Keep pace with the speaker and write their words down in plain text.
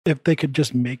if they could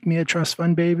just make me a trust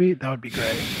fund baby, that would be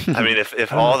great. I mean,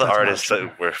 if all the artists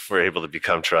were able to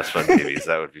become trust fund babies,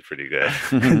 that would be pretty good.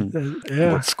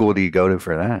 Yeah. What school do you go to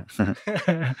for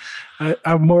that?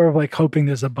 I'm more of like hoping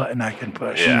there's a button I can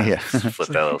push. Yeah. Flip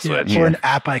that little switch. Or an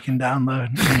app I can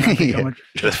download.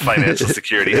 The financial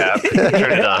security app.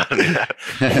 Turn it on.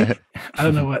 I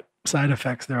don't know what side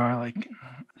effects there are, like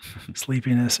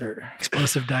sleepiness or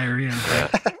explosive diarrhea.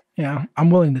 But yeah, I'm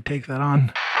willing to take that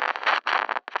on.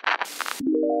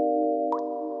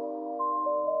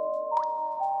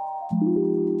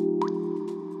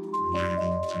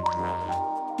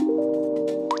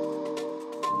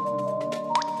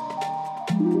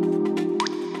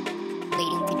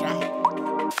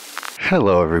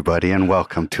 Hello, everybody, and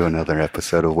welcome to another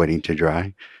episode of Waiting to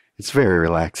Dry. It's very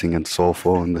relaxing and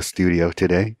soulful in the studio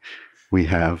today. We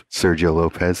have Sergio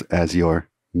Lopez as your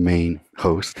main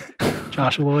host.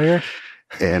 Josh Lawyer.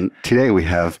 And today we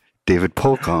have David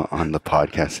Polka on the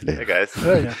podcast today. Hey, guys.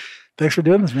 Oh, yeah. Thanks for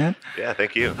doing this, man. Yeah,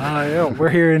 thank you. Yeah, we're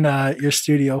here in your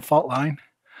studio, Fault Line.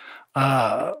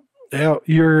 Yeah,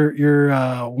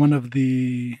 you're one of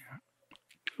the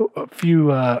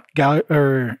few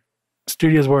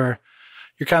studios where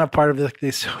you're kind of part of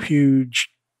this huge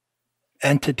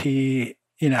entity,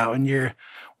 and you're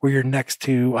next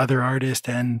to other artists.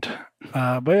 And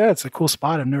but yeah, it's a cool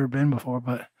spot. I've never been before,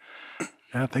 but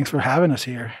yeah, thanks for having us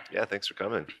here. Yeah, thanks for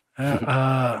coming.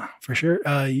 For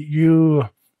sure. You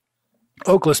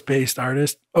Oakland-based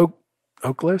artist.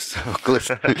 Oakland?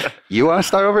 You want to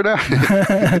start over now?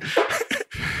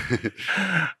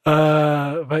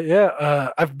 But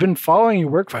yeah, I've been following your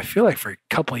work, I feel like, for a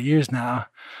couple of years now.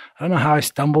 I don't know how I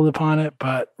stumbled upon it,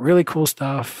 but really cool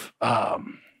stuff. Yeah,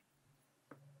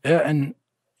 and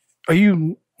are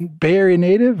you Bay Area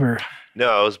native or? No,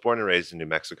 I was born and raised in New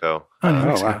Mexico. Oh, New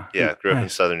Mexico. Wow. Yeah, grew up in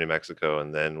southern New Mexico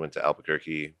and then went to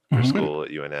Albuquerque for school at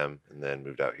UNM and then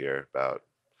moved out here about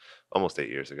almost 8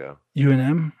 years ago.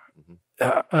 UNM?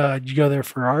 Did you go there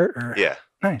for art? Or? Yeah.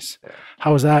 Nice. Yeah.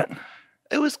 How was that?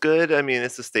 It was good. I mean,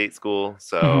 it's a state school,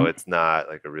 so it's not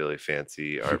like a really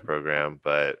fancy art program,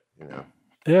 but,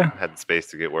 Yeah. had the space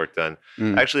to get work done.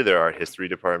 Actually, their art history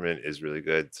department is really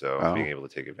good, so being able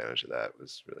to take advantage of that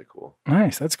was really cool.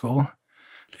 Nice. That's cool.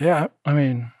 Yeah. I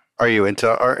mean, Are you into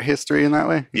art history in that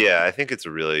way? Yeah, I think it's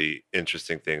a really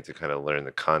interesting thing to kind of learn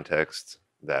the context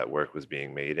that work was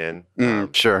being made in.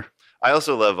 Sure. I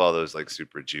also love all those like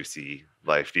super juicy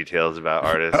life details about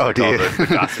artists. Oh, like do all you? the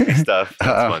gossipy stuff.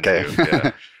 That's fun Okay. too.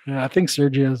 Yeah. yeah, I think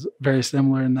Sergio is very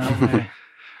similar in that way.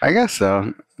 I guess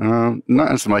so.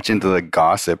 Not as much into the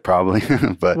gossip, probably,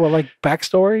 but Well, like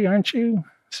backstory, aren't you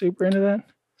super into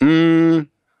that?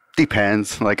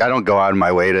 Depends. Like, I don't go out of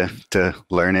my way to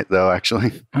learn it, though.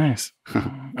 Actually, Nice. All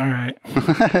right.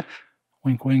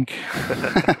 Wink, wink.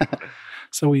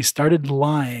 So we started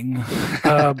lying,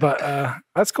 but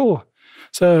that's cool.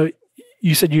 So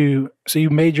you said you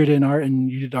majored in art and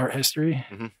you did art history.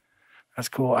 Mm-hmm. That's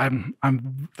cool. I'm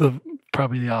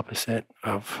probably the opposite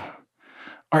of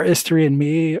art history, and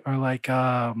me are like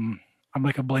I'm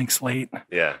like a blank slate.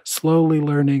 Yeah. Slowly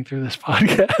learning through this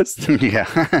podcast.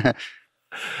 yeah.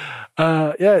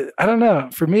 Yeah, I don't know.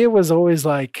 For me, it was always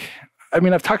like, I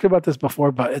mean, I've talked about this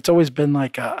before, but it's always been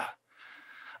like a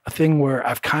thing where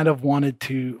I've kind of wanted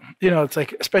to, it's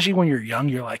like, especially when you're young,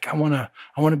 you're like, I want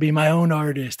to be my own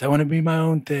artist. I want to be my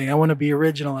own thing. I want to be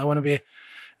original.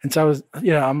 And so I was,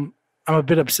 I'm a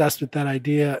bit obsessed with that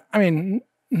idea. I mean,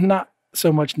 not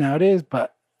so much nowadays,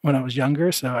 but when I was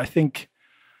younger. So I think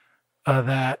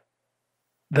that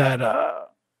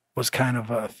was kind of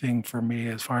a thing for me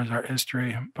as far as art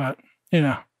history. But, I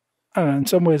don't know, in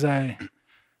some ways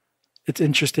it's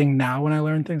interesting now when I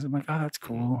learn things. I'm like, oh, that's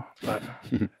cool. But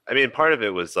I mean, part of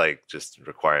it was like just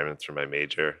requirements for my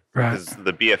major. Right. Because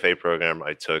the BFA program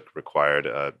I took required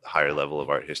a higher level of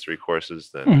art history courses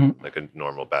than like a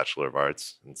normal Bachelor of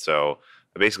Arts. And so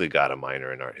I basically got a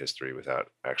minor in art history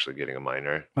without actually getting a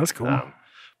minor. that's cool.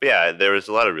 But yeah, there was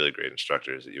a lot of really great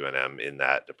instructors at UNM in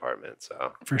that department.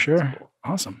 So For sure. cool.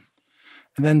 Awesome.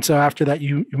 And then, so after that,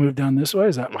 you moved down this way?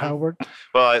 Is that how it worked?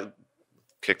 Well, I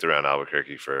kicked around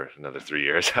Albuquerque for another 3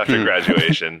 years after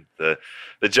graduation. The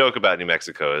joke about New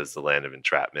Mexico is the land of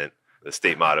entrapment. The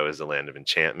state motto is the land of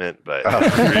enchantment, but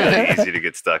it's really easy to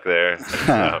get stuck there.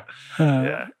 So,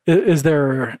 yeah. Is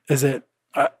it,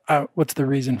 what's the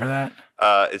reason for that?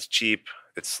 It's cheap.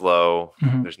 It's slow.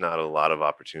 Mhm. There's not a lot of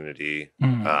opportunity.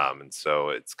 Mhm. And so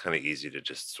it's kind of easy to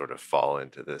just sort of fall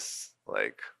into this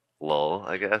like lull,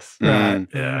 I guess. Right.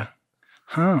 Yeah.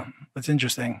 Huh. That's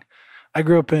interesting. I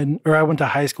went to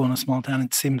high school in a small town.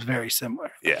 It seems very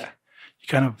similar. Yeah. You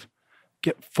kind of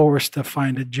get forced to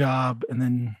find a job, and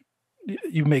then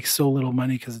you make so little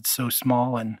money because it's so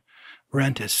small and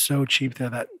rent is so cheap there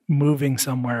that moving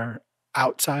somewhere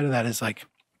outside of that is like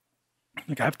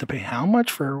I have to pay how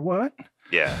much for what?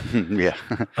 Yeah. Yeah.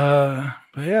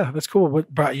 But yeah, that's cool.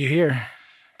 What brought you here?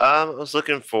 I was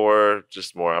looking for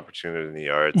just more opportunity in the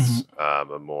arts,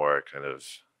 a more kind of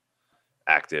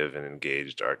active and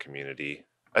engaged art community.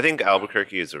 I think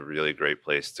Albuquerque is a really great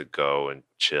place to go and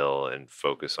chill and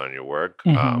focus on your work.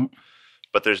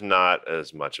 But there's not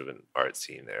as much of an art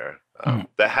scene there.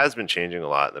 That has been changing a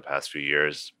lot in the past few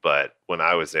years. But when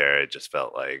I was there, it just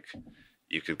felt like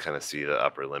you could kind of see the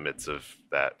upper limits of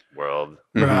that world.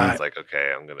 Right. It's like,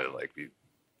 okay, I'm going to like be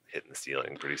hitting the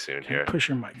ceiling pretty soon here. Push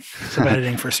your mic. Some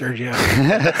editing for Sergio.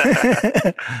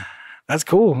 That's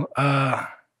cool.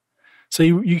 So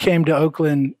you came to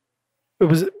Oakland.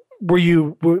 Was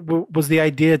the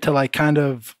idea to like kind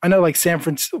of, I know like San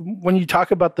Francisco, when you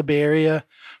talk about the Bay Area,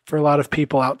 for a lot of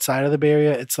people outside of the Bay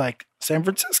Area, it's like San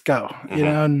Francisco, you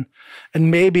know,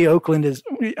 and maybe Oakland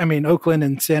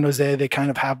and San Jose, they kind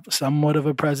of have somewhat of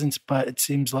a presence, but it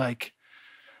seems like,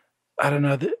 I don't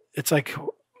know, it's like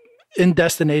in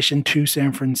destination to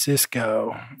San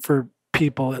Francisco for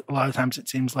people. A lot of times it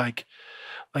seems like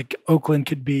Oakland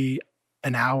could be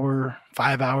an hour,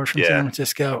 5 hours from San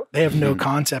Francisco. They have no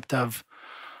concept of,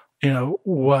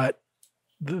 what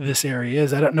this area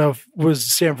is. I don't know if was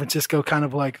San Francisco kind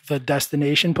of like the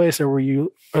destination place, or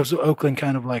was Oakland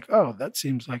kind of like, oh, that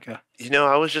seems like a.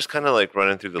 I was just kind of like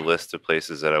running through the list of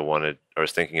places that I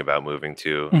was thinking about moving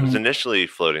to. I was initially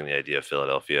floating the idea of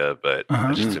Philadelphia, but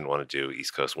I just didn't want to do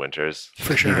East Coast winters.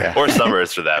 For sure. Or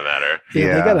summers for that matter.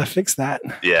 Yeah, they got to fix that.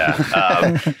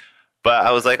 Yeah. But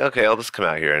I was like, okay, I'll just come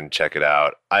out here and check it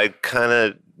out. I kind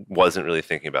of wasn't really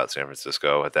thinking about San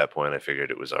Francisco at that point. I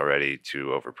figured it was already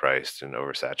too overpriced and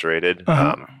oversaturated.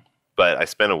 But I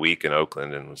spent a week in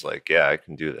Oakland and was like, yeah, I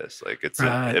can do this. Like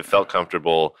it felt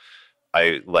comfortable.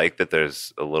 I like that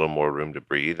there's a little more room to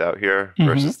breathe out here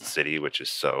versus the city, which is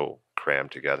so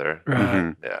crammed together.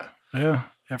 Right. Yeah,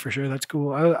 for sure. That's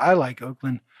cool. I like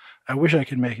Oakland. I wish I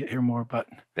could make it here more, but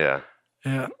yeah,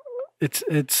 it's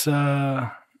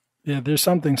there's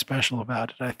something special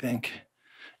about it. I think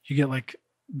you get like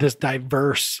this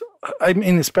diverse, I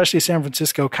mean, especially San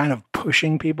Francisco kind of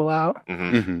pushing people out.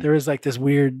 There is like this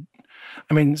weird,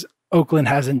 Oakland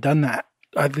hasn't done that,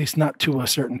 at least not to a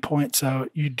certain point. So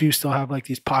you do still have like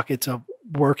these pockets of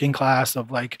working class,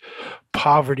 of like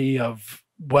poverty, of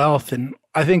wealth. And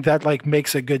I think that like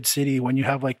makes a good city when you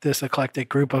have like this eclectic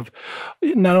group of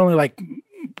not only like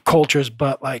cultures,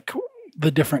 but like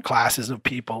the different classes of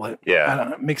people. I don't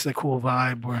know, it makes a cool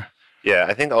vibe where. Yeah.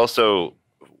 I think also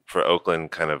for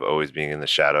Oakland kind of always being in the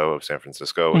shadow of San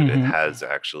Francisco, it has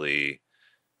actually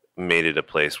made it a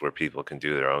place where people can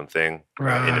do their own thing,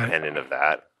 independent of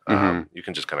that. You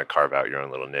can just kind of carve out your own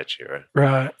little niche here.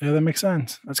 Right. Yeah, that makes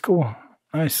sense. That's cool.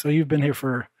 Nice. So you've been here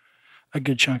for a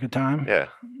good chunk of time. Yeah.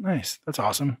 Nice. That's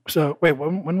awesome. So wait,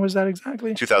 when was that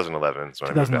exactly? 2011 is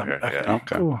when I moved out here. Okay. Yeah.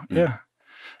 Okay. Cool. Yeah.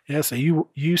 Yeah. So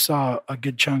you saw a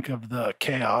good chunk of the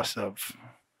chaos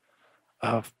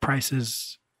of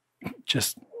prices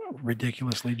just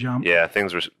ridiculously jump. Yeah,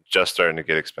 things were just starting to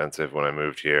get expensive when I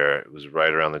moved here. It was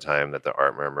right around the time that the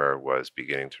art murmur was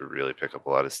beginning to really pick up a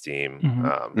lot of steam.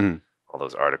 All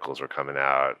those articles were coming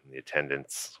out, and the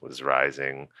attendance was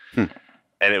rising. And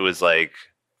it was like,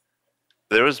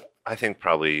 there was, I think,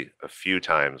 probably a few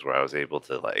times where I was able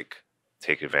to like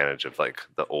take advantage of like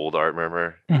the old art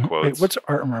murmur quotes. Wait, what's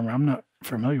art murmur? I'm not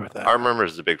familiar with that. Art murmur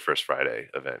is the big First Friday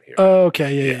event here. Oh,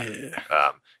 okay.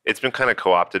 Yeah. It's been kind of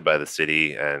co-opted by the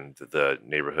city and the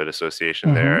neighborhood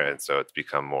association there, and so it's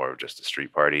become more of just a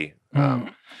street party.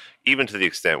 Even to the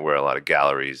extent where a lot of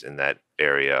galleries in that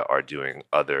area are doing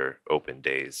other open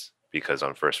days, because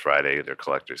on First Friday their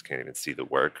collectors can't even see the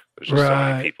work. There's just so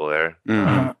many people there.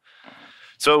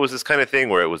 So it was this kind of thing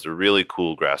where it was a really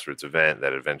cool grassroots event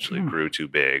that eventually grew too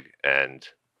big and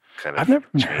kind of. I've never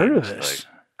even heard of this.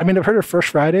 I've heard of First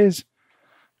Fridays,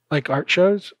 like art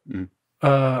shows.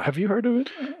 Have you heard of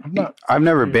it? I've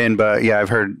never been, but yeah, I've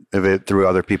heard of it through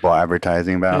other people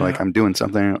advertising about like, I'm doing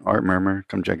something, Art Murmur,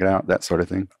 come check it out, that sort of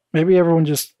thing. Maybe everyone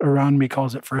just around me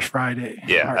calls it First Friday.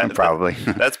 Yeah, probably.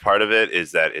 That's part of it,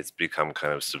 is that it's become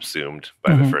kind of subsumed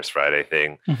by the First Friday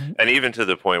thing. And even to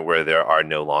the point where there are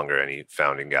no longer any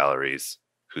founding galleries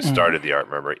who started the Art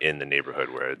Murmur in the neighborhood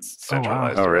where it's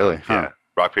centralized. Oh, really? Yeah.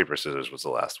 Rock, Paper, Scissors was the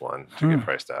last one to get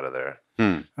priced out of there.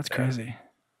 That's crazy.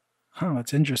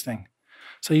 That's interesting.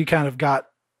 So you kind of got,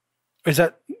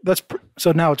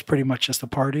 so now it's pretty much just a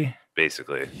party?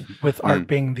 Basically. With art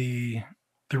being the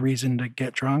reason to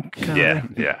get drunk? Yeah.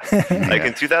 Like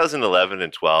in 2011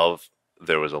 and 12,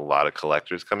 there was a lot of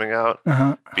collectors coming out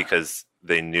because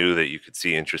they knew that you could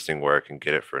see interesting work and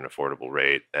get it for an affordable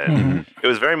rate. And it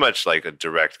was very much like a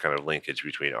direct kind of linkage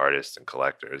between artists and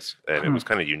collectors. And it was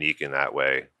kind of unique in that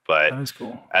way. But That is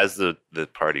cool. as the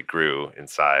party grew in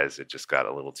size, it just got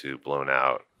a little too blown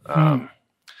out.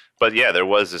 But yeah, there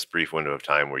was this brief window of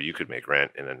time where you could make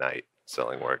rent in a night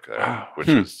selling work there, which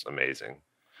was amazing.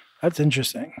 That's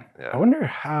interesting. Yeah. I wonder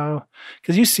how,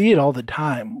 because you see it all the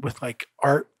time with like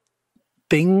art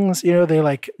things, you know, they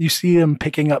like, you see them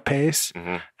picking up pace,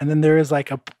 and then there is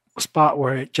like a spot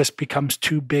where it just becomes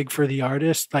too big for the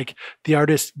artist. Like the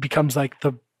artist becomes like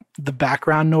the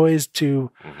background noise to,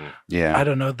 I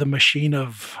don't know, the machine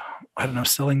of, I don't know,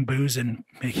 selling booze and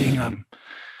making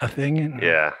a thing. And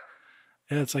Yeah.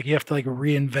 It's like you have to like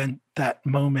reinvent that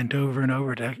moment over and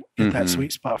over to get that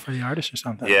sweet spot for the artist or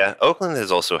something. Yeah. Oakland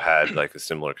has also had like a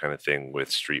similar kind of thing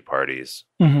with street parties,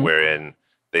 wherein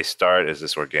they start as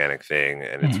this organic thing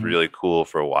and it's really cool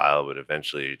for a while, but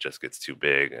eventually it just gets too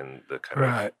big, and the kind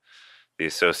of the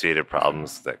associated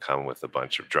problems that come with a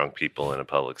bunch of drunk people in a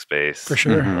public space. For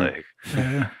sure.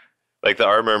 Like the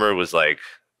Art Murmur was like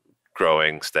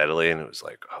growing steadily, and it was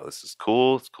like, oh, this is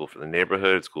cool. It's cool for the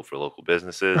neighborhood. It's cool for local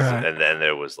businesses. And then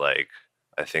there was like,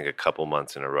 I think a couple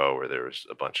months in a row where there was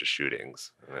a bunch of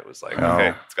shootings, and it was like,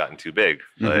 okay, it's gotten too big.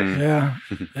 Like, yeah.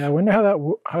 I wonder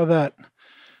how that.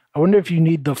 I wonder if you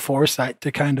need the foresight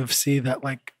to kind of see that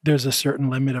like there's a certain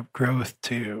limit of growth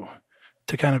to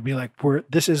kind of be like,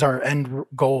 this is our end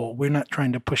goal. We're not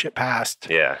trying to push it past,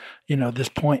 you know, this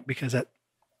point, because at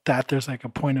that there's like a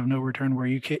point of no return where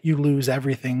you lose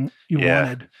everything you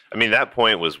wanted. I mean, that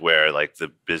point was where like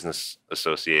the business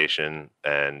association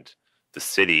and the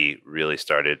city really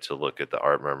started to look at the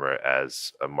Art Murmur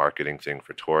as a marketing thing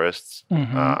for tourists.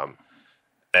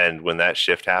 And when that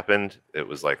shift happened, it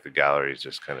was like the galleries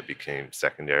just kind of became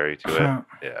secondary to it.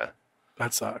 Yeah.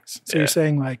 That sucks. So you're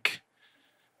saying like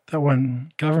that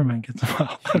when government gets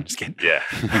involved. I'm just kidding.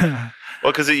 Yeah.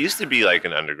 Well, because it used to be like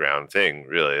an underground thing,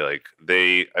 really. Like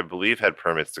they, I believe, had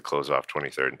permits to close off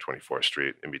 23rd and 24th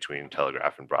Street in between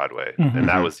Telegraph and Broadway. And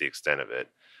that was the extent of it.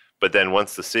 But then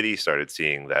once the city started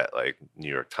seeing that, like New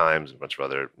York Times and a bunch of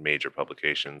other major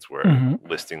publications were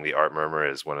listing the Art Murmur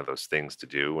as one of those things to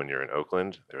do when you're in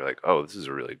Oakland, they were like, oh, this is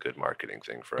a really good marketing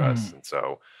thing for us. And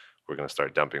so we're going to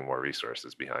start dumping more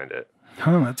resources behind it.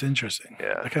 Oh, that's interesting.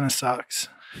 Yeah. That kind of sucks.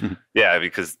 Yeah,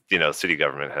 because, you know, city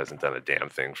government hasn't done a damn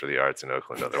thing for the arts in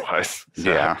Oakland otherwise.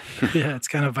 So. Yeah. Yeah, it's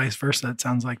kind of vice versa. It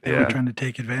sounds like they were trying to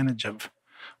take advantage of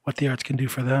what the arts can do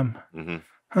for them.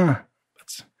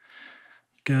 That's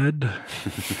good.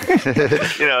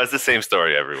 You know, it's the same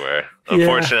story everywhere.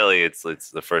 Unfortunately, it's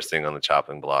the first thing on the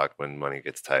chopping block when money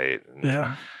gets tight.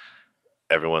 And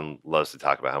everyone loves to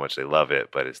talk about how much they love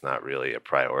it, but it's not really a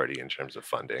priority in terms of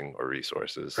funding or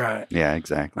resources. Right. Yeah,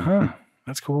 exactly.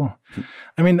 That's cool.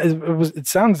 I mean, it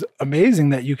sounds amazing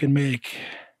that you can make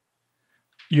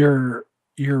your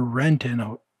rent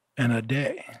in a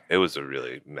day. It was a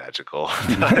really magical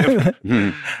time.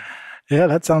 Yeah,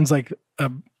 that sounds like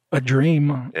a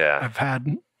dream. Yeah. I've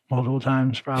had multiple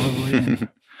times probably. And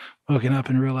woken up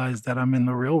and realized that I'm in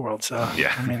the real world. So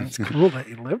I mean, it's cool that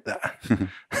you live that.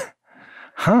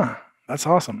 That's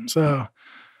awesome. So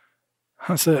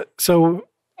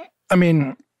I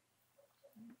mean,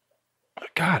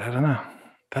 God, I don't know.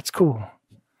 That's cool.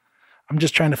 I'm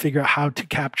just trying to figure out how to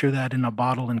capture that in a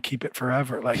bottle and keep it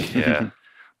forever. Like,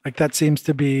 like that seems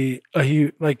to be a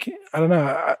huge, like, I don't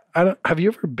know. Have you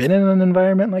ever been in an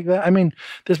environment like that? I mean,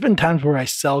 there's been times where I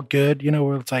sell good, you know,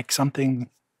 where it's like something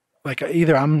like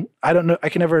either I don't know. I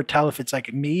can never tell if it's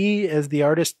like me as the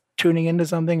artist tuning into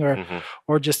something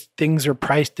or just things are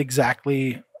priced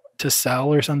exactly to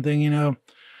sell or something, you know?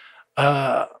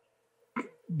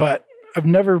 But I've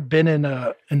never been in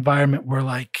a environment where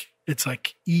like, it's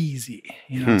like easy,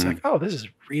 you know, it's like, oh, this is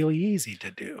really easy to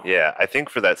do. Yeah. I think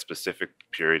for that specific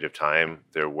period of time,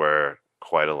 there were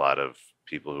quite a lot of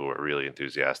people who were really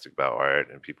enthusiastic about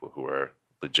art and people who were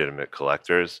legitimate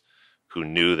collectors who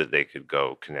knew that they could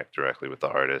go connect directly with the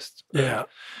artist. Yeah.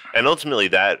 And ultimately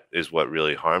that is what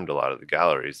really harmed a lot of the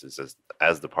galleries is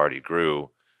as the party grew,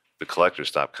 the collectors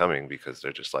stopped coming because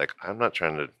they're just like, I'm not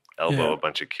trying to elbow a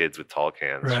bunch of kids with tall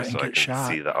cans just so I can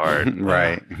see the art.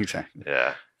 Right. Exactly.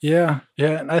 Yeah. Yeah.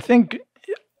 Yeah. And I think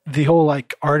the whole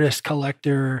like artist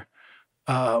collector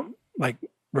like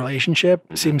relationship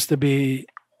seems to be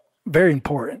very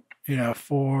important, you know,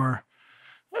 for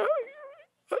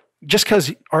just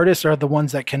because artists are the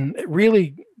ones that can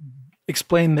really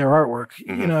explain their artwork.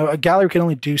 You know, a gallery can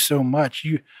only do so much.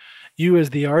 You as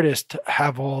the artist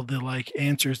have all the like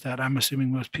answers that I'm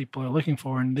assuming most people are looking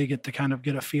for, and they get to kind of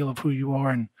get a feel of who you are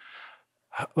and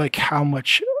like how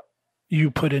much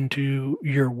you put into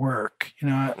your work. You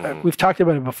know, Mhm. we've talked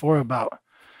about it before about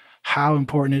how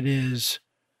important it is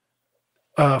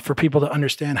for people to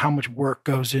understand how much work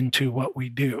goes into what we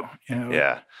do. You know,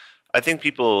 Yeah. I think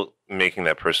people making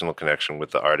that personal connection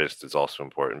with the artist is also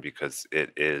important because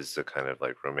it is a kind of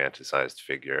like romanticized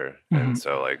figure. Mhm. And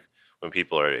so like when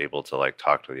people are able to like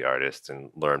talk to the artist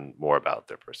and learn more about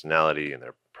their personality and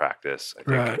their practice, I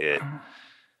think right.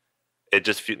 it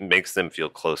just makes them feel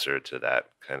closer to that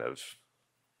kind of,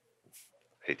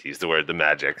 I hate to use the word, the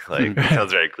magic. Like it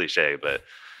sounds very cliche, but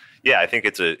yeah, I think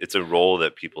it's a role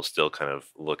that people still kind of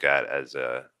look at as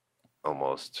a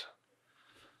almost,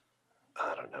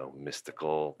 I don't know,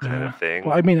 mystical kind of thing.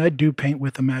 Well, I mean, I do paint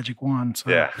with a magic wand, so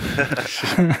Yeah.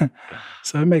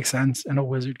 so it makes sense. And a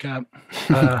wizard cap.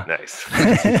 Nice.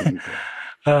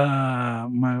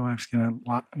 My wife's gonna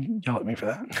yell at me for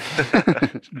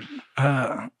that.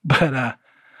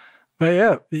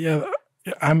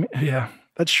 But yeah,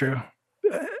 that's true.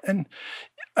 And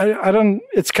I don't.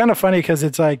 It's kind of funny because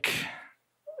it's like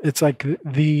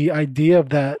the idea of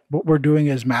that what we're doing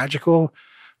is magical.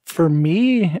 For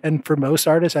me and for most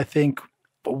artists, I think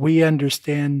we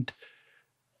understand.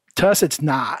 To us, it's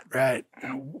not right.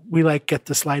 We like get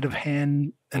the sleight of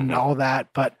hand and all that,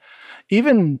 but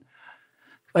even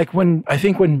like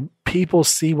when people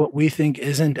see what we think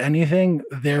isn't anything,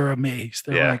 they're amazed.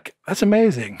 They're like, "That's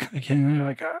amazing!" Like, you know,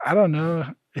 like I don't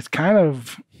know, it's kind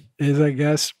of is, I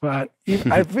guess, but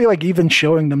I feel like even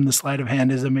showing them the sleight of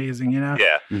hand is amazing. You know?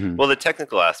 Yeah. Well, the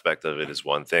technical aspect of it is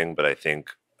one thing, but I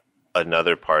think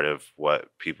another part of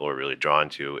what people are really drawn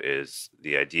to is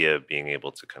the idea of being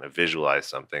able to kind of visualize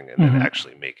something and then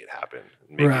actually make it happen,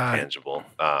 make it tangible.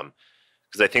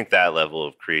 Because I think that level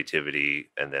of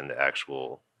creativity and then the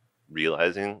actual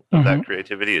realizing of that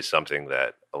creativity is something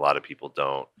that a lot of people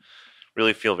don't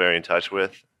really feel very in touch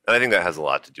with. And I think that has a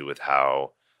lot to do with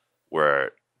how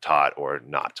we're taught or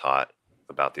not taught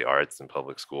about the arts in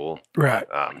public school. Right.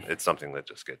 It's something that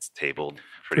just gets tabled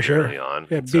pretty early on.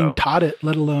 Yeah, being taught it,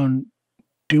 let alone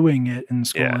doing it in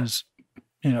school is,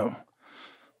 you know,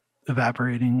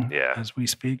 evaporating as we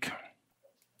speak.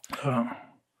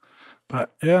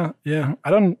 But yeah. I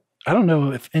don't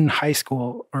know if in high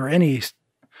school or any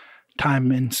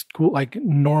time in school, like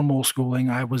normal schooling,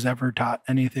 I was ever taught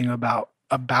anything about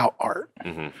art,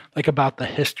 like about the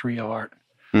history of art,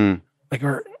 like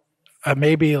or.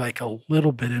 Maybe like a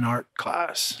little bit in art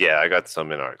class. Yeah, I got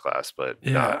some in art class, but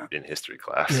not in history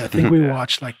class. Yeah, I think we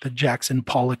watched like the Jackson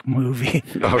Pollock movie.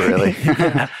 Oh, really?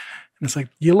 And it's like,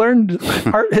 you learned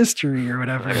art history or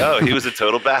whatever. Like, oh, he was a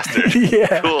total bastard.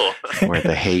 Yeah. Cool. Where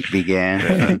the hate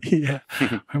began. Yeah.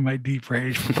 Where my deep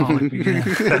rage for Pollock began.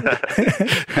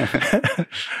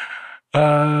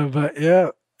 But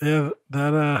I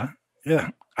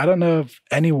don't know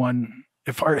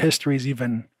if art history is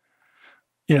even,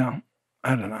 you know,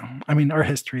 I don't know. I mean, our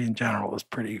history in general is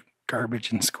pretty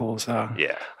garbage in school. So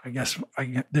I guess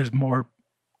there's more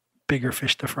bigger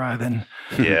fish to fry than.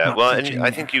 Yeah. Well, and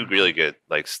I think you really get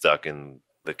like stuck in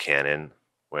the canon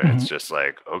where it's just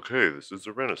like, okay, this is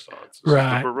the Renaissance, this is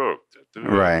the Baroque.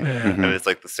 Right. Yeah. And it's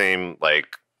like the same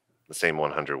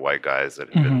 100 white guys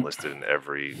that have been listed in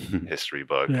every history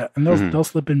book. Yeah. And they'll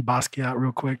slip in Basquiat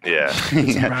real quick. Yeah.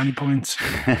 Some brownie points.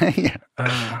 Yeah.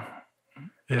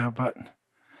 But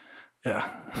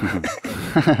yeah.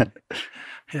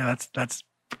 That's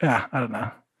I don't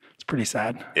know. It's pretty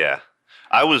sad. Yeah.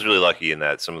 I was really lucky in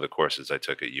that some of the courses I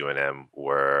took at UNM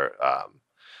were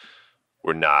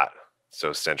not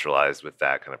so centralized with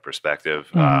that kind of perspective.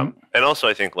 And also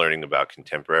I think learning about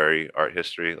contemporary art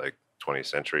history, like 20th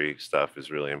century stuff, is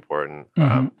really important.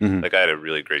 Like I had a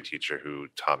really great teacher who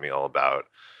taught me all about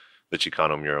the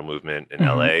Chicano mural movement in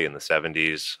LA in the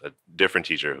 70s, a different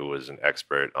teacher who was an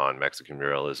expert on Mexican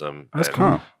muralism. That's and cool.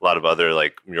 A lot of other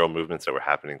like mural movements that were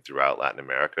happening throughout Latin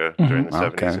America during the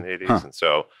 70s and 80s. And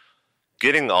so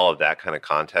getting all of that kind of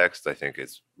context, I think,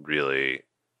 is really,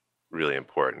 really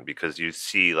important because you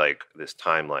see like this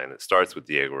timeline that starts with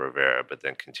Diego Rivera, but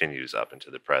then continues up into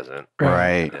the present.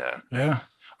 Right. Yeah.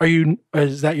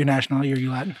 Is that your nationality? Are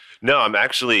you Latin? No, I'm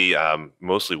actually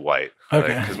mostly white.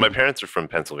 Okay. Because my parents are from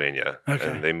Pennsylvania,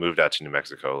 and they moved out to New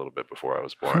Mexico a little bit before I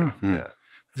was born. Yeah,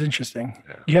 that's interesting.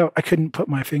 Yeah, I couldn't put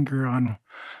my finger on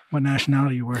what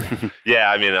nationality you were.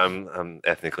 Yeah, I mean, I'm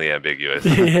ethnically ambiguous,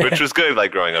 which was good.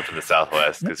 Like growing up in the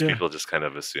Southwest, because people just kind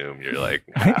of assume you're like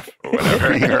half or whatever.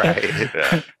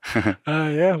 Right.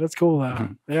 Yeah, that's cool though.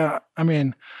 Yeah, I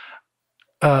mean,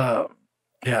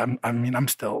 I'm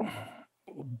still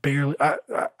barely. I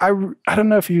don't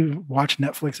know if you watch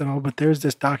Netflix at all, but there's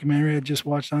this documentary I just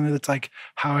watched on it. It's like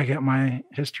how I get my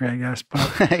history, I guess.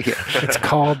 But it's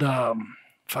called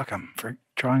fuck, I'm for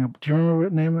drawing. Do you remember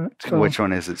what name it's called? Which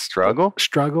one is it? Struggle?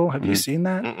 Struggle. Have you seen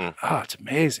that? Mm-mm. Oh, it's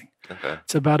amazing. Okay.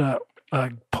 It's about a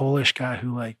Polish guy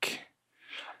who like.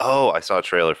 Oh, I saw a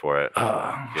trailer for it.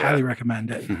 Highly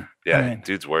recommend it. Yeah, I mean,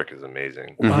 dude's work is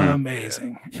amazing.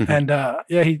 Amazing. And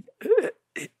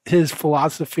his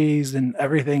philosophies and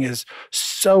everything is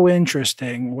so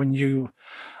interesting. When you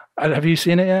have you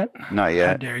seen it yet? Not How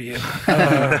yet. dare you?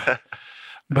 How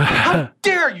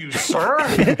dare you, sir?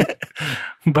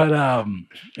 But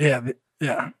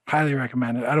highly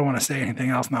recommend it. I don't want to say anything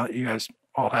else now that you guys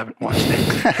all haven't watched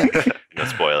it. No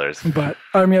spoilers. But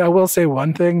I mean, I will say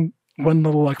one thing. One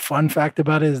little like fun fact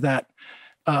about it is that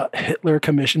Hitler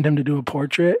commissioned him to do a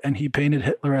portrait, and he painted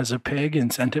Hitler as a pig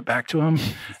and sent it back to him.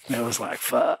 And it was like,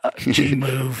 fuck, G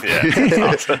move.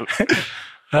 Yeah, awesome.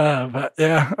 But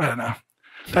yeah, I don't know.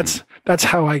 That's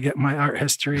how I get my art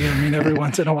history. I mean, every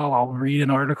once in a while I'll read an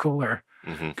article or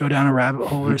go down a rabbit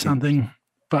hole or something.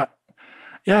 But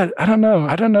yeah, I don't know.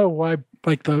 I don't know why.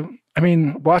 Like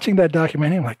watching that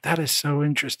documentary, I'm like, that is so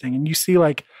interesting. And you see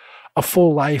like a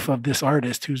full life of this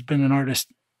artist who's been an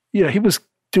artist. You know, he was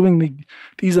doing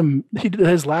he did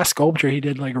his last sculpture he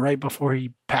did like right before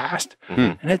he passed,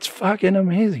 and it's fucking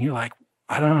amazing. You're like,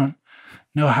 I don't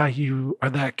know how you are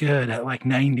that good at like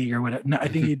 90 or whatever. No, I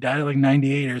think he died at like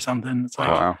 98 or something. It's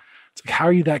like, It's like, how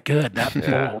are you that good, that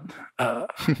old?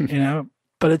 You know,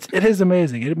 but it is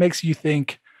amazing. It makes you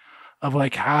think of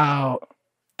like how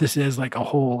this is like a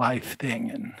whole life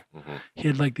thing, and he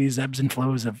had like these ebbs and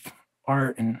flows of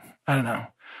art, and I don't know.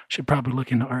 Should probably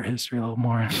look into art history a little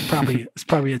more. It's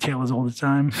probably a tale as old as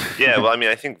time. Yeah, well, I mean,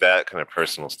 I think that kind of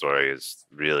personal story is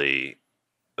really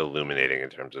illuminating in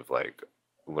terms of like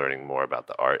learning more about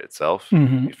the art itself.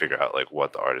 You figure out like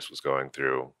what the artist was going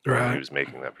through when he was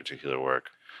making that particular work.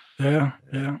 Yeah.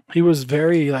 He was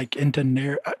very like into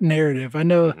narrative. I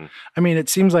know. I mean, it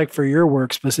seems like for your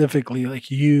work specifically, like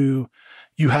you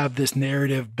have this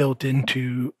narrative built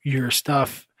into your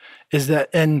stuff. Is that,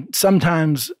 and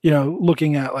sometimes, you know,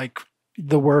 looking at like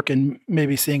the work and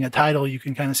maybe seeing a title, you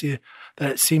can kind of see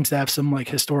that it seems to have some like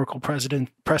historical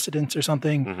precedence or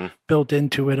something built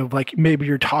into it, of like, maybe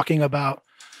you're talking about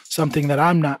something that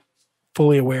I'm not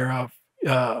fully aware of.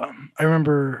 I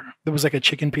remember there was like a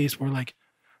chicken piece where like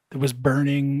there was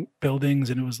burning buildings,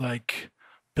 and it was like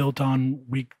built on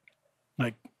weak,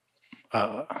 like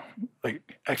I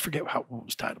forget what it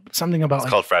was titled, but something about it's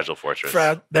called Fragile Fortress.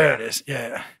 There it is.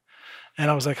 Yeah. And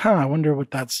I was like, I wonder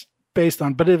what that's based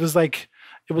on. But it was like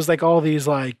all these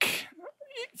like,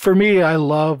 for me, I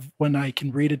love when I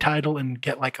can read a title and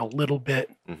get like a little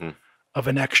bit of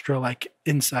an extra like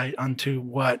insight onto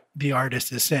what the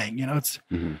artist is saying. You know,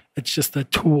 it's just a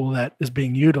tool that is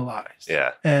being utilized.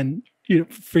 Yeah. And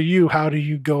for you, how do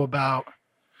you go about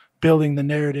building the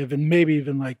narrative, and maybe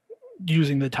even like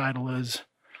using the title as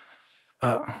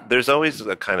there's always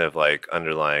a kind of like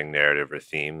underlying narrative or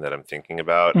theme that I'm thinking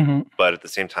about, but at the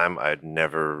same time, I'd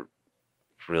never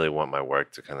really want my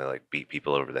work to kind of like beat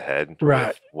people over the head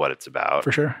with what it's about.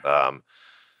 For sure.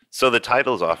 So the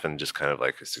title is often just kind of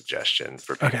like a suggestion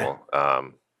for people.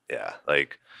 Yeah,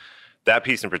 like that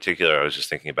piece in particular, I was just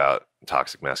thinking about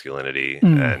toxic masculinity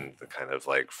and the kind of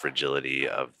like fragility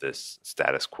of this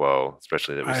status quo,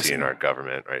 especially that we see in our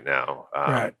government right now.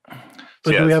 But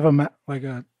do we have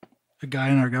a guy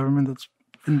in our government that's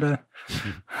been bad?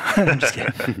 I'm just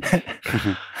kidding.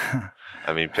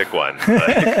 I mean, pick one.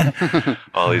 Like,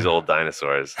 all these old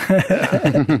dinosaurs.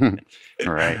 Yeah.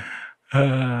 Right.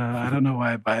 I don't know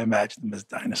why I imagine them as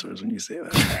dinosaurs when you say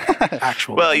that.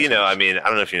 Actual. Well, dinosaurs. I mean, I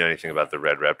don't know if you know anything about the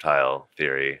red reptile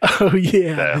theory. Oh,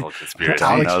 yeah. That whole conspiracy. The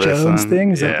Alex Jones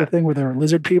thing? Is that the thing where they were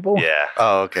lizard people? Yeah.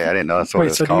 Oh, okay. I didn't know that's what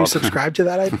it's called. Do you subscribe to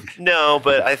that? No,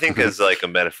 but I think as like a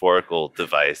metaphorical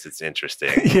device, it's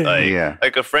interesting.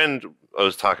 Like a friend, I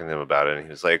was talking to him about it, and he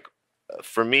was like,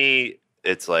 for me,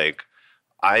 it's like,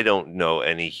 I don't know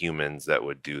any humans that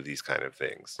would do these kind of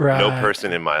things. Right. No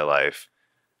person in my life,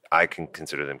 I can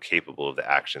consider them capable of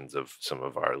the actions of some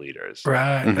of our leaders.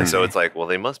 Right. And so it's like, well,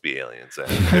 they must be aliens then.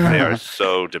 If they are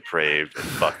so depraved and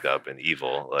fucked up and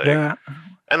evil. Like,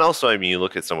 and also, I mean, you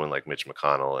look at someone like Mitch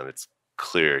McConnell, and it's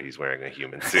clear he's wearing a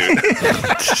human suit.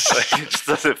 It just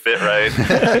doesn't fit right.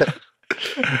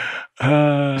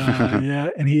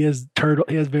 And he has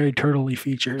very turtley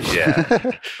features.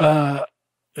 Yeah.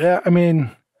 I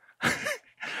mean,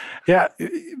 yeah,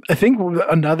 I think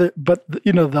but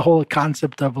the whole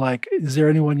concept of like, is there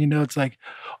anyone, it's like,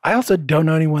 I also don't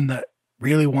know anyone that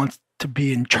really wants to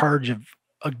be in charge of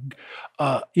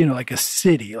like a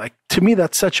city. Like, to me,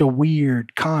 that's such a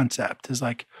weird concept, is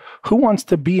like, who wants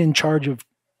to be in charge of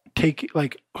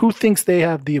who thinks they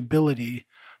have the ability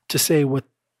to say what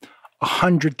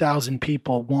 100,000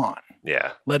 people want,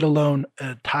 Yeah. let alone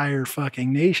an entire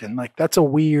fucking nation. Like that's a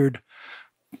weird,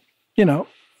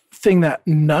 thing that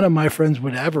none of my friends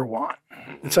would ever want.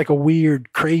 It's like a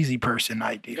weird, crazy person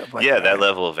idea. Of like that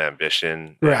level of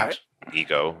ambition Right. and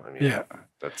ego. I mean, Yeah.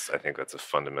 I think that's a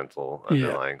fundamental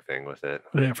underlying thing with it.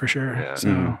 Yeah, for sure. Yeah.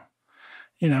 So,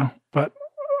 but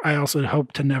I also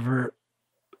hope to never,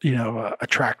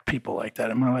 attract people like that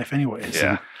in my life anyways.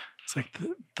 Yeah. It's like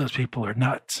those people are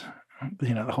nuts.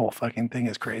 The whole fucking thing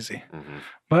is crazy. Mm-hmm.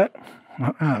 But I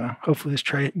don't know. Hopefully this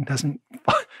train doesn't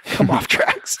come off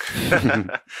tracks.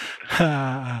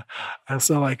 I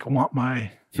also want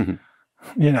my,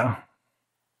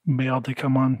 mail to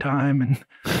come on time and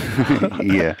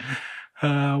Yeah.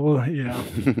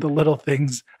 the little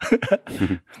things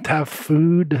to have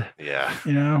food, Yeah.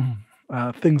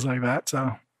 things like that.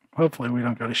 So hopefully we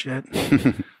don't go to shit.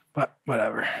 But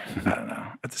whatever. I don't know.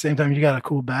 At the same time, you got a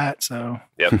cool bat, so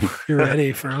Yep. you're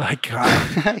ready for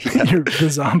the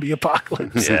zombie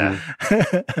apocalypse. Yeah.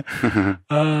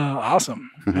 Awesome.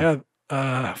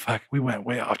 Yeah. Fuck, we went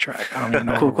way off track. I don't even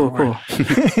know. Cool.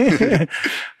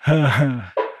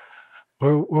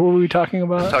 What were we talking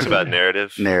about? Talk about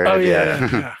narrative. Narrative. Oh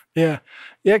yeah.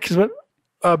 Because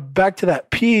back to that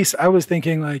piece, I was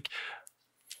thinking like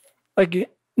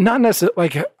not necessarily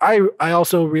like I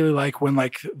also really like when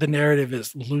like the narrative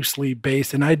is loosely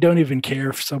based, and I don't even care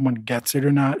if someone gets it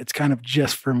or not. It's kind of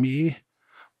just for me.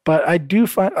 But I do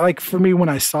find like for me when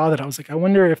I saw that, I was like, I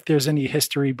wonder if there's any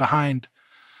history behind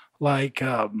like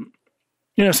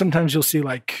sometimes you'll see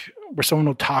like where someone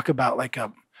will talk about like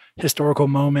a historical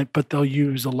moment, but they'll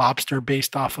use a lobster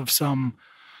based off of some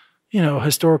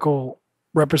historical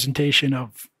representation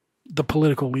of the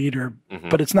political leader,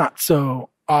 but it's not so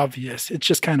obvious. It's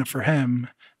just kind of for him.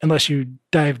 Unless you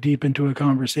dive deep into a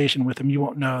conversation with him, you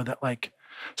won't know that like.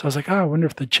 So I was like, I wonder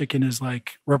if the chicken is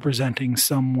like representing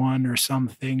someone or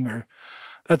something, or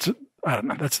I don't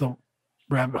know. That's the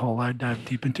rabbit hole I dive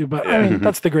deep into. But I mean,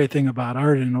 that's the great thing about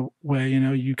art in a way.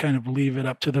 You kind of leave it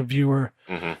up to the viewer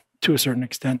to a certain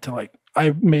extent to like,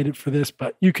 I made it for this,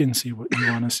 but you can see what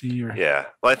you want to see. Or Yeah.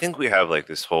 Well, I think we have like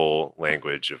this whole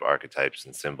language of archetypes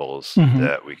and symbols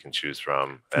that we can choose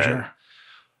from. For sure.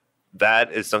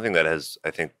 That is something that has,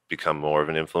 I think, become more of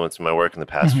an influence in my work in the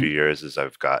past few years as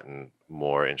I've gotten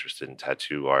more interested in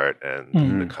tattoo art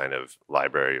and the kind of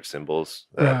library of symbols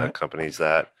that accompanies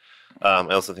that. I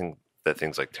also think that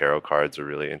things like tarot cards are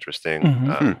really interesting,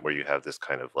 where you have this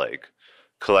kind of like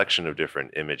collection of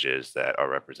different images that are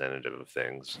representative of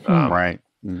things. Right.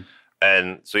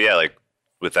 And so, yeah, like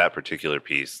with that particular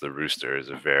piece, the rooster is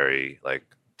a very like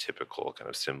typical kind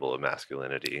of symbol of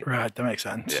masculinity. Right. That makes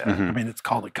sense. Yeah. I mean, it's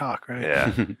called a cock, right?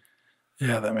 Yeah.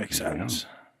 Yeah, that makes sense.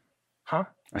 Huh?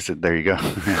 I said, there you go.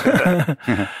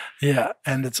 Yeah.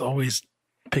 And it's always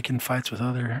picking fights with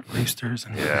other roosters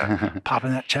and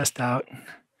popping that chest out,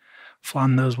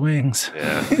 flaunting those wings.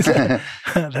 Yeah.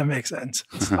 That makes sense.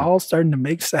 It's all starting to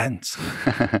make sense.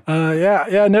 Yeah.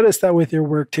 I noticed that with your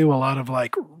work too. A lot of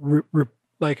like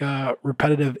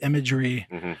repetitive imagery,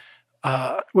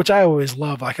 which I always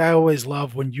love. Like I always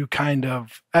love when you kind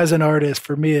of, as an artist,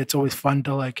 for me, it's always fun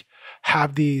to like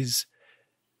have these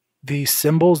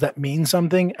symbols that mean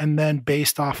something, and then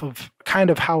based off of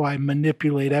kind of how I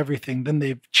manipulate everything, then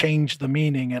they've changed the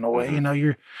meaning in a way.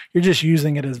 You're just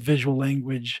using it as visual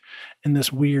language in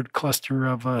this weird cluster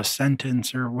of a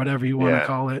sentence or whatever you want to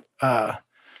call it,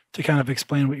 to kind of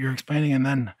explain what you're explaining. And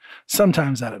then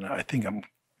sometimes, I don't know, I think I'm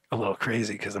a little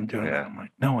crazy because I'm doing that. I'm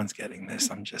like, no one's getting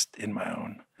this. I'm just in my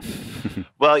own.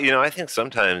 Well, I think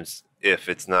sometimes if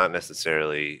it's not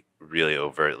necessarily really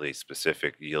overtly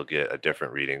specific, you'll get a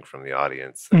different reading from the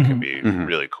audience that can be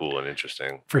really cool and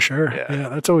interesting. For sure. Yeah,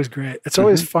 that's always great. It's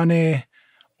always funny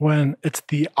when it's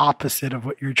the opposite of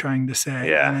what you're trying to say.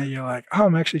 Yeah. And then you're like, oh,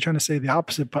 I'm actually trying to say the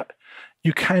opposite, but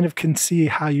you kind of can see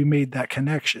how you made that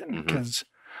connection because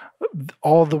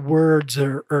all the words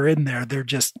are in there. They're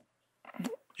just,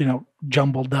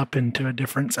 jumbled up into a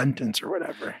different sentence or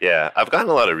whatever. Yeah. I've gotten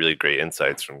a lot of really great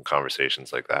insights from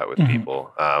conversations like that with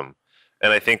people.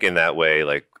 And I think in that way,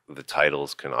 like the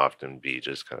titles can often be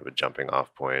just kind of a jumping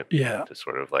off point to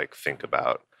sort of like think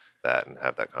about that and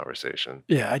have that conversation.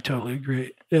 Yeah, I totally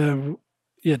agree.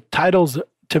 Yeah, titles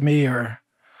to me are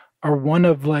one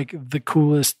of like the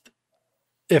coolest,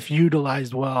 if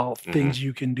utilized well, things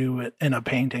you can do in a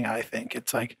painting. I think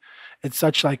it's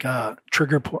such like a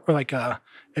trigger point, or like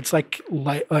it's like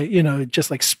it just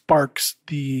like sparks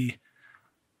the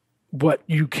what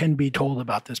you can be told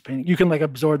about this painting. You can like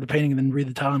absorb the painting and then read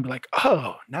the title and be like,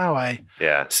 oh, now I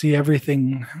see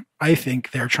everything I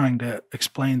think they're trying to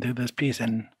explain through this piece.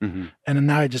 And and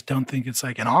now I just don't think it's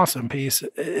like an awesome piece.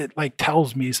 It like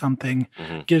tells me something,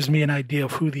 gives me an idea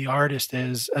of who the artist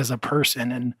is as a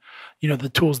person and, you know, the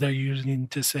tools they're using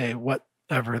to say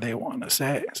whatever they want to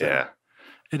say. So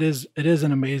it is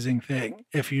an amazing thing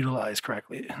if utilized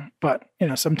correctly. But, you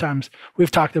know, sometimes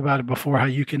we've talked about it before, how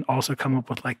you can also come up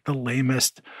with like the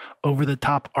lamest over the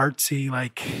top artsy,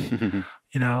 like,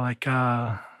 you know, like,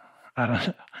 I don't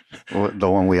know. Well, the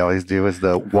one we always do is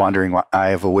the wandering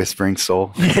eye of a whispering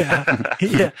soul.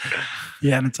 Yeah.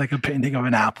 And it's like a painting of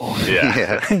an apple.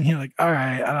 Yeah. And you're like, all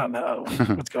right, I don't know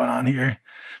what's going on here.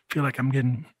 I feel like I'm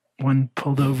getting one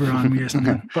pulled over on me or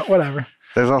something, but whatever.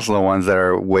 There's also the ones that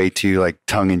are way too like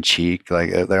tongue in cheek,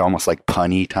 like they're almost like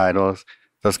punny titles.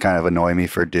 Those kind of annoy me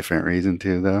for a different reason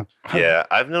too, though. Yeah,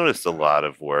 I've noticed a lot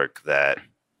of work that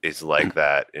is like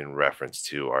that in reference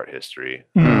to art history,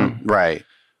 Right?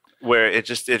 where it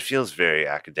feels very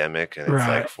academic, and it's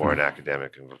like for an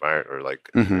academic environment or like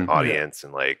audience,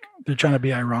 and like they're trying to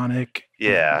be ironic.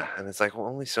 Yeah, and it's like, well,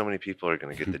 only so many people are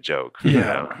going to get the joke.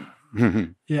 Yeah,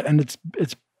 yeah, and it's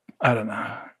I don't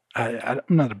know. I'm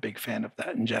not a big fan of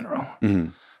that in general,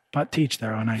 but teach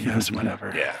their own, I guess,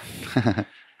 whatever. Yeah.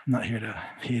 I'm not here to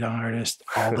hate on artists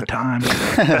all the time.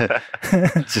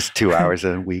 It's just 2 hours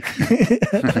a week.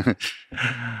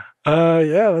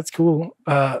 Yeah, that's cool.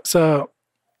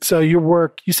 So your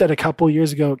work, you said a couple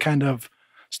years ago, kind of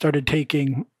started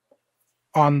taking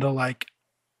on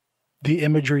the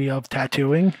imagery of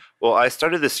tattooing. Well, I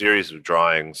started this series of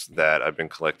drawings that I've been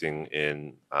collecting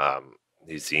in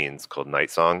these zines called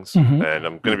Night Songs, and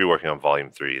I'm going to be working on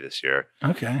volume 3 this year.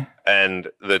 Okay. And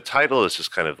the title is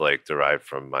just kind of like derived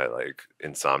from my like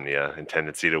insomnia and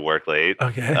tendency to work late.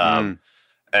 Okay.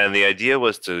 And the idea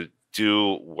was to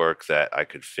do work that I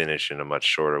could finish in a much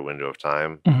shorter window of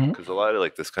time, because a lot of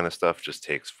like this kind of stuff just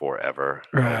takes forever.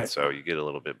 Right. And so you get a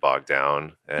little bit bogged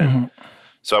down. And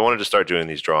so I wanted to start doing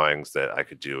these drawings that I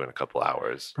could do in a couple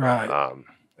hours. Right.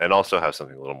 And also have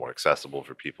something a little more accessible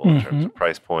for people in terms of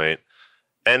price point.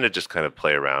 And to just kind of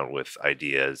play around with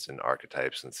ideas and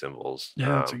archetypes and symbols. Yeah,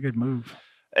 that's a good move.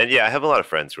 And yeah, I have a lot of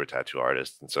friends who are tattoo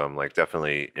artists. And so I'm like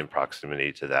definitely in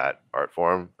proximity to that art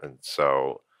form. And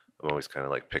so I'm always kind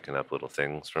of like picking up little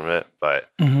things from it.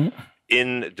 But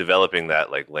in developing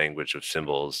that like language of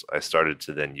symbols, I started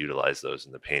to then utilize those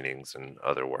in the paintings and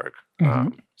other work.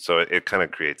 So it kind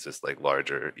of creates this like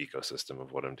larger ecosystem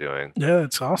of what I'm doing. Yeah,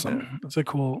 that's awesome. Yeah. That's a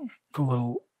cool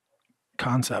little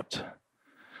concept.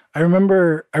 I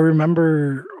remember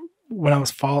when I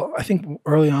was I think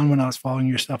early on when I was following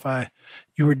your stuff,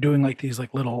 you were doing like these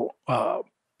like little, I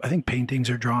think paintings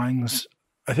or drawings.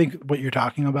 I think what you're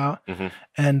talking about.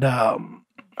 And I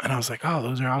was like, oh,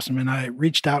 those are awesome. And I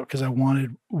reached out because I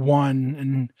wanted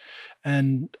one,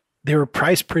 and they were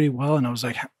priced pretty well. And I was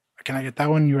like, can I get that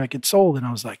one? You were like, it's sold. And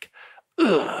I was like,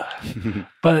 ugh.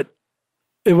 But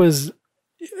it was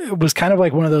kind of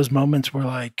like one of those moments where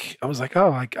like, I was like,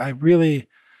 oh, like I really,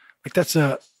 like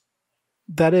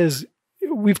that is,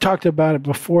 we've talked about it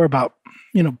before about,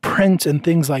 you know, prints and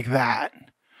things like that,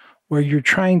 where you're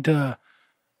trying to,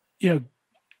 you know,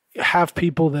 have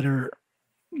people that are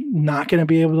not going to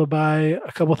be able to buy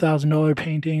a couple $1,000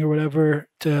 painting or whatever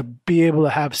to be able to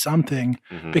have something,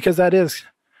 because that is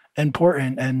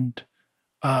important. And,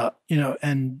 you know,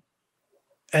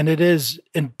 and it is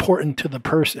important to the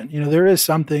person. You know, there is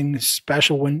something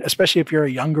special when, especially if you're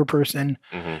a younger person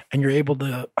and you're able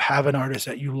to have an artist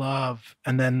that you love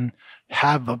and then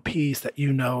have a piece that,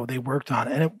 you know, they worked on.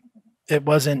 And it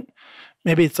wasn't,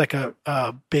 maybe it's like a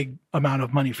big amount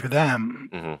of money for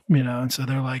them, you know? And so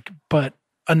they're like, but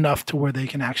enough to where they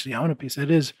can actually own a piece.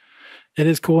 It is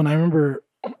cool. And I remember,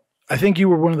 I think you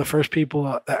were one of the first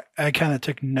people that I kind of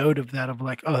took note of that, of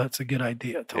like, oh, that's a good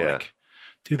idea to like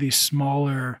do these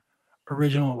smaller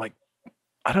original, like,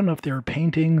 I don't know if they were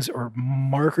paintings or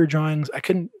marker drawings.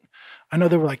 I know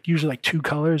they were like usually like 2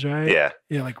 colors, right? Yeah.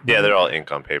 Yeah. Like, yeah, they're all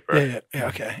ink on paper. Yeah.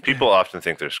 Okay. People often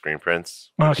think they're screen prints.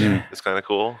 Okay. It's kind of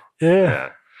cool. Yeah,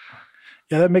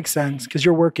 that makes sense. Cause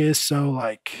your work is so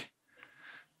like,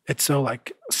 it's so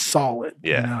like solid.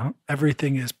 Yeah. You know?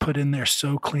 Everything is put in there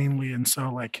so cleanly. And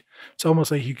so like, it's almost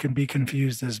like you can be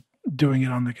confused as doing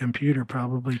it on the computer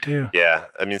probably too. Yeah.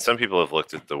 I mean, some people have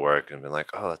looked at the work and been like,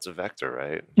 oh, that's a vector,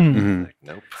 right? Like,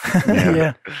 nope.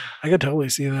 Yeah. I could totally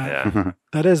see that. Yeah.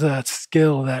 That is a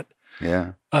skill that,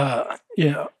 you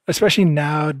know, especially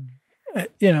now,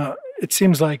 you know, it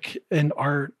seems like in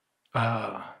art,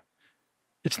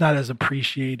 it's not as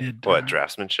appreciated. What,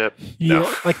 draftsmanship? Yeah.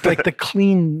 No. like the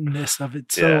cleanness of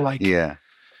it. So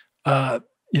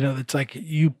It's like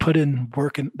you put in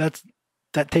work, and that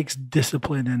takes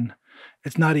discipline, and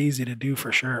it's not easy to do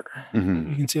for sure. Mm-hmm.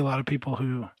 You can see a lot of people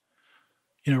who,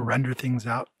 render things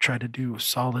out, try to do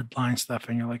solid line stuff,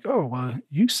 and you're like, oh, well,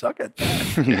 you suck at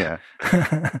that. Yeah.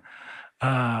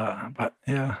 But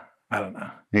yeah, I don't know.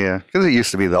 Yeah. Because it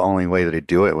used to be the only way that they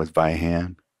do it was by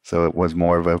hand. So it was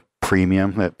more of a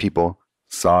premium that people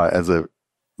saw as a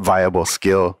viable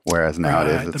skill. Whereas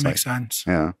nowadays That makes sense.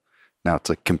 Yeah. Now it's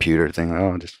a computer thing.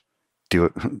 Oh, just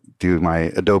do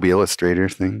my Adobe Illustrator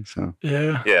thing. So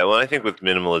Yeah. Yeah. Well, I think with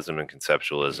minimalism and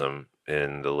conceptualism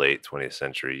in the late 20th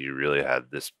century, you really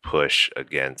had this push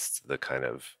against the kind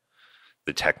of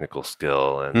the technical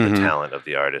skill and the talent of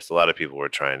the artist. A lot of people were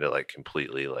trying to like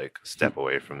completely like step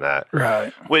away from that.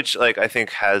 Right. Which like I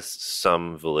think has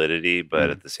some validity,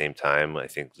 but at the same time, I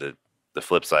think that the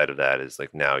flip side of that is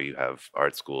like now you have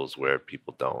art schools where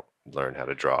people don't learn how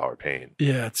to draw or paint.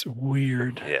 Yeah, it's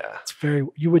weird. Yeah. It's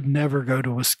you would never go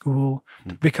to a school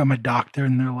to become a doctor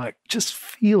and they're like, just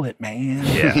feel it, man.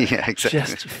 Yeah. yeah, exactly.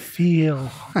 Just feel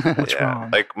what's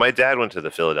wrong. Like my dad went to the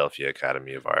Philadelphia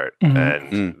Academy of Art,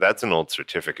 and that's an old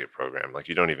certificate program. Like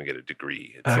you don't even get a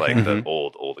degree. It's like the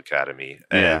old academy.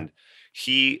 And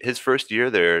his first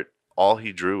year there, all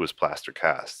he drew was plaster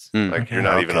casts. Like you're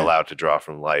not even allowed to draw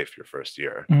from life your first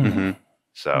year.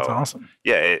 So That's awesome.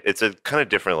 Yeah, it's a kind of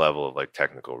different level of like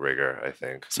technical rigor, I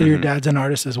think. So your dad's an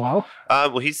artist as well?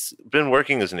 Well, he's been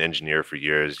working as an engineer for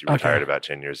years. He retired about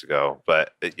 10 years ago,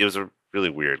 but it was a really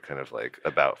weird kind of like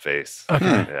about face. Okay.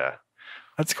 Yeah.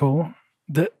 That's cool.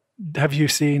 Have you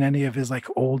seen any of his like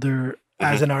older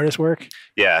as an artist work?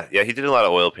 Yeah. He did a lot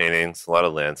of oil paintings, a lot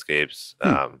of landscapes.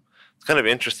 It's kind of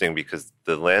interesting because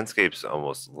the landscapes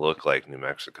almost look like New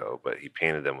Mexico, but he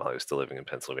painted them while he was still living in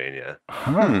Pennsylvania.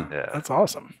 Huh. Yeah. That's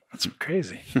awesome. That's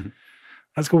crazy.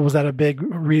 That's cool. Was that a big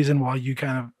reason why you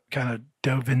kind of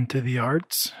dove into the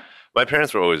arts? My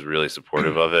parents were always really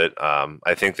supportive of it.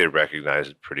 I think they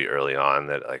recognized pretty early on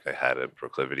that like I had a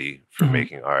proclivity for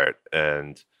making art,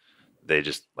 and they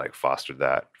just like fostered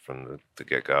that from the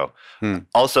get-go.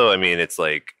 Also, I mean, it's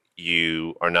like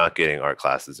you are not getting art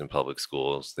classes in public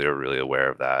schools. They're really aware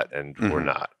of that, and we're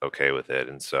not okay with it.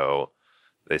 And so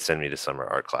they send me to summer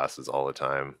art classes all the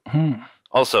time.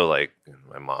 Also, like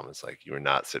my mom is like, "You are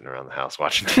not sitting around the house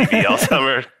watching TV all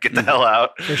summer. Get the hell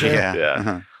out." For sure.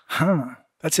 Yeah. Huh.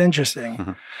 That's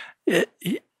interesting.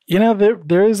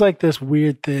 There is like this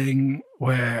weird thing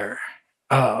where,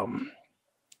 I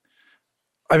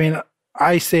mean,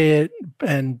 I say it,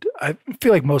 and I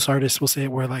feel like most artists will say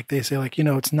it, where like they say like,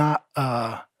 it's not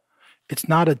a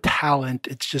talent.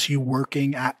 It's just you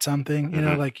working at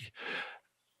something, like,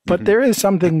 but there is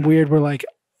something weird where like,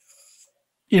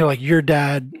 like your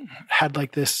dad had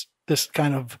like this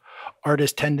kind of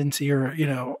artist tendency or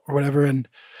whatever.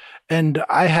 And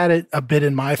I had it a bit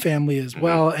in my family as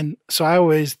well. And so I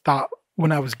always thought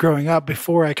when I was growing up,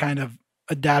 before I kind of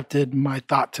adapted my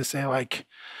thought to say like,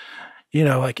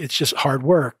 like it's just hard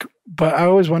work. But I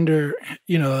always wonder,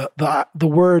 the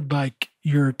word like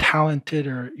you're talented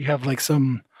or you have like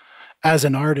some, as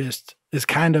an artist is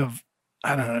kind of,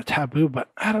 I don't know, taboo,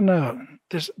 but I don't know.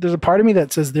 There's a part of me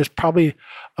that says there's probably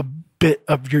a bit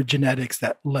of your genetics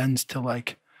that lends to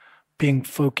like being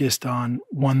focused on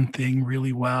one thing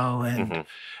really well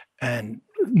and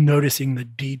noticing the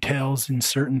details in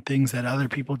certain things that other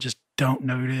people just don't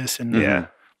notice. And,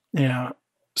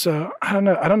 so I don't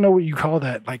know. I don't know what you call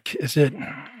that. Like, is it?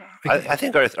 Like, I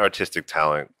think artistic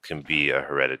talent can be a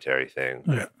hereditary thing.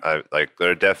 Yeah. There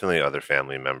are definitely other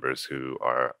family members who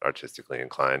are artistically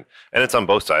inclined, and it's on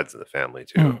both sides of the family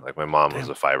too. Like my mom was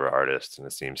a fiber artist and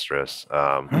a seamstress,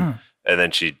 and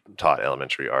then she taught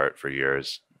elementary art for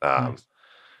years.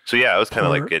 So yeah, I was kind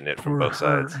of like getting it from both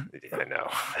sides. Yeah, I know.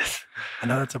 I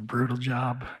know that's a brutal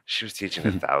job. She was teaching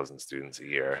 1,000 students a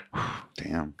year.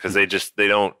 Damn. Because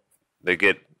they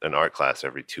get an art class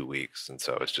every 2 weeks, and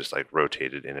so it's just like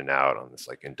rotated in and out on this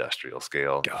like industrial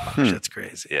scale. Gosh, that's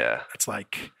crazy. Yeah, that's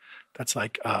like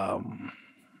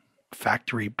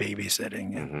factory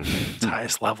babysitting at its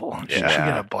highest level. She should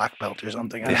get a black belt or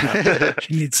something. I don't know.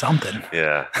 She needs something.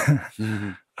 Yeah.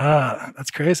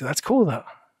 That's crazy. That's cool though.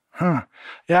 Huh.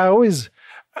 Yeah, I always,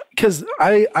 because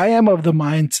I am of the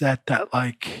mindset that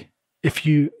like if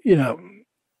you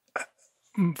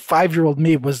 5-year-old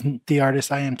me wasn't the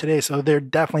artist I am today, so there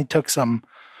definitely took some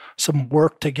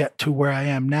work to get to where I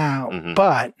am now.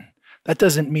 But that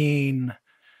doesn't mean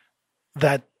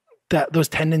that those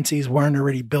tendencies weren't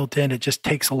already built in. It just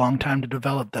takes a long time to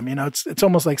develop them. It's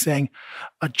almost like saying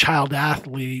a child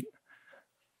athlete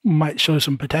might show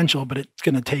some potential, but it's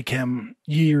going to take him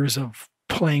years of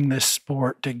playing this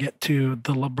sport to get to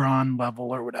the LeBron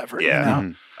level or whatever. Yeah. You know?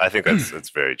 Mhm. I think that's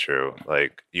very true.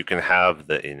 Like you can have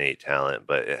the innate talent,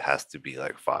 but it has to be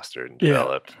like fostered and Yeah.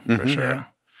 developed for Mhm. sure. Yeah.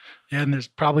 Yeah, and there's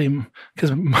probably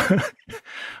because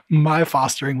my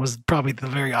fostering was probably the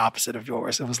very opposite of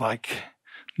yours. It was like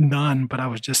none, but I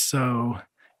was just so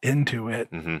into it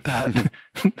hmm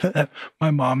that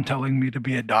my mom telling me to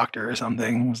be a doctor or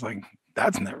something was like,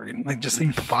 that's never gonna, like, just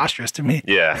seemed preposterous to me.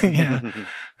 Yeah. Yeah,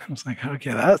 I was like,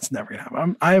 okay, that's never gonna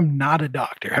happen. I am not a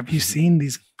doctor. Have you seen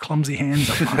these clumsy hands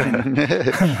of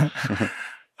mine?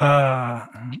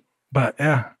 But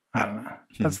yeah, I don't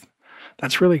know.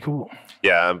 That's really cool.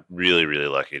 Yeah, I'm really, really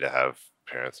lucky to have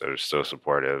parents that are so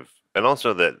supportive, and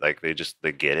also that like they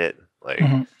get it. Like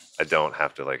Mhm. I don't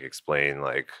have to like explain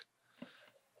like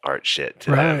art shit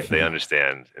to Right. them. They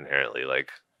understand inherently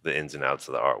like the ins and outs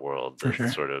of the art world, For the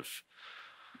sure. sort of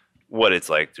what it's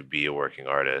like to be a working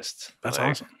artist. That's Like,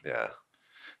 awesome. Yeah,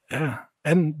 Yeah,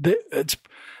 and it's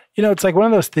it's like one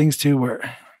of those things too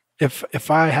where if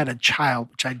I had a child,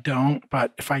 which I don't,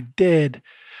 but if I did,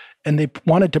 and they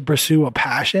wanted to pursue a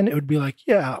passion, it would be like,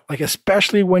 yeah, like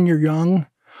especially when you're young,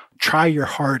 try your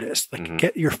hardest, like Mhm.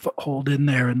 get your foothold in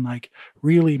there and like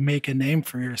really make a name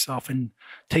for yourself and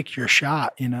take your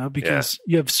shot, because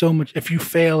you have so much. If you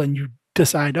fail and you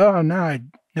decide, oh no,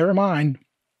 never mind,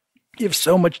 you have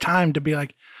so much time to be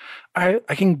like, I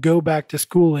can go back to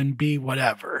school and be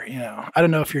whatever, I don't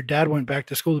know if your dad went back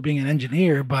to school to being an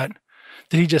engineer, but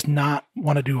did he just not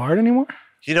want to do art anymore?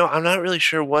 I'm not really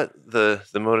sure what the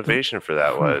motivation for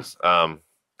that was.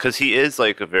 Because he is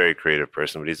like a very creative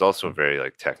person, but he's also a very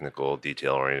like technical,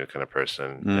 detail oriented kind of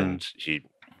person, and he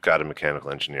got a mechanical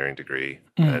engineering degree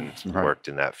and Right. worked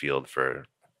in that field for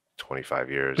 25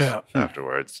 years Yeah.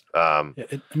 afterwards. Yeah,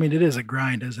 it is a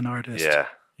grind as an artist. Yeah.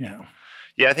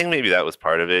 Yeah, I think maybe that was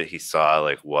part of it. He saw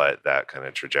like what that kind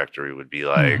of trajectory would be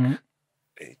like. Mhm.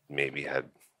 He maybe had,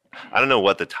 I don't know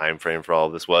what the time frame for all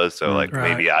of this was. So like Right.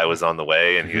 maybe I was on the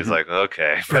way, and he was like,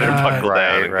 okay, better Right. buckle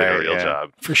down and get a Right, real yeah.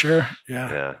 job. For sure.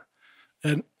 Yeah.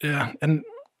 Yeah. And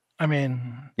I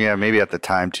mean, Yeah, maybe at the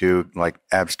time too, like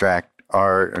abstract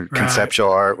art or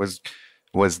conceptual art was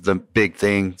the big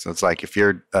thing. So it's like if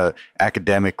you're a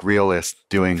academic realist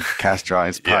doing cast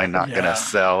drawings, probably not Yeah. gonna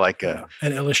sell like a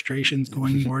and illustrations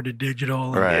going more to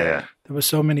digital. And right. Yeah. There was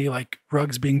so many like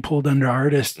rugs being pulled under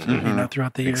artists, Mhm.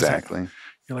 throughout the years. Exactly.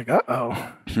 You're like, but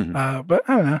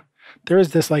I don't know. There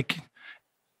is this like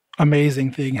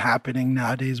amazing thing happening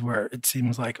nowadays where it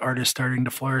seems like art is starting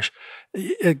to flourish.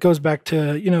 It goes back to,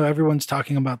 everyone's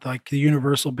talking about like the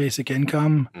universal basic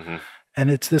income. hmm And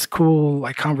it's this cool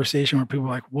like conversation where people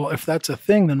are like, well, if that's a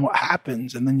thing, then what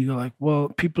happens? And then you go like, well,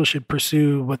 people should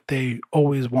pursue what they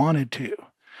always wanted to.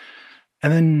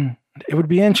 And then it would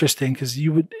be interesting because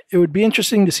it would be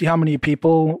interesting to see how many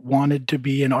people wanted to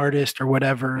be an artist or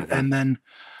whatever. Mhm. And then,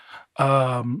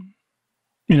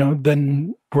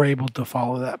 then we're able to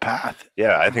follow that path.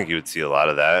 Yeah, I think you would see a lot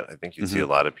of that. I think you'd see a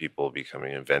lot of people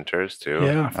becoming inventors too.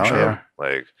 Yeah, for Oh, sure. yeah.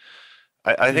 Like,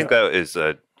 I think that is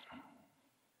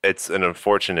it's an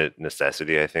unfortunate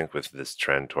necessity, I think, with this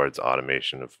trend towards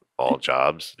automation of all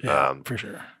jobs. Yeah, for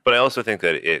sure. But I also think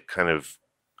that it kind of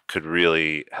could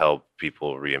really help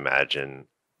people reimagine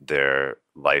their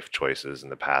life choices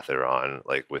and the path they're on,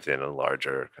 like within a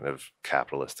larger kind of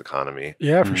capitalist economy.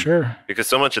 Yeah, for Mhm. sure. Because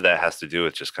so much of that has to do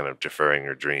with just kind of deferring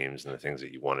your dreams and the things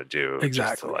that you want to do just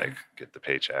Exactly. to like get the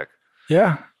paycheck.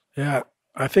 Yeah. Yeah.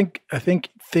 I think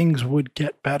things would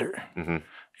get better. hmm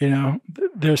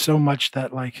There's so much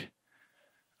that like,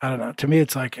 I don't know. To me,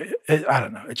 it's like, I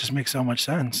don't know. It just makes so much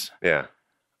sense. Yeah.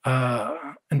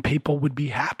 And people would be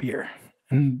happier.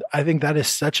 And I think that is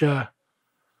such a,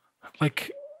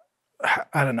 like,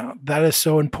 I don't know, that is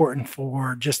so important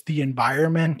for just the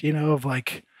environment, of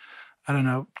like, I don't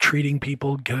know, treating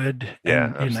people good. Yeah,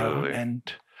 and, absolutely. and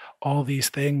all these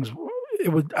things.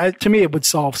 To me, it would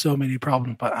solve so many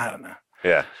problems, but I don't know.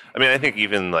 Yeah. I mean, I think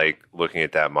even like looking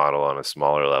at that model on a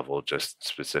smaller level, just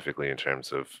specifically in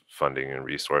terms of funding and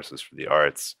resources for the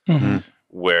arts, Mhm.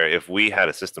 where if we had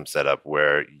a system set up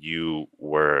where you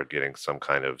were getting some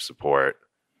kind of support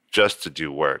just to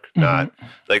do work, not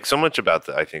like so much about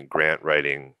I think grant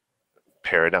writing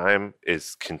paradigm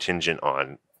is contingent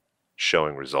on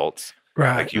showing results.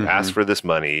 Right. Like you ask for this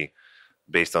money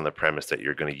based on the premise that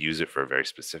you're going to use it for a very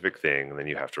specific thing, and then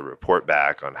you have to report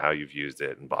back on how you've used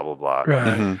it and blah, blah, blah.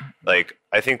 Right. Mhm. Like,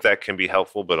 I think that can be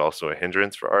helpful, but also a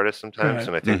hindrance for artists sometimes. Right.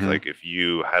 And I think Mhm. like if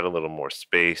you had a little more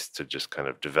space to just kind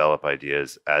of develop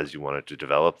ideas as you wanted to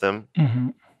develop them,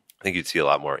 Mhm. I think you'd see a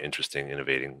lot more interesting,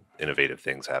 innovative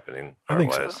things happening I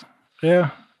think so. art-wise.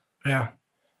 Yeah. Yeah.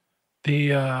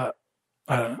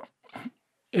 I don't know.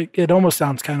 it almost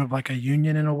sounds kind of like a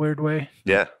union in a weird way.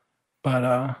 Yeah.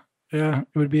 But yeah,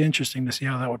 it would be interesting to see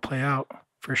how that would play out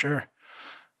for sure.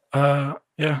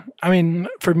 Yeah, I mean,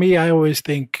 for me, I always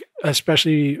think,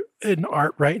 especially in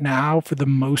art right now, for the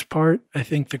most part, I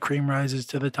think the cream rises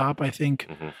to the top. I think,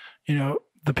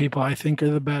 the people I think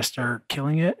are the best are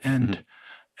killing it, and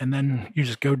then you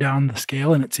just go down the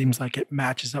scale, and it seems like it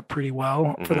matches up pretty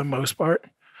well for the most part.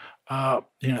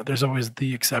 There's always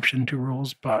the exception to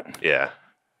rules, but yeah,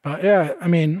 I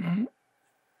mean,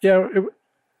 yeah,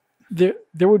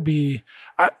 there would be,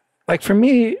 like for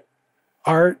me,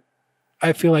 art,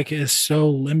 I feel like is so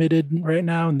limited right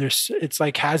now, and it's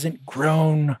like hasn't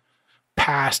grown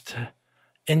past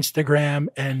Instagram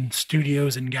and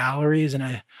studios and galleries.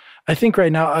 And I think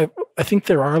right now, I think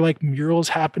there are like murals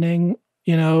happening,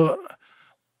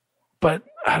 but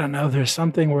I don't know. There's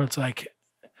something where it's like,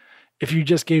 if you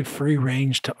just gave free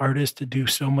range to artists to do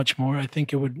so much more, I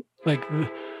think it would like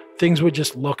things would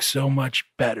just look so much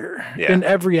better in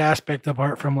every aspect of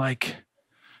art, from like,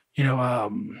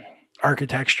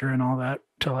 architecture and all that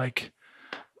to like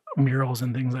murals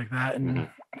and things like that. And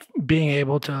being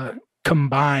able to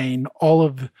combine all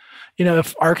of,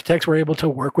 if architects were able to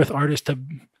work with artists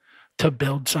to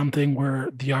build something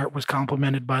where the art was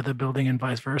complemented by the building and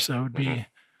vice versa, it would be,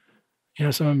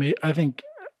 I think,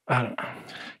 I don't know.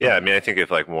 Yeah. I mean, I think if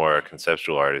like more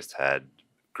conceptual artists had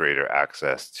greater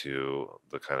access to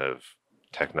the kind of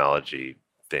technology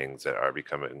things that are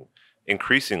becoming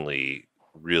increasingly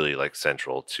really like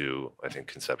central to, I think,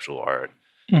 conceptual art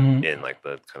in like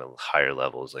the kind of higher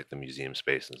levels, like the museum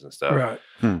spaces and stuff. Right.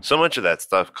 So much of that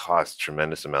stuff costs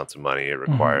tremendous amounts of money. It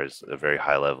requires a very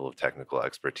high level of technical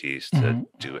expertise to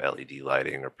do LED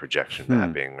lighting or projection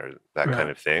mapping or that kind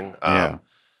of thing. And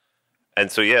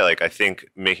so, like I think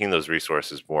making those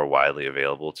resources more widely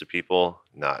available to people,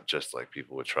 not just like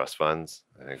people with trust funds,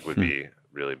 I think would be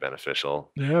really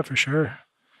beneficial. Yeah, for sure.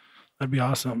 That'd be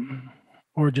awesome.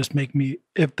 Or just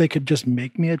if they could just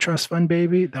make me a trust fund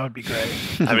baby, that would be great.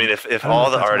 I mean, if all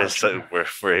the artists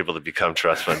were able to become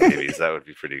trust fund babies, that would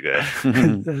be pretty good.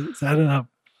 Is that a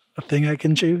thing I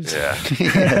can choose? Yeah.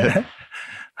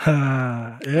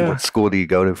 Yeah. What school do you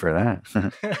go to for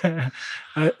that?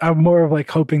 I'm more of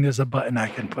like hoping there's a button I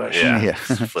can push. Yeah.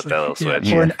 Flip that little switch.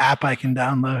 Or an app I can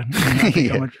download.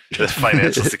 The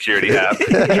financial security app.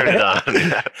 Turn it on.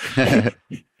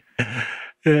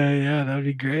 Yeah, that would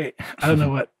be great. I don't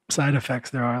know what side effects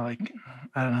there are, like,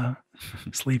 I don't know,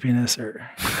 sleepiness or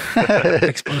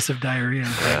explosive diarrhea.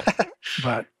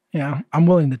 But I'm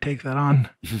willing to take that on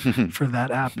for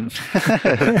that app.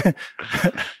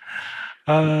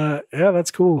 Yeah,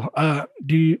 that's codo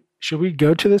should we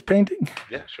go to this painting?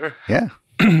 Yeah, sure. Yeah.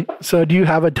 So do you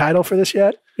have a title for this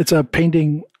yet? It's a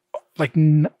painting, like,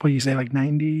 what do you say, like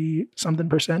 90 something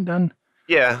percent done?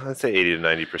 Yeah, I'd say 80 to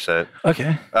 90%.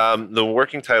 Okay. The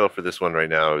working title for this one right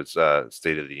now is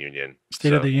State of the Union.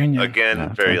 State of the Union.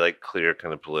 Again, very like clear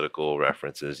kind of political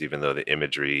references, even though the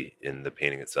imagery in the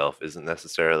painting itself isn't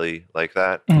necessarily like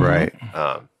that. Right.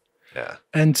 Yeah.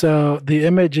 And so the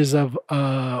image is of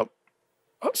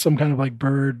some kind of like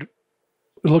bird.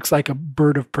 It looks like a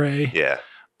bird of prey. Yeah.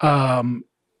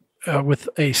 With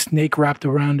a snake wrapped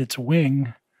around its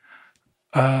wing.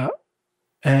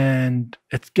 And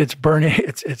it gets burning.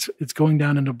 It's going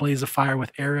down in a blaze of fire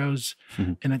with arrows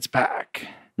in its back.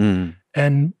 And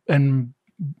the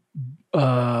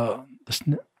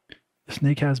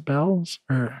snake has bells,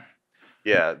 or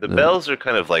the bells are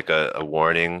kind of like a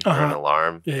warning or an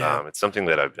alarm. Yeah. It's something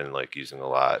that I've been like using a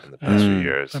lot in the past few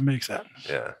years. That makes sense.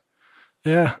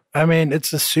 Yeah. I mean,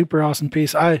 it's a super awesome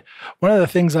piece. One of the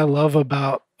things I love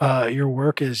about your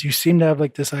work is you seem to have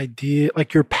like this idea,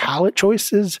 like your palette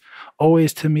choices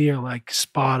always to me are like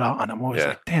spot on. I'm always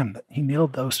like, damn, he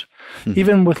nailed those.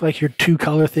 Even with like your 2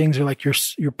 color things, or like you're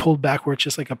pulled back where it's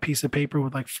just like a piece of paper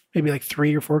with like maybe like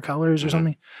 3 or 4 colors or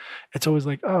something. It's always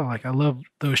like, oh, like I love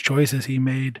those choices he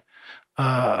made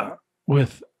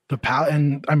with the palette.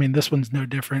 And I mean, this one's no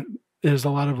different. There's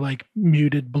a lot of like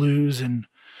muted blues and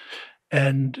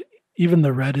even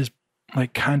the red is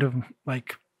like kind of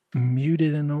like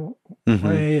muted in a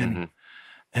way,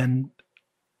 and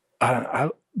I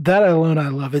that alone I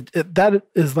love it. That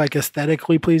is like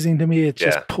aesthetically pleasing to me. It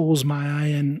just pulls my eye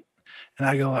in, and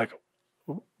I go like,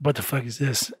 "What the fuck is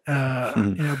this?"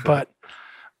 But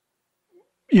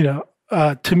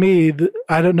to me,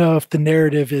 I don't know if the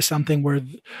narrative is something where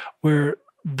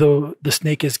the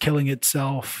snake is killing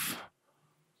itself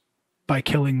by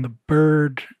killing the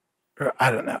bird.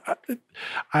 I don't know.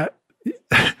 I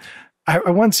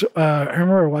once I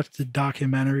remember I watched a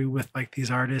documentary with like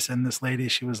these artists, and this lady,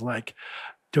 she was like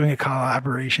doing a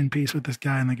collaboration piece with this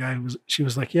guy, and the guy she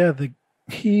was like, yeah,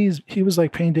 he was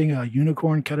like painting a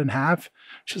unicorn cut in half.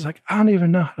 She's like, I don't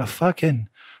even know how to fucking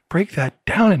break that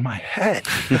down in my head.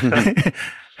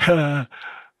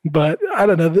 But I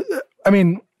don't know. I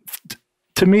mean,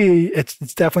 to me, it's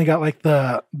definitely got like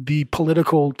the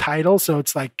political title. So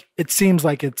it's like, it seems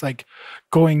like it's like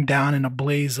going down in a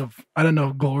blaze of, I don't know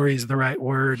if glory is the right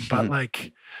word, but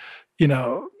like, you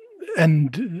know,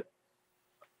 and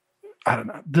I don't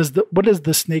know. What does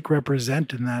the snake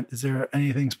represent in that? Is there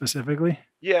anything specifically?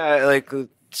 Yeah, like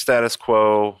status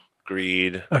quo,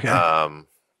 greed. Okay.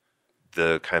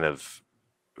 The kind of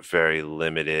very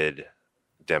limited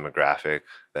demographic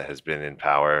that has been in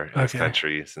power in this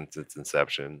country since its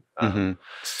inception.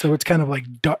 So it's kind of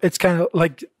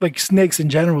like snakes in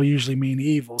general usually mean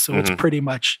evil. So it's pretty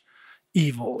much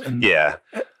evil. And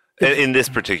in this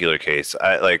particular case,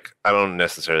 I don't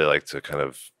necessarily like to kind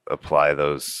of apply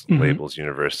those labels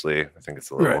universally. I think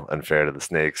it's a little unfair to the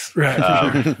snakes.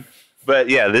 Right. But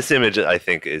yeah, this image I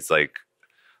think is like,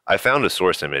 I found a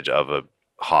source image of a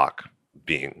hawk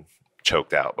being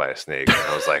choked out by a snake, and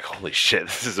I was like, holy shit,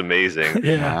 this is amazing.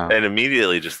 Yeah. And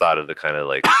immediately just thought of the kind of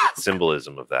like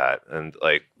symbolism of that. And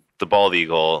like the bald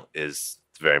eagle is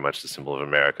very much the symbol of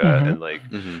America. And like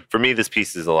for me, this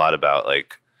piece is a lot about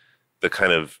like the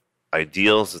kind of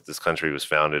ideals that this country was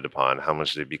founded upon, how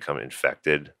much they become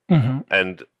infected.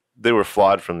 And they were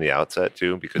flawed from the outset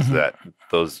too, because that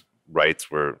those rights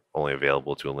were only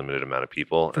available to a limited amount of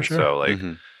people. And so like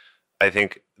I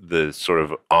think the sort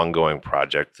of ongoing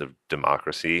project of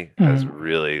democracy has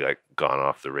really like gone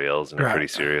off the rails in a pretty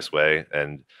serious way.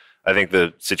 And I think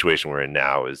the situation we're in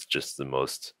now is just the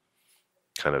most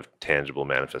kind of tangible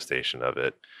manifestation of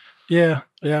it. Yeah,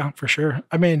 for sure.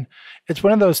 I mean, it's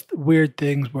one of those weird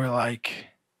things where like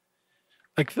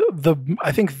the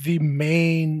I think the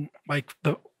main, like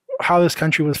how this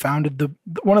country was founded,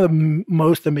 one of the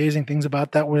most amazing things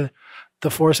about that were the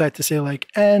foresight to say like,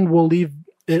 and we'll leave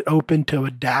it open to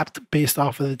adapt based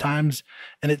off of the times.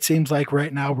 And it seems like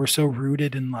right now we're so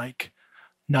rooted in like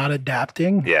not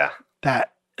adapting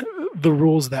that the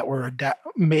rules that were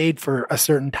made for a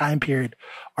certain time period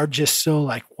are just so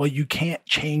like, well, you can't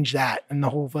change that. And the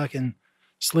whole fucking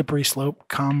slippery slope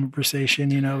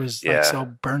conversation, you know, is like so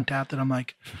burnt out that I'm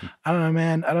like, I don't know,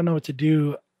 man. I don't know what to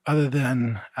do other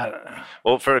than, I don't know.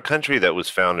 Well, for a country that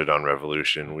was founded on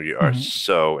revolution, we are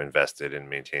so invested in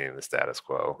maintaining the status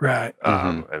quo. Right.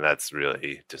 And that's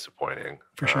really disappointing.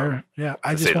 For sure. Yeah.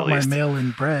 I just want my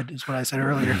mail-in bread is what I said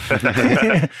earlier.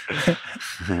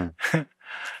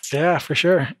 Yeah, for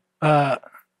sure. Yeah,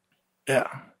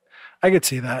 I could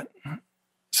see that.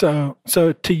 So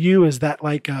to you, is that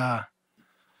like,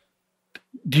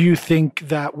 do you think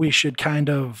that we should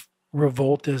kind of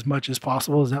revolt as much as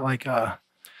possible? Is that like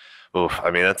Oof,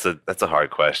 I mean, that's a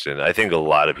hard question. I think a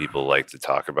lot of people like to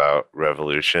talk about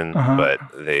revolution, but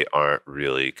they aren't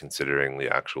really considering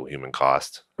the actual human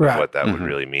cost of what that would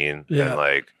really mean. Yeah. And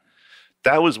like,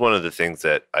 that was one of the things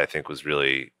that I think was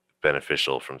really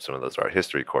beneficial from some of those art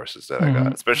history courses that I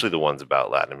got, especially the ones about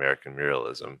Latin American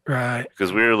muralism. Right.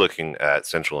 Because we were looking at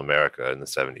Central America in the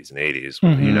 70s and 80s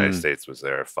when the United States was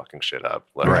there fucking shit up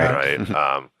left and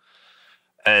right.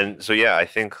 And so, yeah, I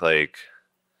think like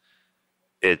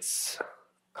it's,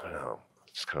 I don't know,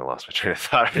 just kind of lost my train of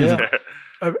thought there.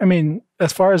 I mean,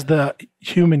 as far as the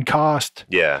human cost,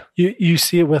 you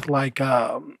see it with like,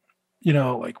 you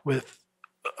know, like with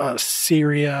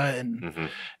Syria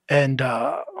and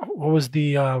what was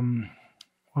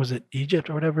it, Egypt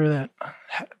or whatever that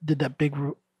did that big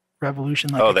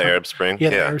revolution? Like the Arab Spring? Yeah,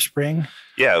 the Arab Spring.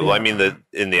 Yeah, well, I mean,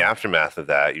 in the aftermath of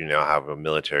that, you now have a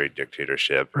military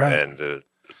dictatorship and a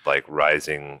like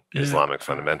rising Islamic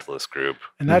fundamentalist group.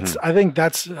 And that's, I think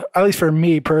that's, at least for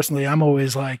me personally, I'm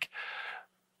always like,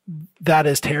 that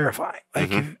is terrifying.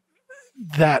 Like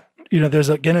that, you know, there's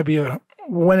going to be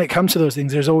when it comes to those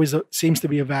things, there's always seems to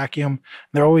be a vacuum.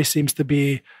 There always seems to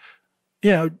be,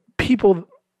 you know, people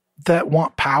that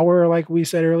want power, like we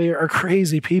said earlier, are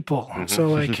crazy people. So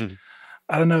like,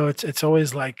 I don't know. It's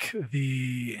always like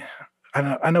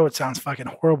I know it sounds fucking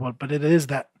horrible, but it is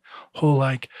that whole,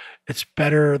 like, it's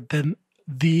better than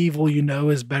the evil you know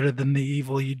is better than the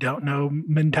evil you don't know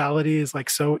mentality is like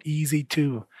so easy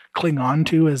to cling on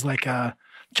to as like a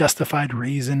justified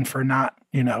reason for not,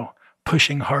 you know,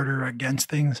 pushing harder against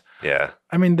things. Yeah.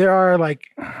 I mean, there are like,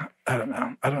 I don't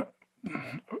know. I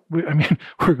mean,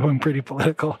 we're going pretty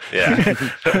political. Yeah.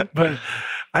 But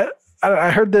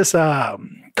I heard this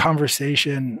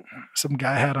conversation some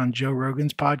guy had on Joe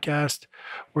Rogan's podcast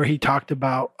where he talked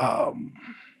about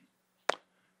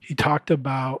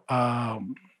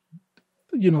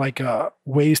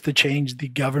ways to change the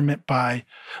government by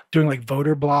doing like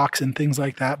voter blocks and things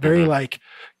like that. Very like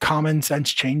common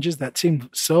sense changes that seemed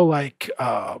so like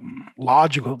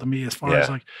logical to me as far as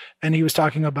like, and he was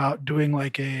talking about doing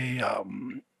like a,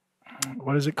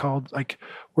 what is it called? Like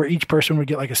where each person would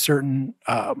get like a certain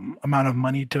amount of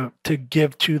money to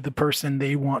give to the person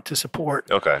they want to support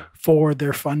for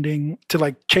their funding, to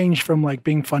like change from like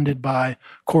being funded by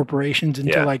corporations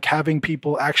into like having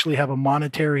people actually have a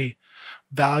monetary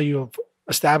value of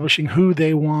establishing who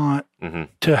they want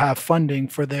to have funding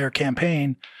for their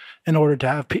campaign in order to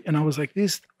have and I was like,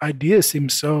 these ideas seem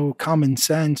so common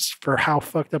sense for how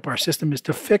fucked up our system is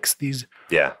to fix these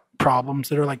problems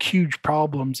that are like huge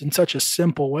problems in such a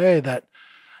simple way that,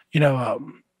 I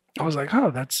was like,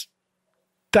 oh,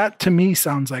 that to me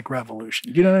sounds like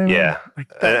revolution. You know what I mean? Yeah. Like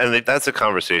that. And that's a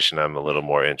conversation I'm a little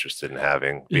more interested in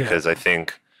having because I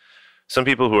think some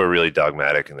people who are really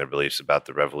dogmatic in their beliefs about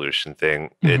the revolution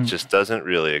thing, it just doesn't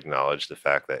really acknowledge the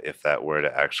fact that if that were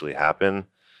to actually happen,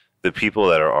 the people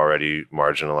that are already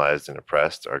marginalized and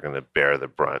oppressed are going to bear the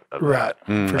brunt of that.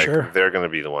 For sure. They're going to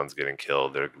be the ones getting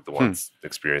killed. They're the ones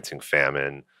experiencing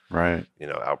famine,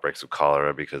 outbreaks of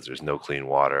cholera because there's no clean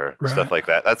water, stuff like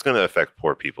that. That's going to affect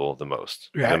poor people the most,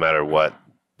 no matter what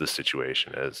the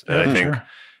situation is. And I think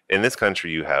in this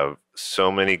country, you have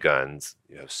so many guns,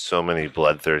 you have so many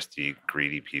bloodthirsty,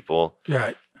 greedy people.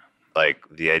 Right. Like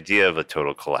the idea of a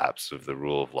total collapse of the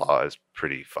rule of law is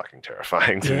pretty fucking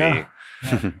terrifying to me.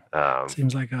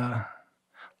 Seems like a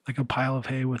pile of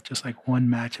hay with just like one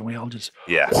match, and we all just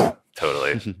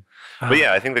totally. But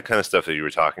I think the kind of stuff that you were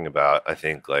talking about, I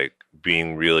think like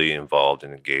being really involved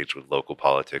and engaged with local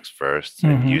politics first,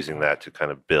 and using that to kind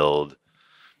of build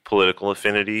political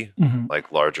affinity,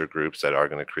 like larger groups that are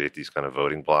going to create these kind of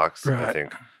voting blocks. I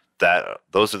think that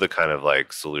those are the kind of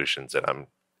like solutions that I'm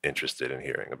interested in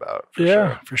hearing about.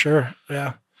 For sure.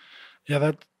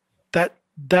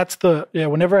 That's the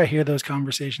whenever I hear those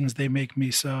conversations, they make me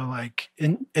so like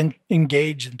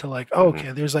engaged into like,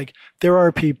 there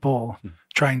are people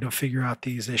trying to figure out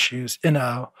these issues in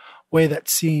a way that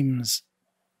seems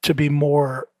to be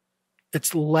more,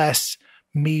 it's less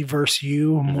me versus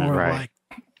you, more like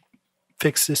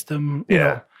fixed system, you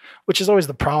know, which is always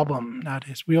the problem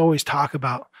nowadays. We always talk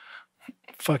about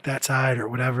fuck that side or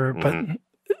whatever, but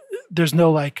there's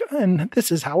no like, and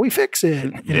this is how we fix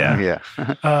it. You know?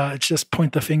 It's just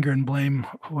point the finger and blame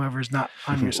whoever's not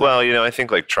on your side. Well, I think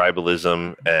like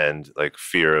tribalism and like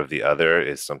fear of the other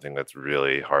is something that's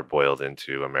really hard boiled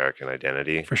into American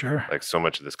identity. For sure. Like so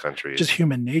much of this country just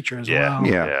human nature as well.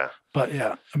 But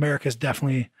America's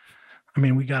definitely,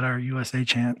 we got our USA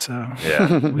chant, so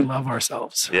we love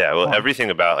ourselves. Yeah. Well, everything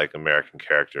about like American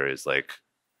character is like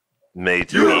made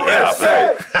to be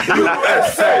USA.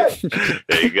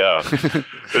 There you go.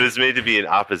 But it's made to be in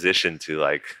opposition to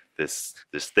like this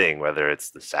thing, whether it's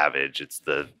the savage, it's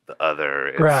the other,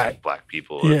 it's black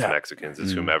people, it's Mexicans,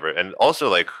 it's whomever. And also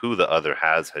like who the other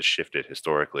has shifted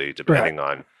historically depending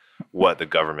on what the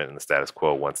government and the status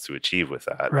quo wants to achieve with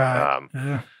that.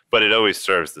 But it always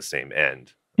serves the same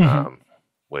end,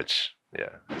 which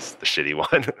is the shitty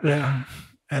one.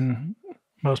 And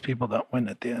most people don't win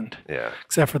at the end.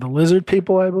 Except for the lizard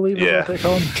people, I believe is what they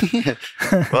call them.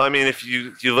 Well, if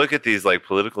you look at these like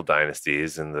political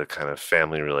dynasties and the kind of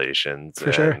family relations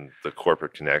the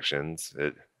corporate connections,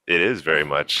 it is very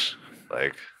much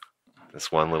like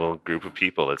this one little group of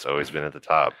people that's always been at the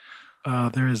top.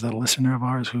 There is a listener of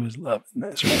ours who is loving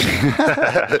this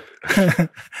right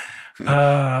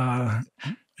now.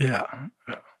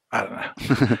 I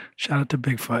don't know. Shout out to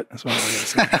Bigfoot. That's what I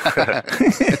was going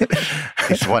to say.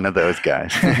 He's one of those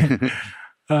guys.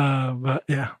 But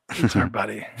it's our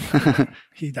buddy.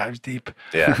 He dives deep.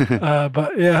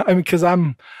 But because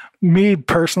me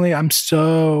personally, I'm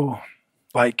so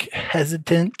like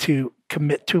hesitant to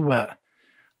commit to a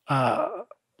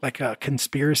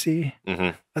conspiracy.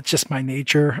 That's just my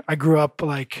nature. I grew up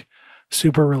like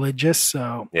super religious.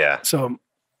 So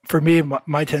for me,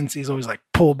 my tendency is always like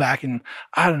pull back and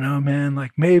I don't know, man,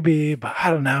 like maybe, but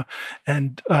I don't know.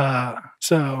 And I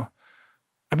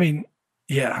think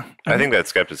that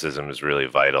skepticism is really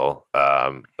vital,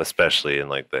 especially in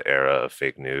like the era of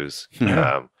fake news.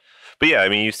 But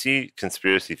you see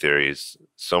conspiracy theories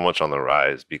so much on the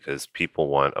rise because people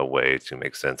want a way to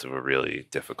make sense of a really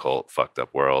difficult, fucked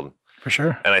up world. For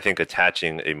sure. And I think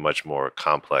attaching a much more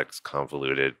complex,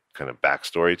 convoluted kind of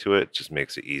backstory to it just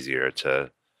makes it easier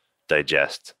to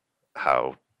digest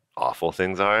how awful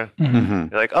things are. You're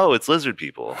like, oh, it's lizard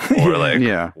people or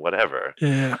like whatever.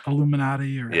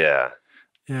 Illuminati or I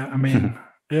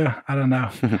don't know.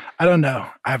 I don't know.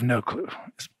 I have no clue.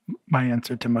 my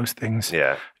answer to most things.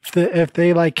 Yeah. If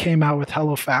they like came out with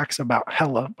hella facts about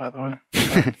hella, by the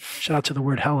way, shout out to the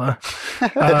word hella.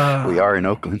 We are in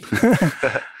Oakland.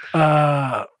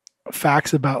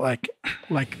 Facts about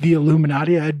like the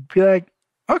Illuminati, I'd be like,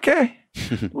 okay,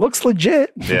 looks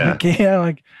legit. Yeah.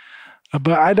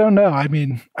 But I don't know. I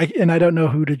mean, I don't know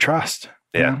who to trust.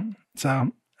 Yeah.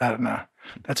 So I don't know.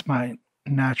 That's my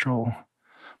natural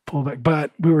pullback.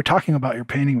 But we were talking about your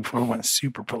painting before it went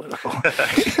super political.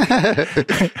 I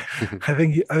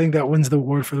think that wins the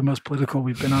award for the most political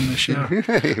we've been on this show.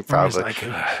 Probably. Like,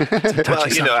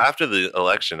 Well, after the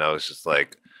election, I was just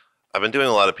like, I've been doing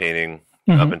a lot of painting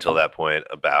up until that point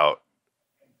about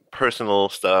personal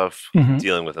stuff,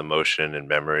 dealing with emotion and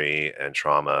memory and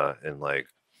trauma and like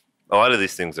a lot of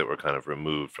these things that were kind of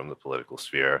removed from the political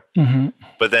sphere.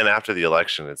 But then after the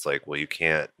election, it's like, well, you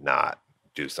can't not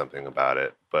do something about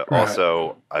it. But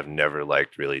also, I've never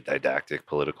liked really didactic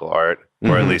political art,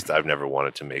 or at least I've never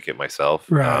wanted to make it myself.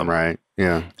 Right.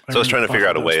 Yeah. So I was trying to figure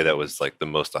out a way that was like the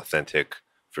most authentic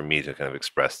for me to kind of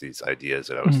express these ideas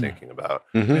that I was thinking about.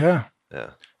 Yeah.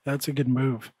 That's a good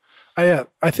move. I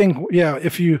think,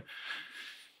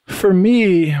 for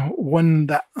me, when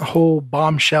that whole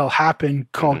bombshell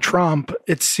happened called Trump,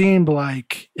 it seemed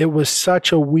like it was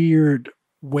such a weird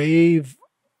wave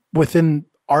within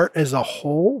art as a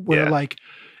whole, where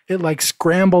it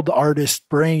scrambled the artist's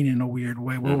brain in a weird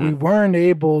way, where we weren't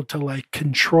able to like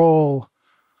control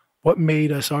what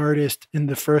made us artists in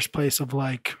the first place of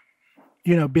like,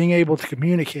 being able to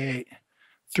communicate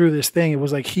through this thing. It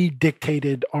was like he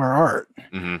dictated our art.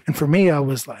 And for me, I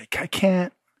was like, I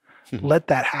can't let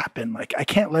that happen. Like, I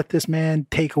can't let this man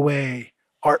take away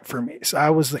art for me. So I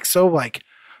was like,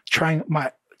 trying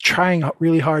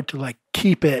really hard to like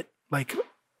keep it like,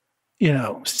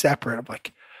 separate. I'm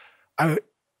like,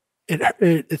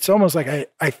 it's almost like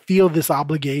I feel this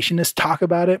obligation to talk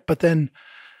about it, but then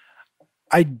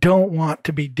I don't want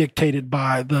to be dictated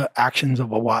by the actions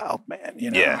of a wild man,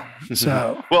 Yeah.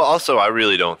 So, well, also, I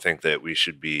really don't think that we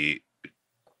should be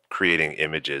creating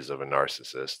images of a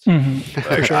narcissist.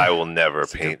 Like, I will never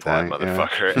paint that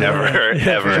motherfucker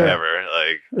ever.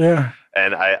 Like,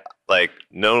 and I like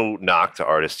no knock to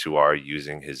artists who are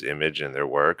using his image in their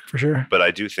work, for sure. But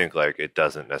I do think like it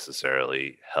doesn't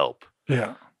necessarily help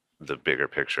the bigger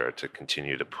picture to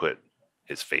continue to put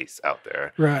his face out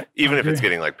there, right? Even if it's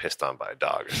getting like pissed on by a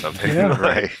dog or something,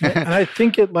 right? And I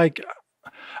think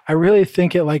I really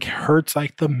think it like hurts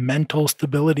like the mental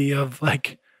stability of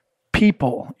like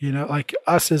people, like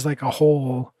us as like a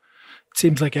whole. It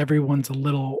seems like everyone's a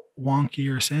little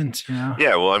wonkier since,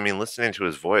 Yeah, well, I mean, listening to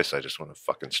his voice, I just want to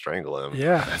fucking strangle him.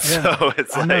 Yeah. So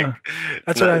it's like,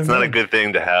 it's not a good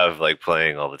thing to have like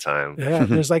playing all the time. Yeah,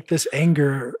 there's like this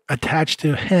anger attached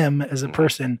to him as a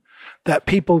person that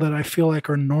people that I feel like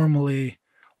are normally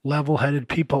level-headed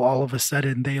people, all of a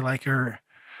sudden they like are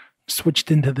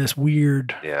switched into this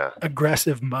weird,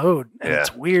 aggressive mode, and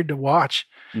it's weird to watch.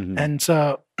 And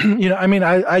so,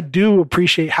 I do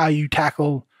appreciate how you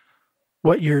tackle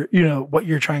what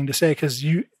you're trying to say, because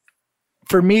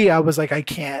for me, I was like, I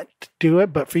can't do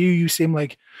it, but for you, you seem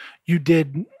like you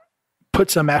did put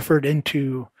some effort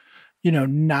into,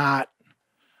 not,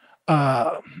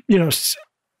 because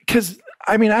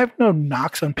I mean, I have no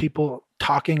knocks on people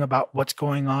talking about what's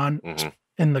going on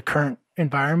in the current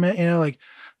environment, like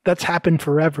that's happened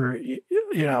forever,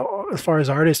 as far as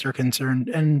artists are concerned,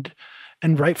 and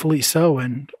rightfully so.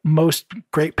 And most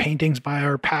great paintings by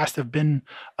our past have been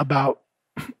about,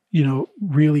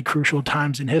 really crucial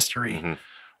times in history.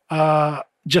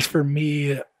 Just for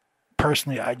me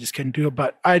personally, I just couldn't do it,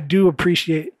 but I do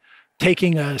appreciate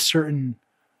taking a certain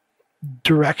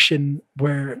direction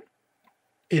where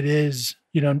it is,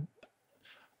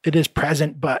 it is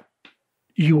present, but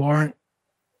you aren't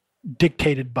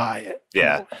dictated by it.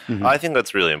 Yeah. I think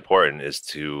that's really important, is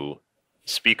to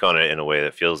speak on it in a way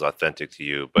that feels authentic to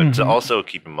you, but to also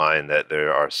keep in mind that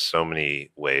there are so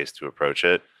many ways to approach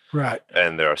it. Right.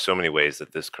 And there are so many ways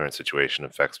that this current situation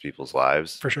affects people's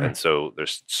lives. For sure. And so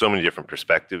there's so many different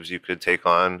perspectives you could take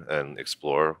on and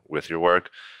explore with your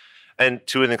work. And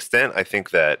to an extent, I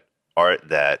think that art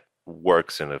that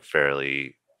works in a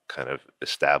fairly kind of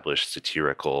established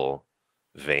satirical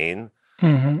vein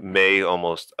may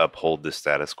almost uphold the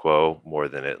status quo more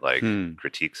than it like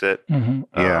critiques it. And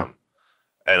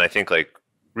I think like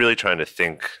really trying to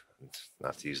think,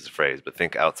 not to use the phrase, but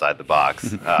think outside the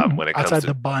box when it comes outside to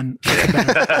the bun.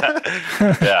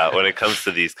 When it comes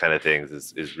to these kind of things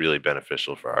is really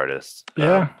beneficial for artists.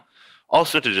 Yeah.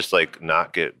 Also to just like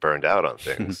not get burned out on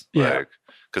things. Like,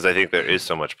 because I think there is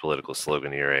so much political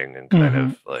sloganeering and kind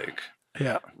of like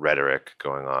rhetoric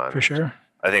going on. For sure.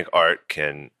 I think art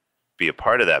can be a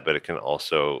part of that, but it can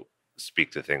also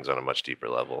speak to things on a much deeper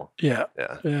level. Yeah.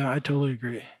 Yeah. Yeah. I totally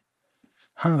agree.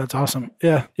 Huh, that's awesome.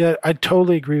 Yeah. Yeah. I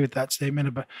totally agree with that statement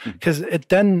about, because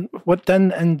what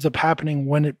then ends up happening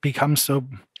when it becomes so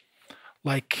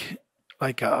like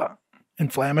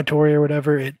inflammatory or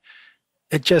whatever, it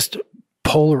just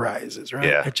polarizes, right?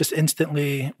 Yeah. It just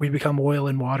instantly, we become oil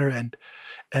and water,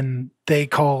 and they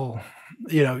call,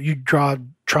 you draw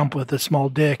Trump with a small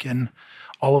dick, and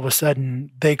all of a sudden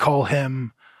they call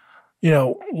him,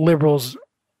 liberals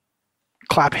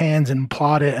clap hands and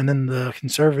applaud it, and then the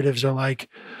conservatives are like,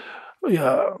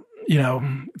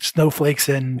 snowflakes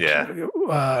and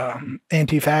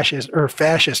anti-fascist or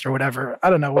fascist or whatever. I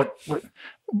don't know what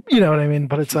you know what I mean,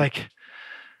 but it's like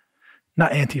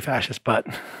not anti-fascist, but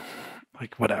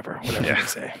like whatever you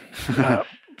say. But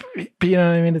you know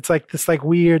what I mean? It's like this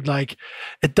weird,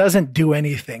 it doesn't do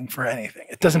anything for anything.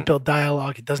 It doesn't build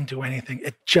dialogue. It doesn't do anything.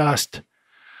 It just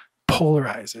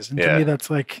polarizes. And to me, that's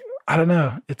like, I don't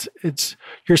know. It's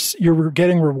you're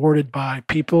getting rewarded by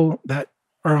people that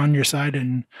are on your side,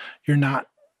 and you're not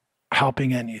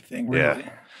helping anything really.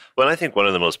 Yeah. Well, I think one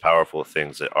of the most powerful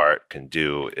things that art can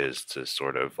do is to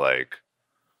sort of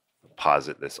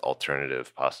posit this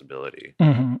alternative possibility,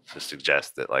 to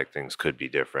suggest that things could be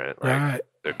different.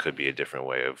 There could be a different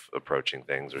way of approaching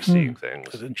things or seeing things.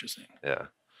 That's interesting. Yeah.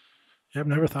 I've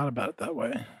never thought about it that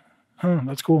way. Huh,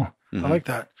 that's cool. I like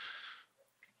that.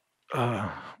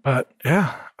 But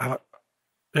yeah, I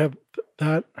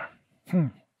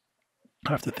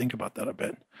have to think about that a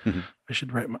bit. I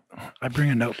should I bring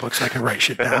a notebook so I can write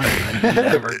shit down. I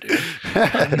never do.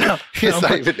 It's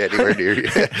not even anywhere near you.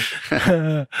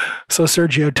 So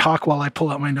Sergio, talk while I pull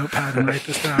out my notepad and write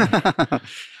this down.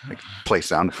 Play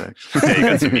sound effects. Yeah, you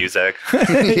got some music.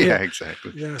 Yeah,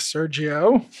 exactly. Yeah,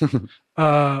 Sergio.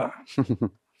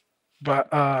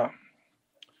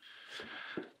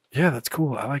 Yeah, that's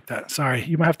cool. I like that. Sorry,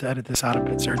 you might have to edit this out a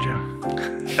bit, Sergio.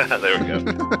 There we go.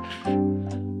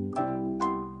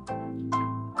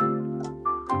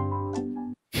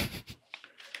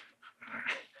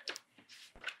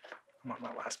 I'm on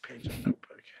my last page of the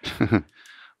notebook.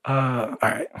 All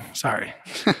right. Sorry.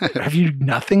 Have you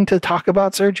nothing to talk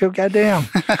about, Sergio? Goddamn.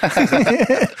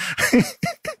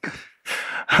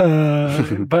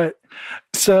 But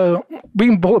so we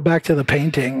can pull it back to the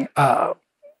painting. I'm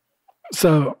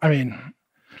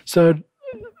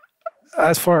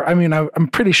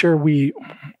pretty sure we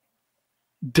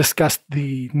discussed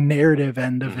the narrative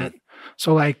end of it.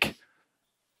 So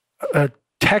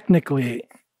technically,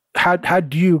 how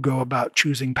do you go about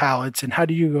choosing palettes, and how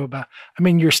do you go about,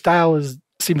 your style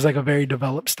seems like a very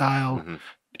developed style.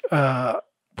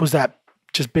 Was that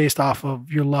just based off of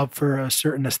your love for a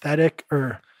certain aesthetic,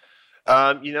 or?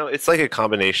 It's like a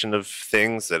combination of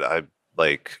things that I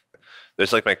like.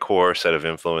 There's my core set of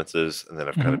influences, and then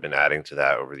I've kind of been adding to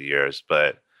that over the years.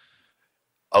 But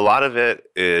a lot of it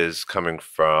is coming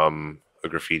from a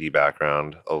graffiti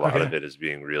background. A lot of it is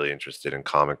being really interested in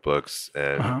comic books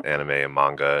and anime and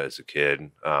manga as a kid.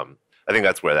 I think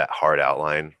that's where that hard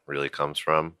outline really comes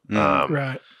from.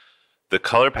 Right. The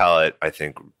color palette, I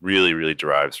think, really, really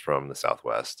derives from the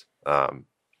Southwest.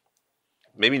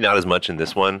 Maybe not as much in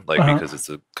this one, because it's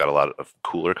got a lot of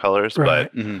cooler colors,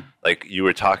 but you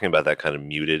were talking about that kind of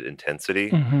muted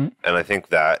intensity. And I think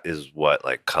that is what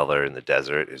color in the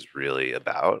desert is really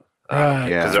about.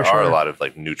 Because there are a lot of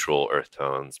neutral earth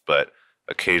tones, but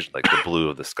occasionally the blue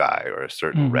of the sky or a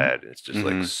certain red, it's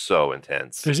just so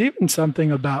intense. There's even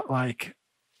something about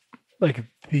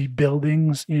the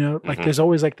buildings, there's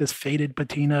always this faded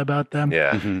patina about them.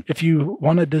 Yeah. If you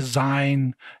want to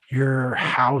design your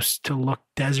house to look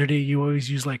deserty, you always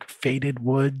use faded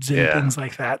woods and things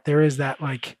like that. There is that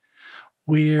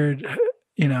weird,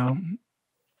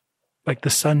 the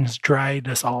sun's dried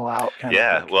us all out.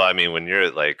 Well, when you're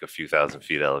at a few thousand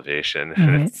feet elevation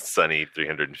and it's sunny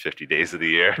 350 days of the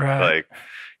year,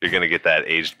 you're going to get that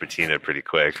aged patina pretty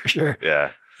quick. For sure.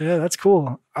 Yeah. Yeah, that's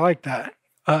cool. I like that.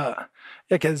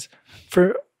 Because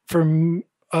for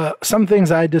some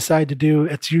things I decide to do,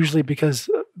 it's usually because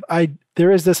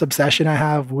there is this obsession I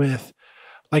have with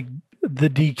the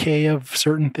decay of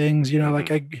certain things.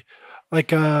 I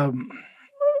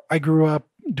grew up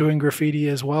doing graffiti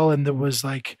as well, and there was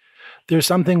there's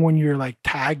something when your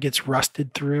tag gets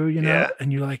rusted through,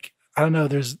 and you I don't know,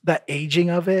 there's that aging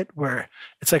of it where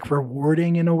it's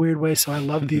rewarding in a weird way. So I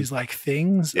love these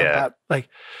things about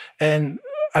and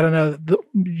I don't know,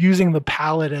 using the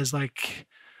palette as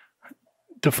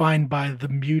defined by the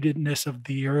mutedness of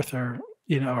the earth, or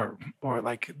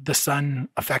or the sun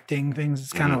affecting things.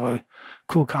 It's kind of a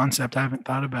cool concept I haven't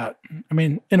thought about.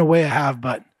 In a way I have,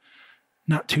 but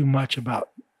not too much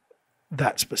about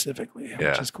that specifically,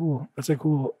 Yeah. which is cool. That's a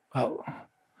cool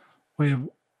way of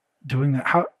doing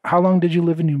that. How long did you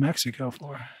live in New Mexico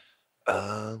for?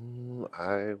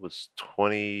 I was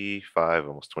 25,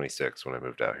 almost 26 when I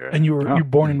moved out here. And you were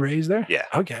born and raised there? Yeah.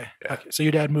 Okay. Yeah. Okay. So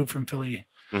your dad moved from Philly.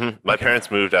 My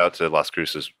parents moved out to Las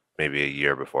Cruces maybe a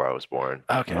year before I was born.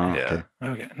 Okay. Oh, Yeah.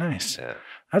 Okay. Nice. Yeah.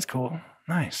 That's cool.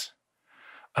 Nice.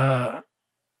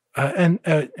 And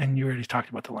you already talked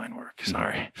about the line work.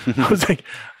 Sorry. I was like,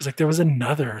 there was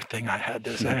another thing I had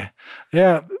to say.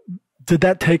 Yeah. Did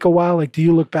that take a while? Like, do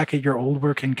you look back at your old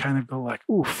work and kind of go like,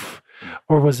 oof,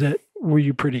 or were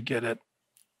you pretty good at?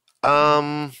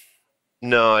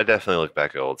 No, I definitely look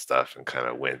back at old stuff and kind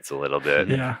of wince a little bit.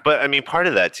 Yeah. But I mean, part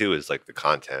of that too is like the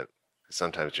content.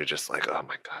 Sometimes you're just like, oh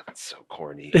my God, that's so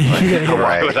corny. Like,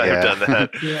 why would I have done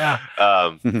that? Yeah.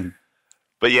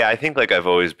 But yeah, I think like I've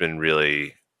always been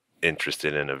really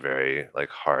interested in a very like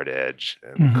hard edge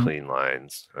and clean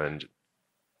lines. And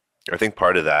I think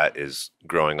part of that is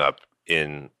growing up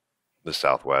in the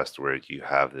Southwest, where you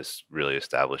have this really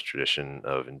established tradition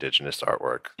of indigenous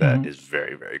artwork that is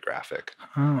very, very graphic.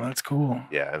 Oh, that's cool.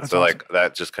 Yeah. And That's so awesome. like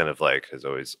that just kind of like has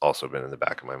always also been in the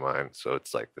back of my mind. So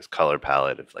it's like this color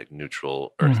palette of like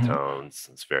neutral earth tones.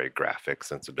 It's very graphic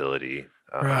sensibility.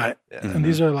 Right. Yeah. And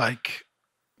these are like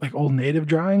old native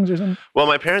drawings or something? Well,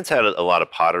 my parents had a lot of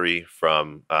pottery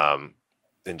from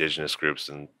indigenous groups,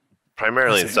 and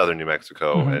primarily in southern New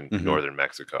Mexico and northern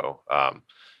Mexico.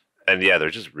 And yeah, they're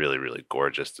just really, really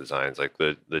gorgeous designs. Like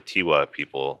the Tiguan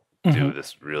people do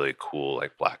this really cool,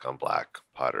 like black on black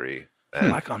pottery. And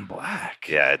Black on black.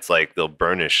 yeah, it's like they'll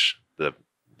burnish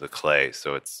the clay,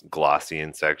 so it's glossy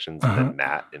in sections and then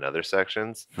matte in other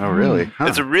sections. Oh, really? Huh.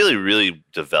 It's a really, really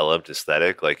developed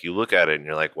aesthetic. Like you look at it and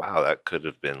you're like, wow, that could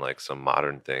have been like some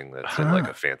modern thing that's in like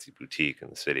a fancy boutique in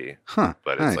the city. Huh.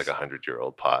 But Nice. it's like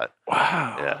 100-year-old pot.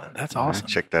 Wow. Yeah. That's All right, awesome.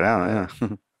 check that out. Yeah.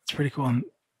 It's pretty cool. And,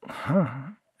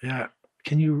 yeah.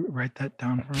 Can you write that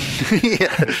down for me?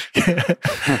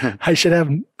 Yeah. I should have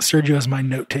Sergio as my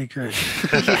note taker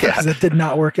because it did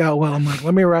not work out well. I'm like,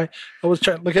 let me write. I was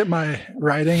trying to look at my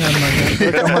writing on my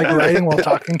notebook. I'm like writing while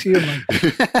talking to you. I'm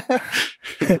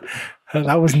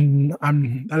like,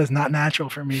 that is not natural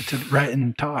for me to write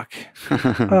and talk.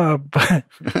 But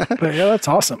yeah, that's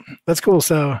awesome. That's cool.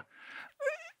 So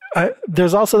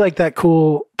there's also like that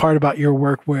cool part about your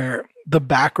work where the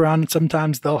background,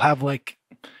 sometimes it'll have like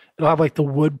the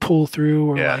wood pull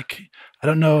through, or like, I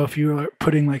don't know if you were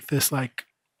putting like this, like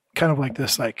kind of like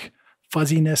this, like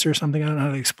fuzziness or something. I don't know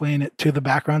how to explain it to the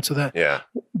background, so that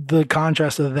the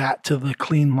contrast of that to the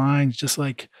clean lines, just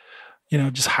like,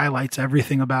 just highlights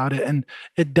everything about it. And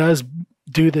it does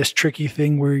do this tricky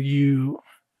thing where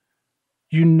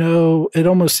it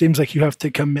almost seems like you have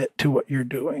to commit to what you're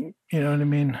doing. You know what I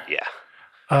mean?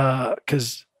 Yeah.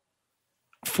 'Cause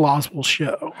flaws will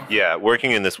show. Yeah,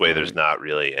 working in this way, there's not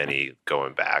really any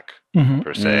going back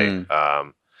per se.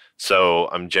 So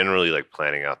I'm generally like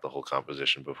planning out the whole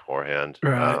composition beforehand.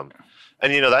 Right.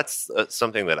 And that's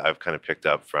something that I've kind of picked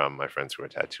up from my friends who are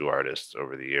tattoo artists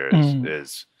over the years,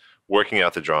 is working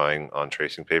out the drawing on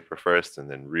tracing paper first, and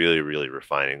then really, really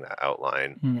refining that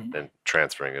outline and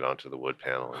transferring it onto the wood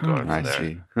panel and going I from there.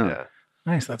 see. Huh. Yeah.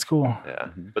 Nice. That's cool. Yeah.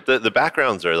 But the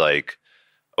backgrounds are like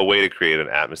a way to create an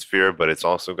atmosphere, but it's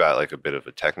also got like a bit of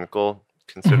a technical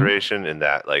consideration in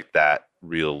that like that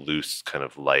real loose kind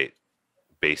of light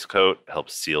base coat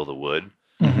helps seal the wood.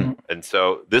 And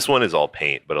so this one is all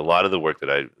paint, but a lot of the work that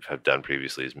I have done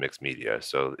previously is mixed media.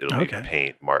 So it'll be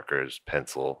paint, markers,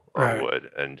 pencil on wood.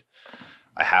 And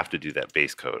I have to do that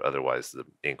base coat, otherwise the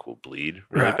ink will bleed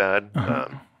really bad.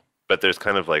 But there's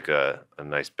kind of like a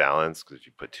nice balance, because if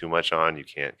you put too much on, you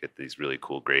can't get these really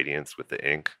cool gradients with the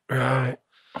ink. Right.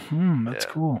 That's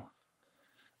cool.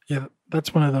 Yeah,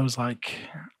 that's one of those like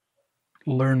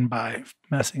learn by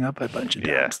messing up a bunch of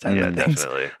times.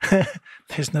 Definitely.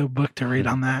 There's no book to read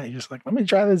on that. You're just like, let me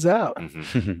try this out.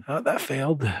 Oh, that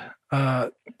failed.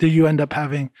 Did you end up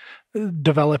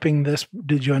developing this?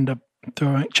 Did you end up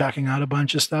checking out a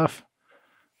bunch of stuff?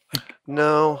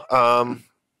 No.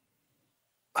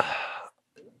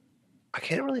 I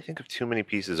can't really think of too many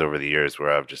pieces over the years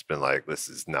where I've just been like, this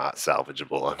is not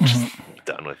salvageable. I'm just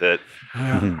done with it.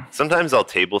 Sometimes I'll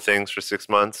table things for 6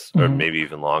 months or maybe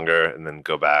even longer, and then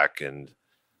go back and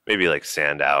maybe like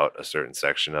sand out a certain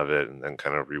section of it and then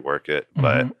kind of rework it.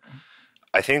 But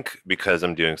I think because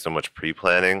I'm doing so much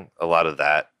pre-planning, a lot of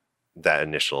that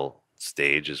initial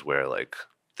stage is where like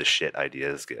the shit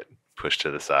ideas get pushed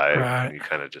to the side. And you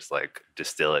kind of just like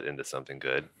distill it into something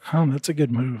good. Oh, that's a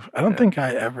good move. I don't think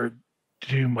I ever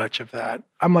do much of that.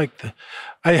 I'm like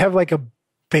I have like a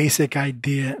basic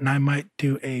idea, and I might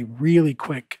do a really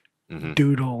quick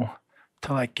doodle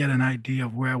to like get an idea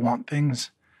of where I want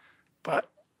things. But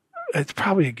it's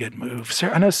probably a good move.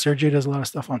 I know Sergio does a lot of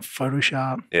stuff on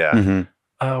Photoshop. Yeah.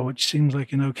 Which seems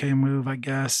like an okay move, I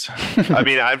guess. I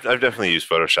mean, I've definitely used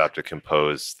Photoshop to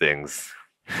compose things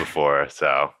before.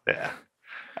 So, yeah.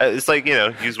 It's like,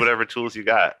 use whatever tools you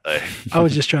got. Like, I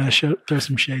was just trying to throw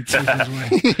some shade Sergio's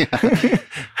way.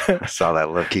 I saw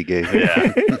that look he gave.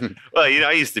 Yeah. Well,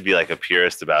 I used to be like a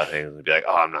purist about things and be like,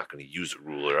 oh, I'm not going to use a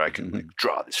ruler. I can like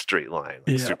draw this straight line,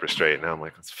 super straight. And now I'm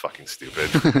like, that's fucking stupid.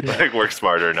 Like, work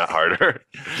smarter, not harder.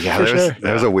 Yeah,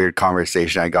 there was a weird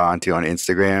conversation I got onto on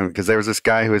Instagram because there was this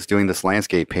guy who was doing this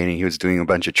landscape painting. He was doing a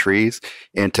bunch of trees,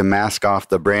 and to mask off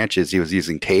the branches, he was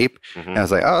using tape. And I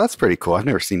was like, oh, that's pretty cool. I've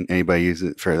never seen anybody use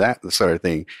it for that sort of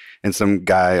thing. And some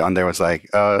guy on there was like,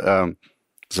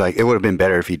 it's like, it would have been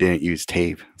better if he didn't use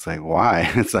tape. It's like,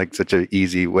 why? It's like such an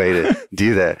easy way to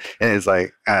do that. And it's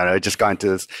like, I don't know, it just got into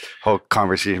this whole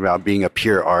conversation about being a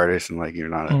pure artist and like, you're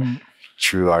not a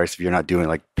true artist if you're not doing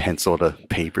like pencil to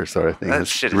paper sort of thing. That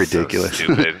It's shit ridiculous. is so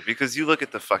stupid because you look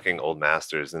at the fucking old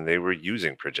masters and they were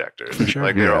using projectors. For sure.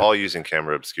 Like they were all using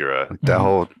camera obscura. Like that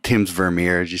whole Tim's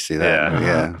Vermeer, did you see that?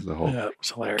 Yeah. The whole It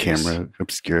was hilarious. camera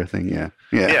obscura thing.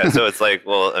 Yeah. So it's like,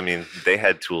 well, I mean, they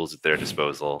had tools at their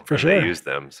disposal. For and sure. They used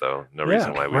them. So no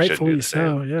reason why we shouldn't do the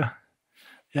same. So, yeah.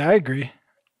 Yeah, I agree.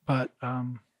 But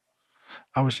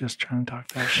I was just trying to talk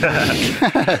that shit.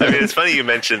 I mean, it's funny you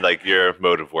mentioned like your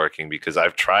mode of working because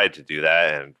I've tried to do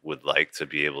that and would like to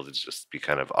be able to just be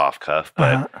kind of off cuff.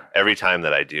 But every time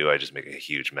that I do, I just make a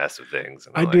huge mess of things.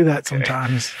 And I do that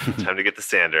sometimes. Time to get the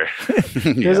sander.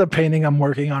 There's a painting I'm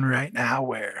working on right now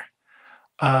where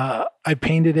I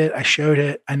painted it. I showed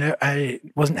it. I know I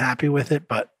wasn't happy with it,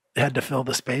 but it had to fill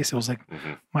the space. It was like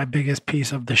my biggest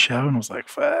piece of the show and was like,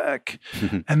 fuck.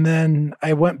 And then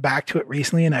I went back to it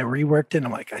recently and I reworked it and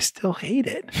I'm like, I still hate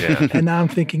it. Yeah. And now I'm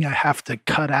thinking I have to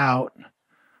cut out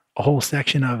a whole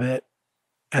section of it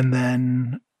and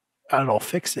then it'll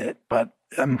fix it. But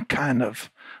I've got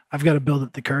to build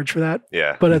up the courage for that.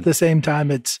 Yeah. But at the same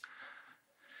time, it's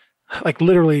like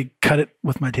literally cut it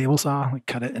with my table saw, like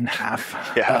cut it in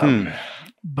half. Yeah.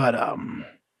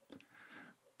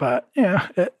 But yeah,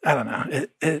 I don't know.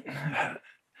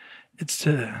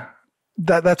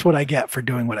 That's what I get for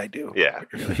doing what I do. Yeah.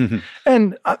 Really.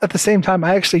 And at the same time,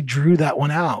 I actually drew that one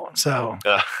out. So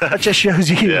that just shows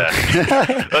you. Yeah.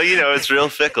 Well, it's real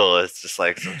fickle. It's just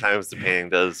like sometimes the painting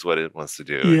does what it wants to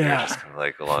do. And you're just kind of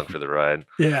like along for the ride.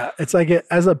 Yeah. It's like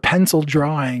as a pencil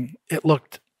drawing, it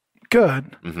looked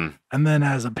good. And then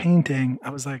as a painting,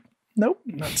 I was like, nope,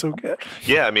 not so good.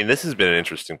 Yeah, I mean, this has been an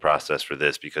interesting process for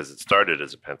this because it started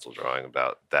as a pencil drawing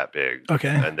about that big. Okay.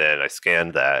 And then I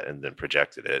scanned that and then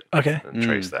projected it. Okay. And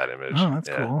traced that image. Oh, that's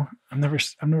cool. I've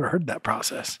never heard that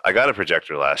process. I got a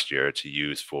projector last year to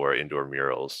use for indoor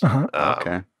murals.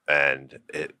 Okay. And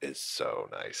it is so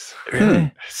nice.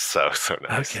 Really? It's so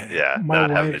nice. Okay. Yeah.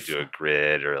 Not having to do a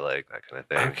grid or like that kind of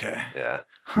thing. Okay. Yeah.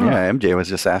 Huh. Yeah, MJ was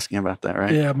just asking about that,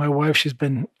 right? Yeah, my wife, she's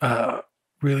been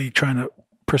really trying to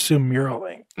pursue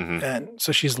muraling. And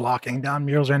so she's locking down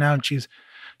murals right now. And she's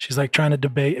like trying to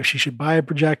debate if she should buy a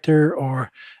projector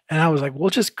and I was like,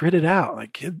 we'll just grid it out.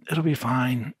 Like it'll be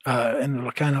fine. And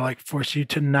it'll kind of like force you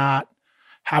to not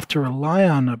have to rely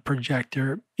on a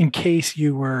projector in case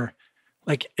you were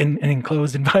like in an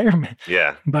enclosed environment.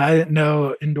 Yeah. But I didn't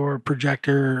know indoor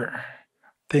projector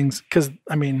things. Cause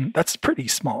I mean, that's pretty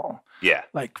small. Yeah.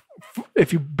 Like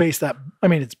if you base that, I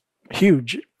mean, it's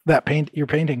huge. That you're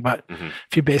painting, but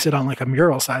if you base it on like a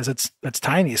mural size, that's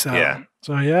tiny. So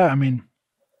yeah, I mean,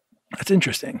 that's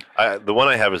interesting. The one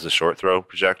I have is a short throw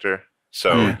projector,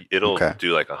 so it'll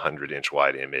do like 100-inch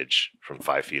wide image from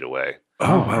 5 feet away.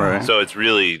 Oh, wow. Right. So it's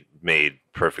really made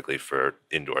perfectly for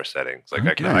indoor settings.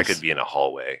 Like I could be in a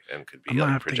hallway and could be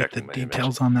like projecting my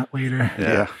details on that later.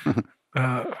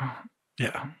 Yeah.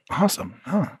 Yeah. Awesome.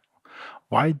 Huh.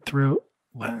 Wide throw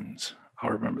lens. I'll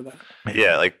remember that. Maybe.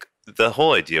 Yeah, like. The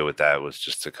whole idea with that was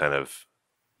just to kind of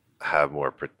have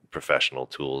more professional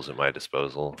tools at my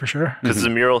disposal. For sure. Because the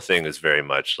mural thing is very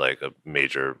much like a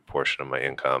major portion of my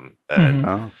income.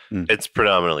 And it's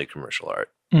predominantly commercial art.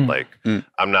 Like,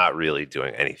 I'm not really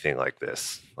doing anything like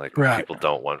this. Like, people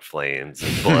don't want flames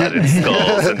and blood and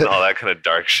skulls and all that kind of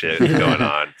dark shit going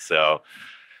on. So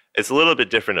it's a little bit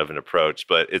different of an approach,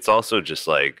 but it's also just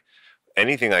like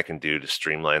anything I can do to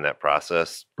streamline that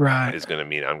process is going to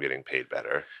mean I'm getting paid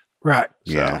better. Right.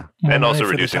 So, yeah. And also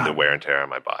reducing the wear and tear on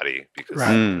my body because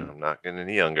I'm not getting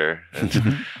any younger. And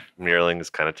muraling is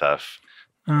kind of tough.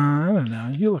 I don't know.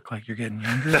 You look like you're getting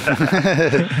younger.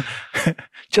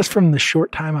 Just from the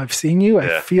short time I've seen you,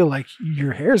 I feel like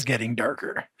your hair's getting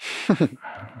darker.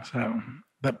 So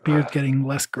That beard's getting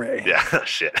less gray. Yeah,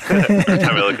 shit. Every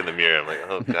time I look in the mirror, I'm like,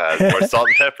 oh God, more salt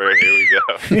and pepper. Here we go.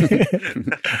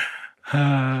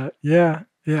 Yeah.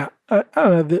 I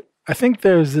don't know. I think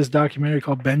there's this documentary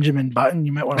called Benjamin Button.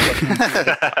 You might want to look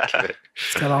into it.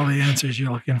 It's got all the answers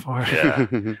you're looking for. Yeah.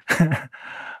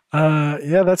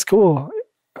 Yeah, that's cool.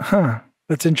 Huh.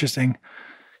 That's interesting.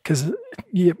 Because,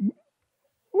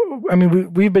 I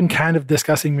mean, we've been kind of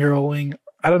discussing muraling.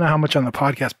 I don't know how much on the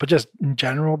podcast, but just in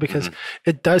general, because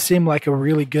it does seem like a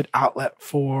really good outlet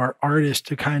for artists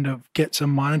to kind of get some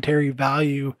monetary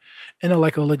value in a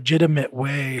legitimate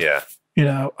way. Yeah. You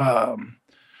know,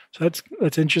 so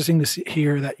that's interesting to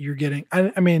hear that you're getting.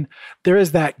 I mean, there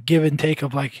is that give and take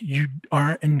of you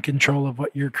aren't in control of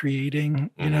what you're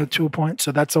creating, you know, to a point.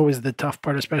 So that's always the tough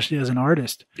part, especially as an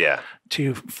artist. Yeah.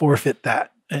 To forfeit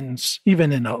that. And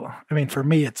even I mean, for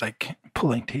me, it's like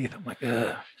pulling teeth. I'm like,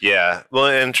 ugh. Yeah. Well,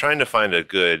 and trying to find a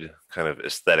good kind of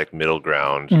aesthetic middle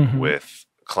ground with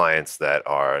clients that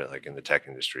are in the tech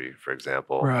industry, for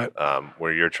example, right.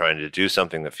 Where you're trying to do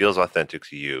something that feels authentic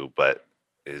to you, but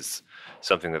is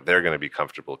something that they're going to be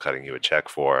comfortable cutting you a check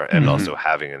for and also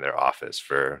having in their office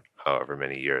for however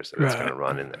many years that it's going to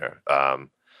run in there.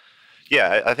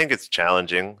 Yeah, I think it's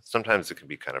challenging. Sometimes it can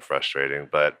be kind of frustrating,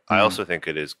 but I also think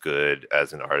it is good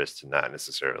as an artist to not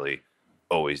necessarily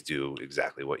always do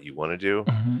exactly what you want to do.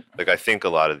 I think a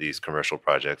lot of these commercial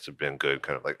projects have been good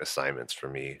kind of assignments for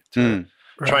me to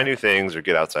try new things or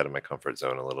get outside of my comfort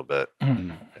zone a little bit.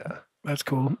 Yeah. That's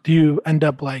cool. Do you end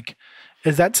up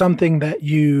is that something that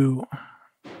you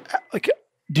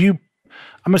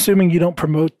I'm assuming you don't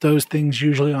promote those things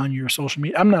usually on your social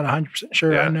media. I'm not 100%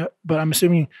 sure. I know, but I'm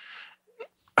assuming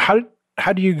how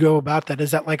do you go about that?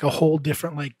 Is that a whole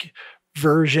different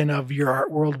version of your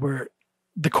art world where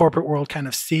the corporate world kind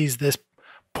of sees this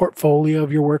portfolio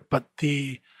of your work, but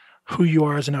who you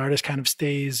are as an artist kind of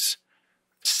stays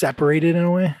separated in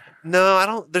a way?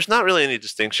 No, there's not really any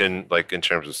distinction in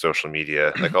terms of social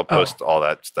media. I'll post all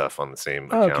that stuff on the same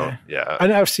account. Okay. Yeah. I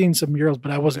know I've seen some murals,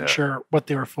 but I wasn't sure what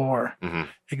they were for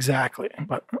exactly.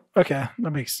 But okay,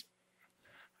 that makes.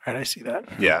 All right, I see that.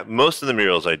 Yeah, most of the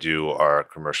murals I do are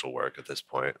commercial work at this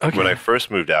point. Okay. When I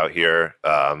first moved out here,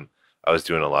 I was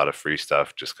doing a lot of free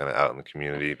stuff just kind of out in the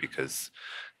community because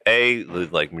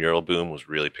the mural boom was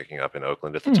really picking up in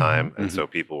Oakland at the time. And so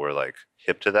people were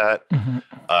hip to that.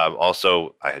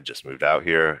 Also, I had just moved out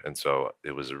here. And so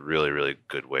it was a really, really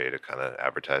good way to kind of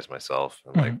advertise myself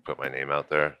and put my name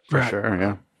out there. For sure,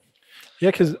 yeah.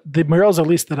 Yeah, because the murals, at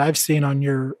least that I've seen on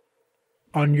your,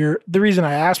 the reason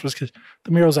I asked was because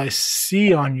the murals I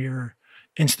see on your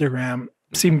Instagram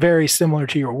seem very similar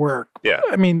to your work. Yeah.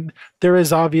 I mean, there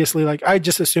is obviously I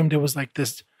just assumed it was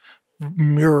this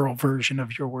mural version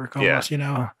of your work almost, you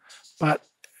know, but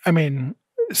I mean,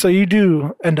 so you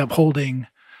do end up holding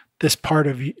this part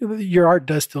of your art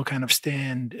does still kind of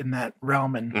stand in that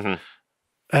realm and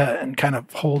kind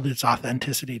of hold its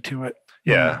authenticity to it.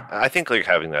 Yeah. I think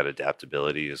having that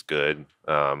adaptability is good.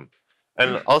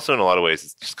 And also in a lot of ways,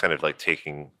 it's just kind of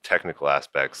taking technical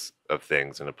aspects of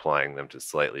things and applying them to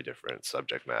slightly different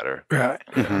subject matter. Right.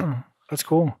 Oh, that's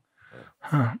cool.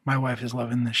 Huh. My wife is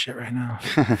loving this shit right now.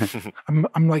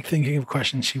 I'm thinking of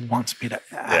questions she wants me to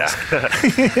ask.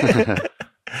 Yeah.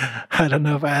 I don't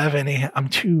know if I have any. I'm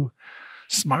too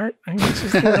smart. I guess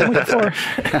is what I'm looking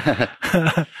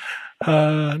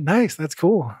for. Nice. That's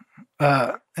cool.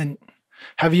 And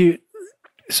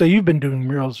so you've been doing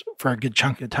murals for a good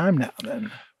chunk of time now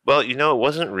then? Well, it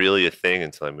wasn't really a thing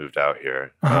until I moved out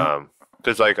here.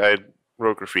 Because I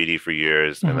wrote graffiti for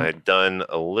years and I'd done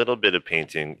a little bit of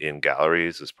painting in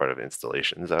galleries as part of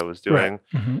installations I was doing.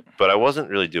 Right. But I wasn't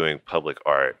really doing public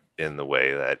art in the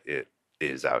way that it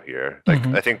is out here.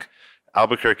 I think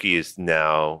Albuquerque is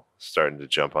now starting to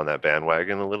jump on that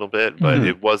bandwagon a little bit, but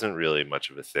it wasn't really much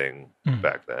of a thing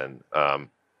back then.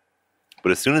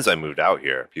 But as soon as I moved out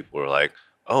here, people were like,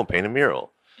 oh, paint a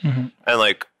mural. And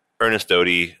Ernest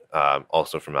Doty,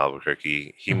 also from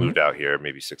Albuquerque, he moved out here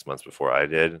maybe 6 months before I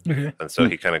did. Okay. And so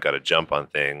he kind of got a jump on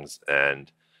things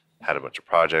and had a bunch of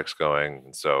projects going.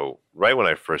 And so right when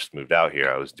I first moved out here,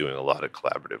 I was doing a lot of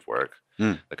collaborative work.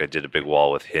 I did a big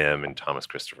wall with him and Thomas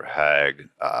Christopher Hagg.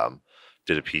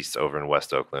 Did a piece over in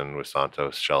West Oakland with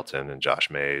Santos Shelton and Josh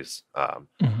Mays.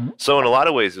 So in a lot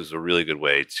of ways, it was a really good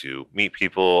way to meet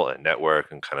people and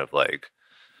network and kind of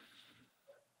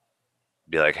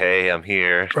be like, hey, I'm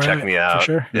here. Right. Check me out. For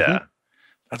sure. Yeah.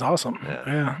 That's awesome.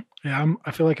 Yeah.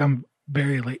 I feel like I'm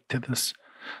very late to this.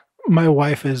 My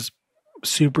wife is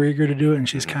super eager to do it and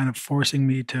she's kind of forcing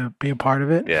me to be a part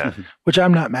of it. Yeah. Which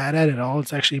I'm not mad at all.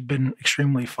 It's actually been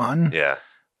extremely fun. Yeah.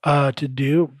 To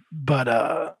do.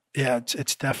 But, yeah,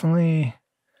 it's definitely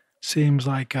seems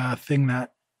like a thing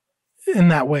that in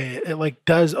that way, it like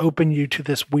does open you to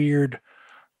this weird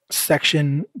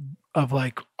section of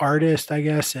like artist, I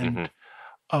guess, and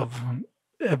of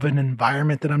an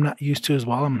environment that I'm not used to as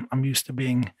well. I'm used to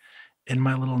being in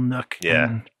my little nook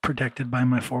and protected by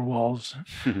my four walls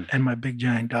and my big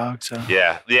giant dog. So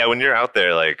yeah. When you're out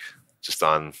there, like just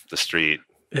on the street,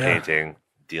 painting,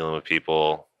 dealing with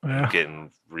people,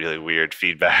 getting really weird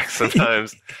feedback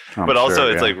sometimes, but also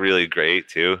it's like really great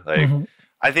too. Like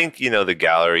I think, the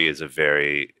gallery is a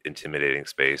very intimidating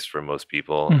space for most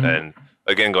people. And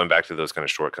again, going back to those kind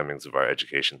of shortcomings of our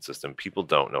education system, people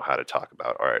don't know how to talk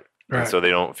about art. And so they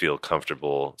don't feel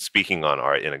comfortable speaking on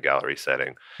art in a gallery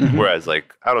setting. Whereas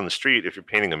like out on the street, if you're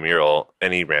painting a mural,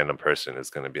 any random person is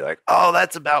going to be like, oh,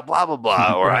 that's about blah, blah,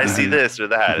 blah, or I see this or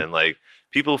that. And like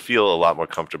people feel a lot more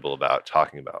comfortable about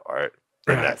talking about art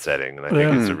in that setting. And I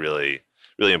think it's a really,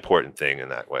 really important thing in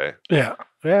that way. Yeah.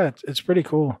 Yeah. It's pretty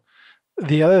cool.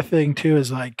 The other thing too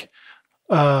is like,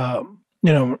 when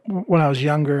I was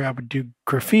younger, I would do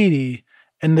graffiti,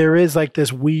 and there is like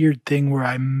this weird thing where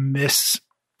I miss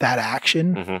that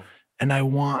action, and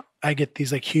I get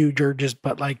these like huge urges,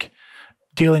 but like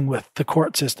dealing with the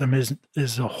court system is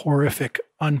a horrific,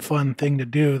 unfun thing to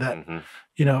do that,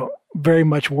 very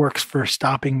much works for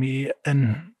stopping me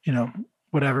and,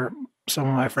 whatever, some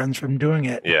of my friends from doing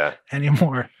it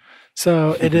anymore.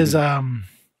 So it is,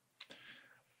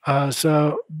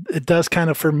 so it does kind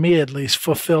of, for me at least,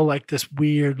 fulfill like this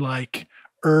weird like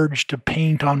urge to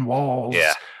paint on walls,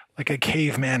 like a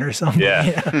caveman or something.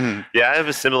 I have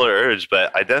a similar urge,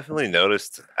 but I definitely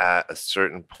noticed at a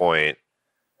certain point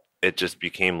it just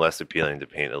became less appealing to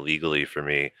paint illegally for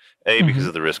me. A, because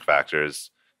of the risk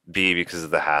factors. B, because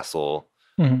of the hassle.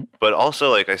 But also,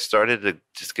 like, I started to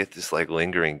just get this like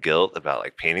lingering guilt about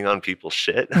like painting on people's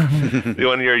shit.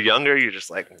 When you're younger, you're just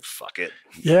like, fuck it.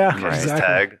 Yeah, exactly.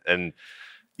 Tag. And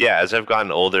as I've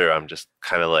gotten older, I'm just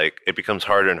kind of like, it becomes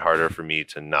harder and harder for me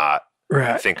to not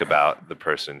think about the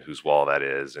person whose wall that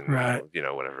is, and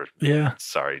whatever. Yeah.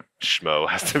 Sorry, schmo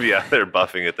has to be out there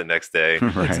buffing it the next day.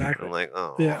 Exactly. I'm like,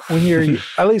 oh. Yeah. When you're,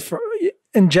 at least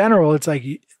in general, it's like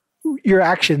your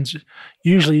actions,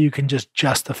 usually you can just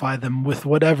justify them with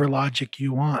whatever logic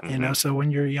you want, So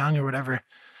when you're young or whatever,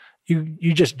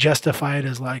 you just justify it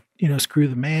as like, screw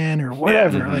the man or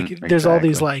whatever. Like there's all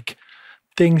these like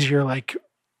things you're like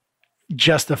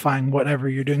justifying whatever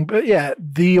you're doing. But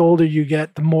the older you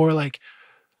get, the more like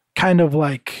kind of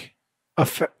like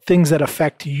things that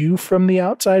affect you from the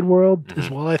outside world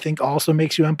as well, I think also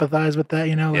makes you empathize with that,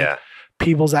 like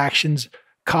people's actions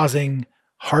causing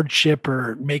hardship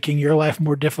or making your life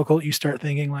more difficult. You start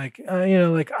thinking like,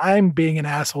 like I'm being an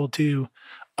asshole to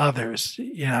others,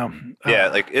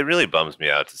 like it really bums me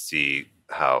out to see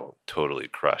how totally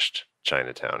crushed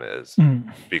Chinatown is,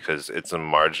 because it's a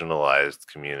marginalized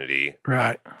community,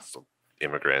 right? So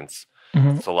immigrants.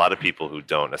 It's a lot of people who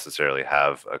don't necessarily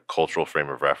have a cultural frame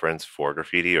of reference for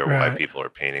graffiti or why people are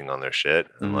painting on their shit.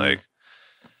 And like,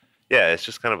 it's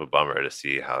just kind of a bummer to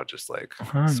see how just like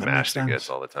smashed it gets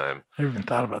all the time. I never even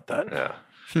thought about that. Yeah.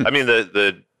 I mean,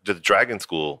 the Dragon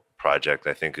School project,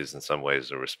 I think, is in some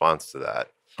ways a response to that.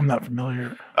 I'm not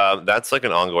familiar. That's like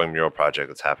an ongoing mural project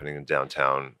that's happening in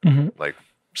downtown, like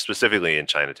specifically in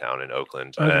Chinatown in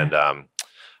Oakland. Okay. And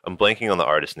I'm blanking on the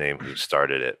artist name who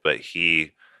started it, but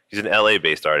he's an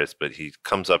LA-based artist, but he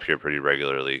comes up here pretty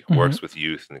regularly, works with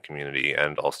youth in the community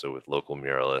and also with local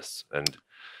muralists. And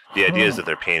the idea is that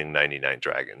they're painting 99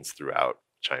 dragons throughout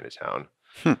Chinatown.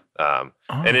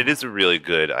 And it is a really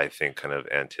good, I think, kind of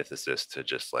antithesis to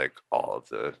just like all of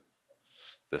the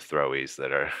throwies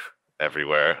that are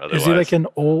everywhere. Otherwise. Is he like an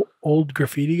old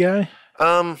graffiti guy?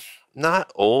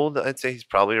 Not old. I'd say he's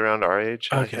probably around our age.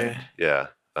 Okay. I think. Yeah.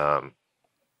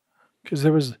 Because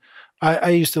there was, I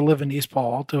used to live in East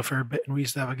Palo Alto for a bit, and we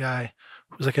used to have a guy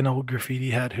who was like an old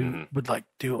graffiti head who would like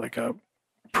do like a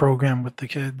program with the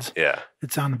kids. Yeah.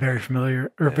 It sounded very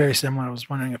familiar or very similar. I was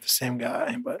wondering if the same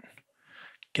guy, but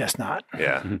guess not.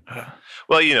 Yeah.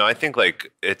 Well, I think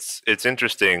like it's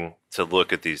interesting to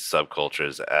look at these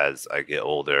subcultures as I get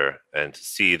older and to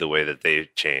see the way that they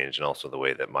change and also the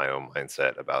way that my own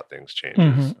mindset about things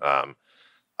changes.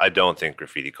 I don't think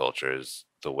graffiti culture is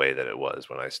the way that it was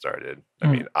when I started. I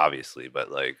mean, obviously,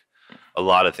 but like a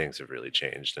lot of things have really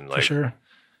changed. And like, for sure.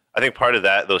 I think part of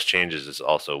those changes is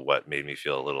also what made me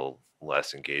feel a little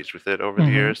less engaged with it over the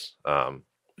years.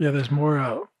 There's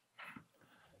more,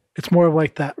 it's more of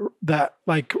like that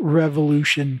like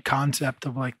revolution concept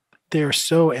of like, they're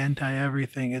so anti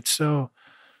everything. It's so,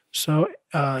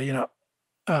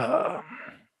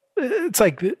 it's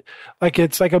like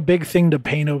it's like a big thing to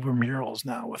paint over murals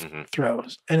now with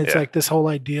throws. And it's like this whole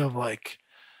idea of like,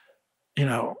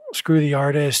 screw the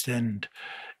artist and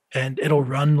it'll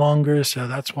run longer. So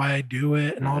that's why I do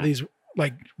it. And all these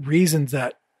like reasons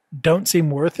that don't seem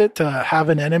worth it to have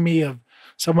an enemy of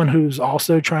someone who's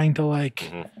also trying to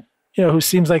like, who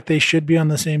seems like they should be on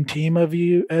the same team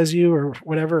as you or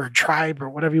whatever, or tribe or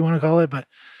whatever you want to call it. But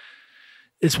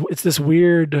it's this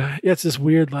weird,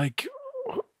 like,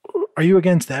 are you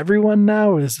against everyone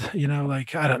now?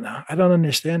 Like, I don't know. I don't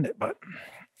understand it, but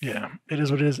yeah, it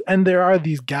is what it is. And there are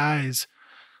these guys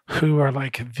who are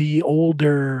like the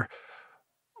older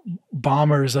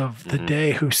bombers of the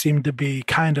day who seem to be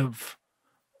kind of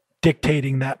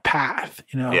dictating that path,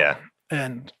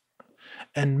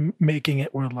 and making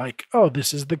it where like, oh,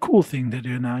 this is the cool thing to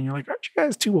do now. And you're like, aren't you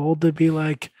guys too old to be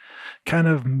like kind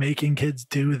of making kids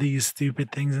do these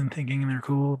stupid things and thinking they're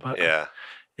cool? But yeah,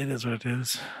 it is what it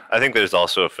is. I think there's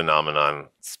also a phenomenon,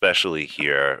 especially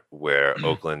here, where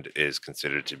Oakland is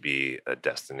considered to be a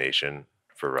destination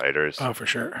for writers. Oh, for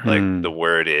sure. Like the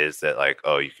word is that like,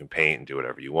 oh, you can paint and do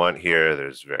whatever you want here.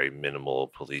 There's very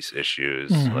minimal police issues.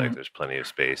 Like there's plenty of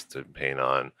space to paint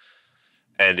on.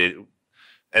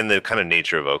 And the kind of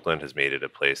nature of Oakland has made it a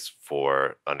place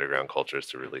for underground cultures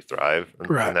to really thrive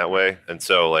in that way. And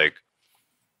so like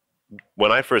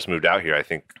when I first moved out here, I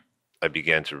think I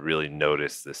began to really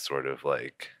notice this sort of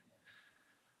like,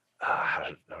 how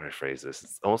do I phrase this?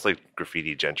 It's almost like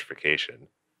graffiti gentrification,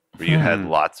 where you had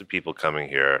lots of people coming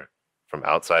here from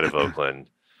outside of Oakland.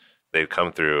 They'd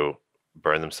come through,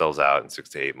 burn themselves out in 6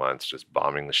 to 8 months, just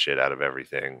bombing the shit out of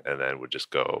everything, and then would just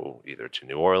go either to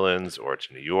New Orleans or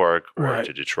to New York or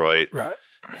to Detroit. Right.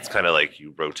 It's kind of like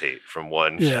you rotate from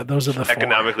one those are the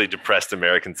economically depressed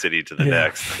American city to the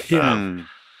next.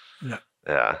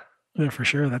 Yeah, for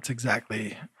sure. That's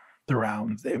exactly the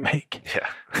rounds they make. Yeah.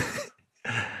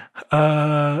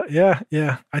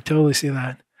 I totally see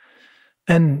that.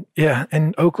 And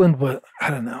Oakland was, I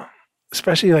don't know,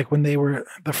 especially like when the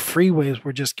freeways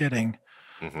were just getting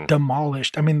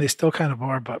demolished. I mean, they still kind of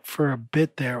are, but for a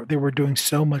bit there, they were doing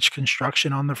so much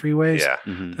construction on the freeways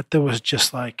that there was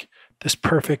just like this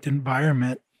perfect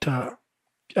environment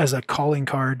as a calling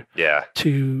card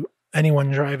to anyone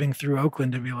driving through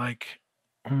Oakland to be like,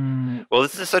 Well,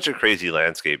 this is such a crazy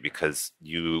landscape because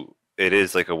it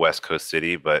is like a West Coast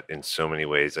city, but in so many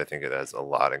ways, I think it has a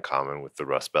lot in common with the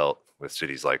Rust Belt, with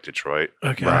cities like Detroit.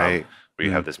 Okay. Right. Where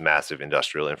you have this massive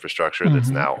industrial infrastructure that's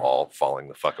now all falling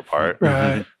the fuck apart.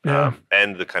 Right.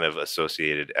 And the kind of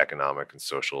associated economic and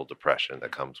social depression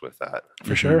that comes with that.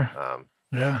 For sure.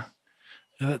 Yeah,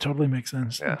 that totally makes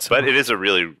sense. Yeah. But it is a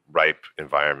really ripe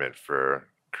environment for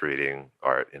creating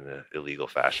art in an illegal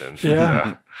fashion.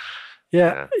 Yeah.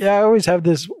 I always have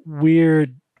this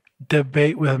weird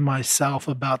debate with myself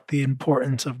about the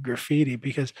importance of graffiti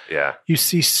because you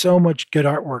see so much good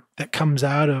artwork that comes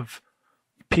out of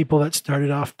people that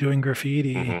started off doing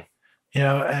graffiti,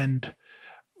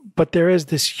 but there is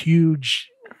this huge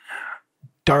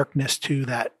darkness to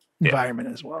that environment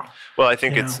as well. Well, I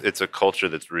think it's a culture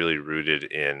that's really rooted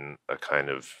in a kind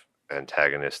of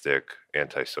antagonistic,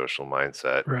 antisocial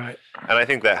mindset. Right. And I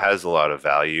think that has a lot of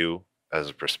value as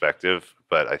a perspective,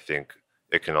 but I think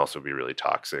it can also be really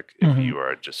toxic if you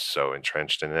are just so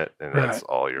entrenched in it and that's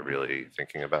all you're really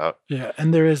thinking about. Yeah.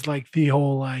 And there is like the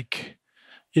whole like,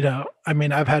 I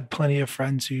mean, I've had plenty of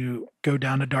friends who go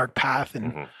down a dark path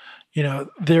and,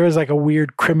 there is like a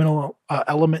weird criminal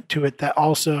element to it that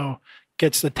also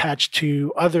gets attached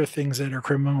to other things that are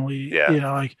criminally,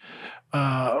 like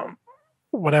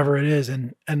whatever it is.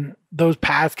 And those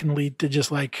paths can lead to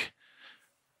just like,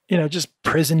 just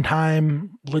prison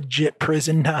time, legit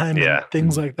prison time, and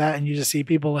things like that. And you just see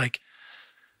people like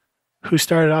who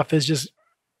started off as just,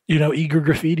 eager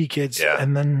graffiti kids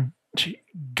and then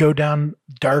go down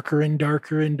darker and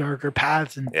darker and darker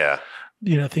paths. And,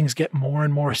 things get more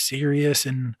and more serious.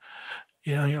 And,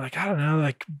 you're like, I don't know,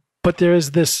 like, but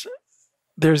there's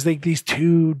like these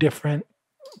two different,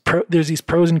 there's these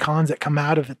pros and cons that come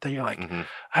out of it that you're like,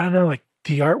 I don't know, like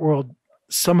the art world,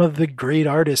 some of the great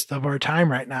artists of our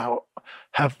time right now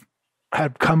have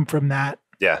come from that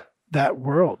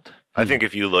world. I think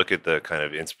if you look at the kind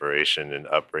of inspiration and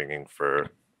upbringing for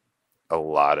a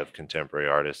lot of contemporary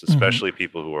artists, especially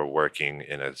people who are working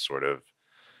in a sort of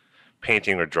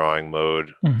painting or drawing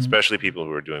mode, especially people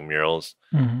who are doing murals,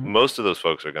 most of those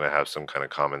folks are going to have some kind of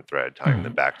common thread tying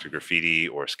them back to graffiti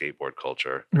or skateboard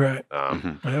culture. Right.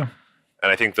 And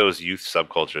I think those youth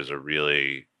subcultures are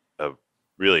really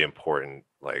important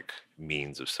like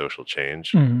means of social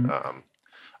change.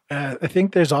 I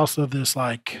think there's also this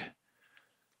like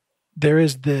there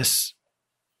is this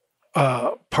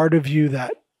part of you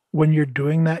that when you're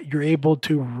doing that you're able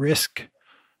to risk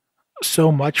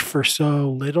so much for so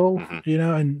little,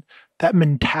 and that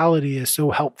mentality is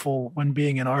so helpful when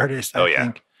being an artist. I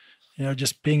think,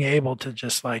 just being able to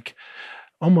just like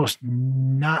almost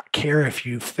not care if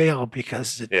you fail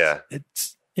because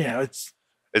it's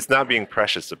not being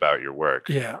precious about your work.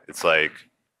 Yeah. It's like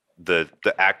the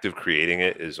act of creating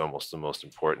it is almost the most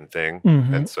important thing.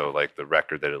 Mm-hmm. And so like the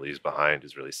record that it leaves behind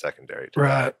is really secondary to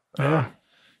right. that.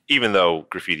 Even though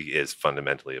graffiti is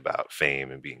fundamentally about fame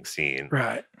and being seen,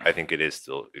 right? I think it is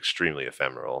still extremely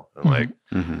ephemeral,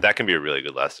 and that can be a really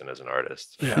good lesson as an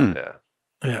artist.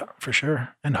 Yeah, for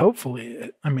sure. And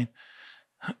hopefully, I mean,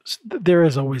 there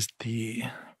is always the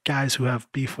guys who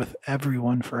have beef with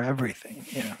everyone for everything.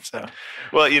 So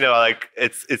well, like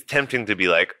it's tempting to be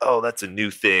like, oh, that's a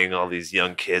new thing. All these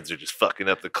young kids are just fucking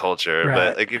up the culture. Right.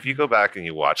 But like, if you go back and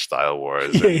you watch Style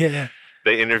Wars,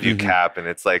 they interview Cap, and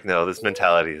it's like, no, this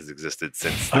mentality has existed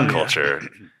since the culture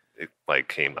it like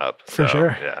came up. For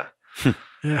sure. Yeah.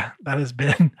 Yeah, that has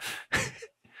been.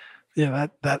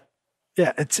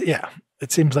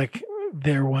 It seems like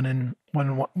they're one in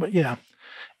one. But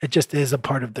it just is a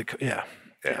part of the. Yeah.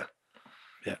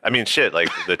 I mean, shit.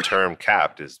 Like the term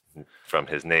 "capped" is from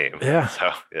his name. Yeah.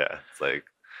 So it's like.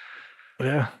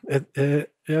 Yeah.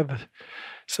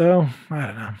 So I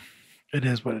don't know. It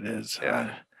is what it is.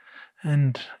 Yeah.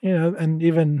 And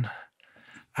even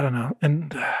I don't know.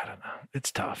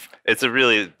 It's tough. It's a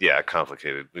really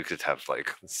complicated. We could have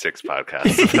like 6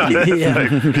 podcasts about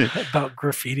it. About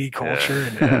graffiti culture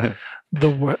and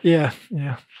the yeah.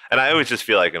 And I always just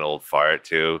feel like an old fart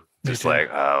too. Just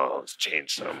like, oh, it's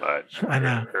changed so much. I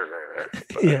know.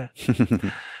 Yeah.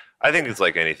 I think it's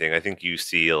like anything. I think you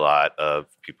see a lot of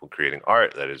people creating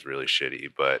art that is really shitty,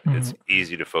 but it's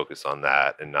easy to focus on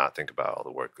that and not think about all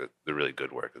the work the really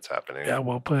good work that's happening. Yeah,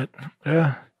 well put.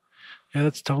 Yeah,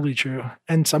 that's totally true.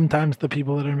 And sometimes the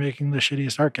people that are making the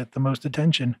shittiest art get the most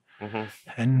attention,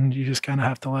 and you just kind of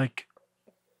have to like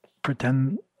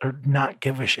pretend or not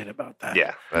give a shit about that.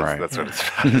 Yeah, that's what it's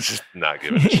about. It's just not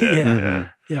giving a shit.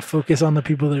 Yeah. Focus on the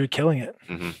people that are killing it,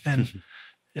 and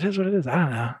it is what it is. I don't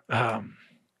know.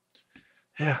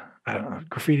 I don't know.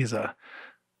 Graffiti is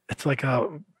it's like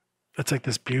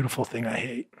this beautiful thing I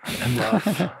hate and love.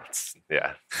 It's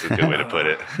a good way to put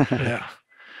it. Yeah.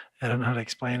 I don't know how to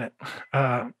explain it.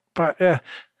 But I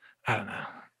don't know.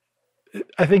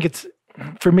 I think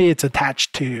for me, it's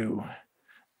attached to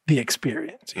the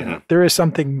experience. There is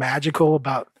something magical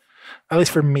about, at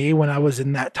least for me, when I was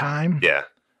in that time. Yeah.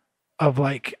 Of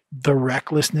like the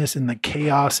recklessness and the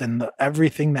chaos and the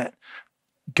everything that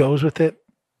goes with it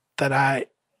that I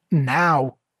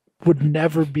now would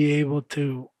never be able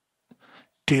to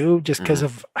do just because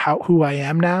of who I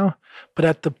am now. But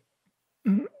at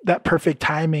that perfect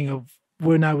timing of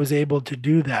when I was able to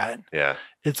do that,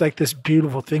 it's like this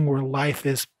beautiful thing where life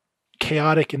is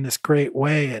chaotic in this great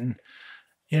way. And,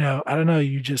 I don't know,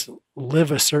 you just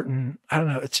live a certain, I don't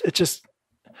know, it's just,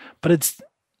 but it's,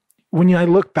 when I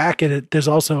look back at it, there's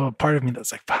also a part of me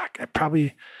that's like, fuck, I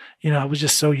probably, I was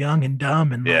just so young and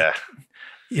dumb and like,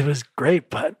 it was great,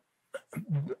 but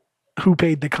who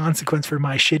paid the consequence for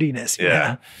my shittiness?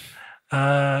 Yeah.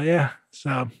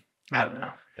 So I don't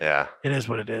know. Yeah. It is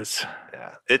what it is.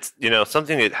 Yeah. It's,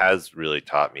 something it has really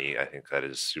taught me, I think that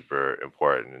is super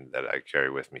important and that I carry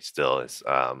with me still is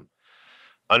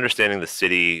understanding the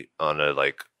city on a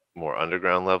like more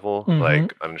underground level,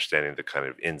 like understanding the kind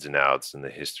of ins and outs and the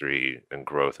history and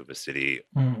growth of a city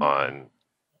on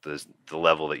the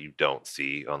level that you don't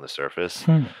see on the surface.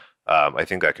 I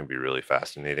think that can be really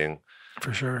fascinating.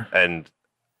 For sure. And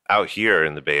out here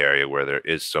in the Bay Area where there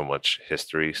is so much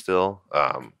history still,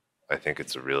 I think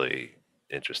it's a really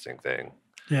interesting thing.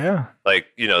 Yeah. Like,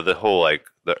 the whole like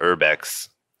the urbex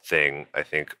thing, I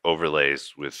think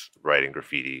overlays with writing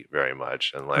graffiti very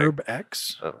much. And like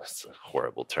urbex? Oh, it's a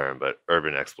horrible term, but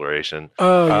urban exploration.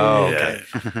 Okay.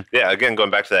 Yeah, again, going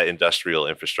back to that industrial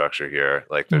infrastructure here,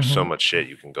 like there's so much shit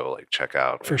you can go like check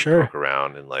out. For sure. Poke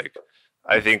around and like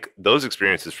I think those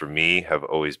experiences for me have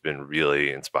always been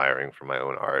really inspiring for my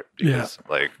own art because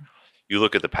like you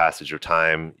look at the passage of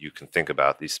time, you can think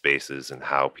about these spaces and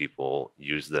how people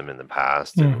used them in the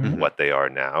past and what they are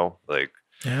now. Like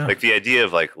the idea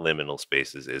of like liminal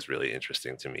spaces is really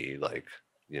interesting to me. Like,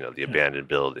 the abandoned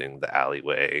building, the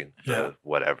alleyway,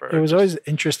 whatever. It was always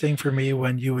interesting for me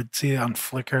when you would see on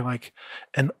Flickr, like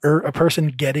a person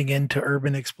getting into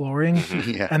urban exploring.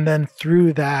 And then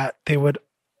through that, they would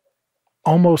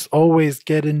almost always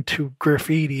get into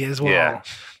graffiti as well. Yeah.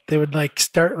 They would like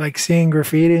start like seeing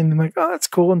graffiti and like, oh, that's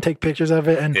cool, and take pictures of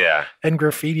it. And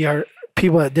graffiti art,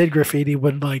 people that did graffiti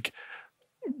would like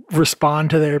respond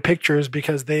to their pictures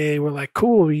because they were like,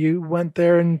 cool, you went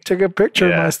there and took a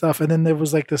picture of my stuff. And then there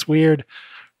was like this weird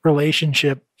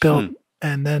relationship built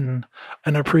and then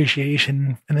an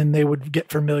appreciation, and then they would get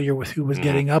familiar with who was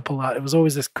getting up a lot. It was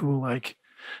always this cool like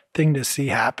thing to see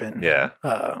happen. Yeah.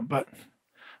 But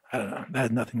I don't know. That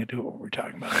had nothing to do with what we're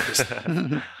talking about.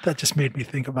 That just made me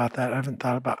think about that. I haven't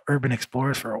thought about urban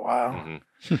explorers for a while.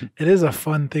 It is a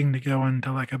fun thing to go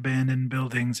into like abandoned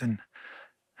buildings and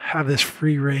have this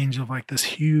free range of like this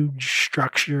huge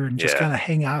structure and just kind of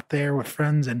hang out there with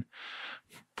friends and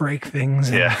break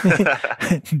things and,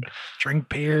 and drink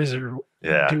beers or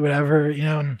do whatever, you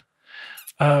know, and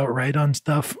write on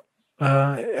stuff.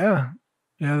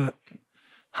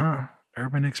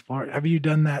 Urban explorer. Have you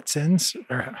done that since?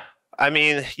 Or? I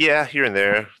mean, yeah, here and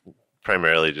there,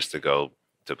 primarily just to go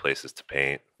to places to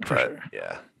paint.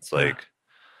 It's like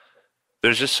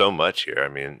there's just so much here. I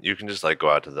mean, you can just like go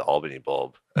out to the Albany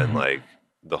Bulb and like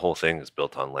the whole thing is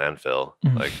built on landfill.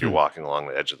 Like you're walking along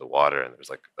the edge of the water and there's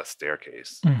like a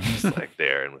staircase just like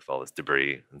there and with all this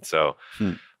debris. And so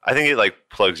I think it like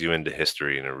plugs you into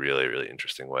history in a really, really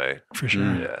interesting way. For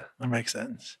sure. Yeah. That makes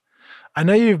sense. I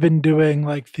know you've been doing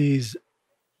like these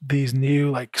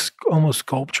new like almost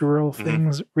sculptural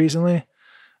things recently,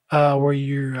 where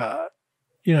you're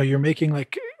you're making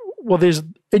like, well, there's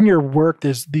in your work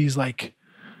there's these like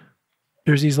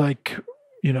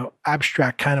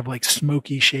abstract kind of like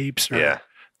smoky shapes or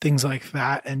things like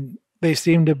that, and they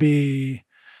seem to be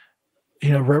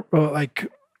like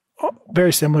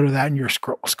very similar to that in your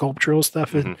sculptural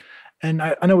stuff. And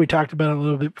I know we talked about it a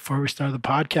little bit before we started the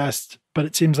podcast, but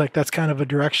it seems like that's kind of a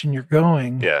direction you're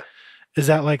going. Yeah. Is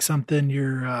that like something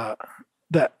you're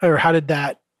or how did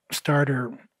that start,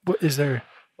 or what is there?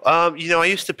 I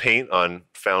used to paint on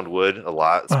found wood a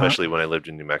lot, especially when I lived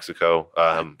in New Mexico.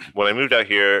 When I moved out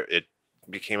here, it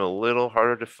became a little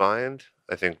harder to find,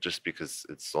 I think just because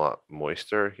it's a lot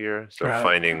moister here. So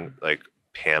finding like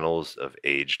panels of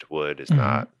aged wood is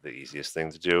not the easiest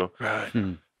thing to do. Right.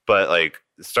 But like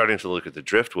starting to look at the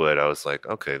driftwood, I was like,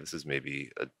 okay, this is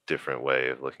maybe a different way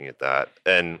of looking at that.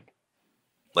 And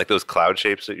like those cloud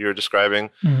shapes that you're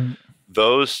describing,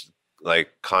 those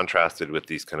like contrasted with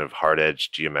these kind of hard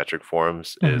edged geometric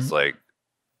forms is like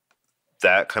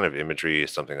that kind of imagery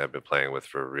is something I've been playing with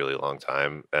for a really long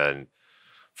time. And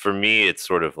for me, it's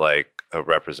sort of like a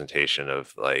representation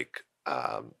of like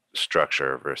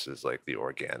structure versus like the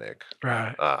organic.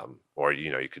 Right. Or,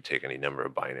 you could take any number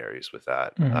of binaries with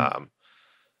that.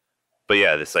 But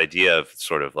yeah, this idea of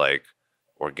sort of like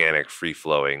organic free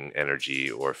flowing energy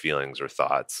or feelings or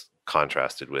thoughts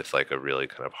contrasted with like a really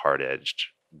kind of hard edged,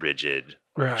 rigid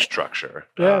structure.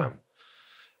 Yeah.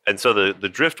 And so the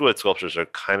driftwood sculptures are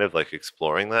kind of like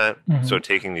exploring that. So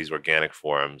taking these organic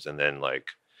forms and then like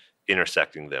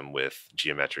intersecting them with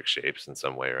geometric shapes in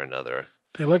some way or another.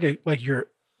 They look like you're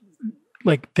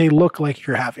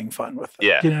having fun with them.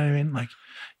 Yeah. You know what I mean? Like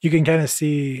you can kind of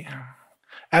see,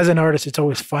 as an artist, it's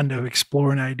always fun to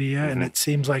explore an idea, and it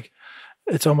seems like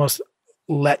it's almost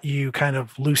let you kind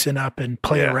of loosen up and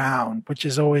play around, which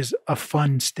is always a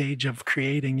fun stage of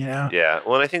creating, Yeah.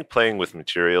 Well, and I think playing with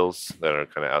materials that are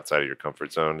kind of outside of your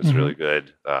comfort zone is really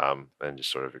good. And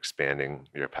just sort of expanding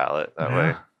your palette that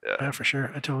way. Yeah, for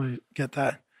sure. I totally get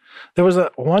that. There was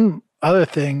one other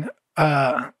thing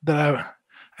that I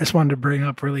just wanted to bring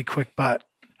up really quick, but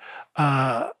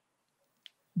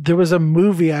there was a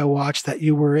movie I watched that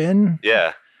you were in.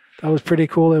 Yeah. That was pretty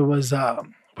cool. It was,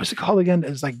 what's it called again?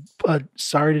 It's like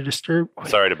Sorry to Disturb.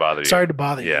 Sorry to Bother You. Sorry to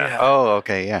Bother You. Yeah. Oh,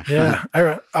 okay. Yeah. Yeah.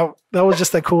 That was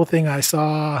just a cool thing I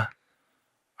saw.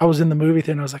 I was in the movie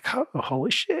theater and I was like, oh,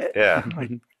 holy shit. Yeah.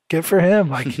 Like, good for him.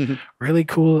 Like, really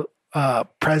cool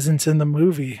presence in the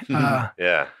movie.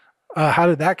 Yeah. How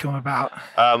did that come about?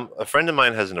 A friend of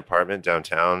mine has an apartment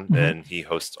downtown and he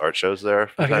hosts art shows there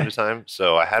from time to time.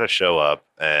 So I had a show up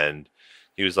and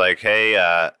he was like, hey,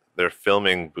 they're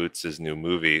filming Boots' new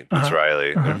movie, Boots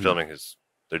Riley.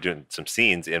 They're doing some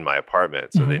scenes in my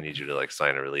apartment. So they need you to like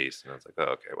sign a release. And I was like,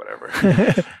 oh, okay,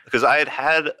 whatever. Because I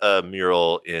had a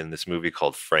mural in this movie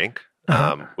called Frank,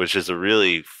 which is a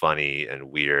really funny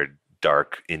and weird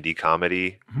dark indie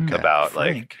comedy about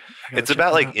Frank. It's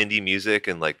about like indie music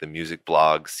and like the music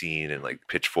blog scene and like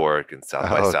Pitchfork and South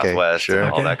by Southwest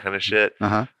and all that kind of shit.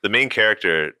 The main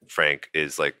character, Frank,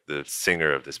 is like the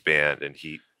singer of this band, and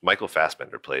Michael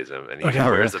Fassbender plays him, and he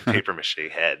wears a paper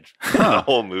mache head the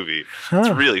whole movie. It's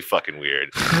really fucking weird.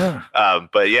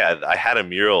 But yeah, I had a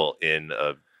mural in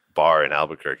a bar in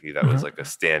Albuquerque that was like a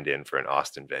stand-in for an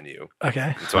Austin venue.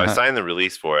 Okay. And so I signed the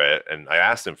release for it, and I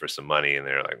asked them for some money, and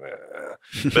they were like,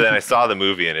 but then I saw the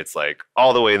movie, and it's like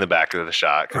all the way in the back of the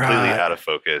shot, completely out of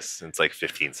focus. And it's like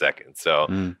 15 seconds.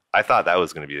 So I thought that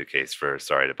was going to be the case for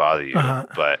Sorry to Bother You,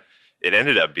 but it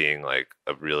ended up being like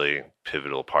a really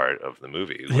pivotal part of the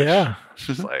movie. Which Yeah. was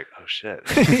just like, oh shit.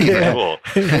 Yeah. Cool.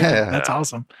 That's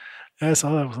awesome. I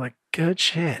saw that. I was like, good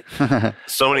shit.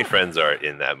 So many friends are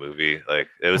in that movie. Like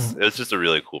it was just a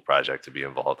really cool project to be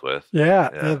involved with.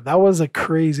 Yeah. That was a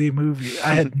crazy movie.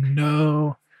 I had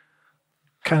no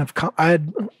kind of, I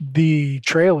had the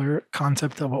trailer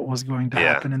concept of what was going to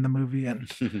happen in the movie,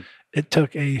 and it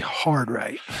took a hard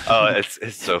right. Oh,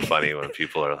 it's so funny when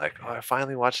people are like, oh, I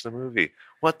finally watched the movie.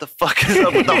 What the fuck is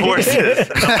up with the horses?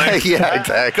 Like, yeah,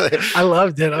 exactly. I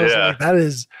loved it. I was like,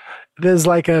 there's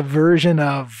like a version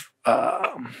of,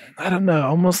 I don't know,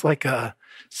 almost like a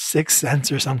Sixth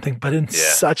Sense or something, but in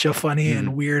such a funny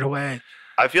and weird way.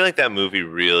 I feel like that movie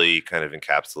really kind of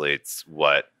encapsulates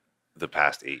what the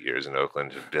past 8 years in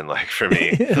Oakland have been like for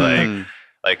me.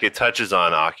 Like it touches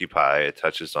on Occupy, it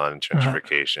touches on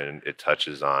gentrification, it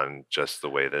touches on just the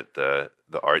way that the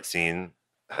art scene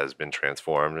has been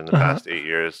transformed in the past 8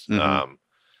 years.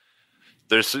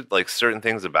 There's like certain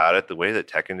things about it. The way that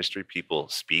tech industry people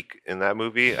speak in that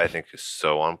movie, I think, is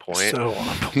so on point. So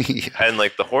on point. And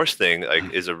like the horse thing,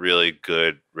 like, is a really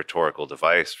good rhetorical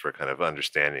device for kind of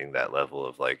understanding that level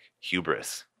of like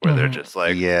hubris, where they're just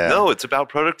like, no, it's about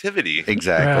productivity.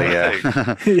 Exactly.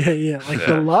 Yeah. Like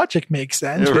the logic makes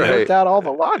sense. Right. Without all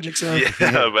the logic. So.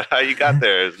 Yeah, but how you got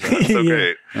there is not so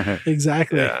great.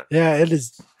 Exactly. Yeah, it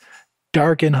is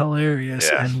dark and hilarious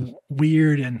and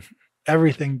weird and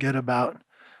everything good about,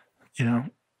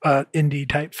 indie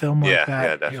type film like that.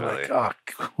 Yeah, definitely. You're like, oh,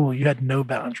 cool. You had no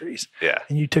boundaries. Yeah.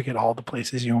 And you took it all the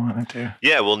places you wanted to.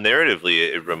 Yeah. Well,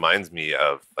 narratively, it reminds me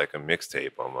of like a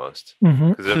mixtape almost.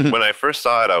 Because when I first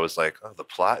saw it, I was like, oh, the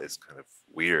plot is kind of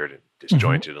weird and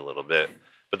disjointed a little bit.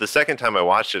 But the second time I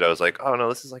watched it, I was like, oh, no,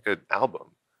 this is like an album.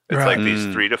 It's like these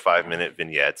 3 to 5 minute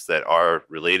vignettes that are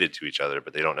related to each other,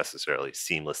 but they don't necessarily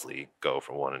seamlessly go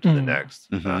from one into the next.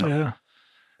 Yeah.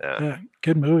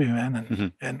 Good movie,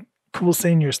 man. And cool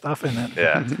seeing your stuff in it.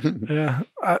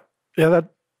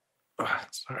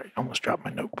 Sorry, I almost dropped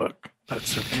my notebook. That's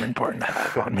super important to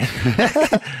have on me.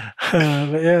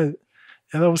 But yeah,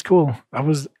 that was cool. I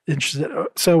was interested.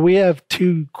 So we have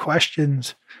 2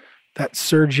 questions that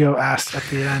Sergio asked at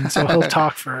the end. So he'll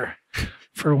talk for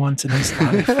once in his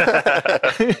life.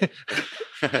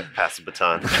 Pass the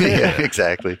baton. Yeah,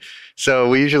 exactly. So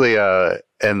we usually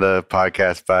end the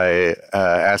podcast by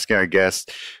asking our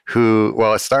guests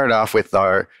it started off with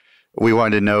we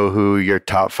wanted to know who your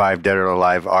top 5 dead or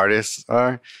alive artists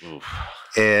are. Oof.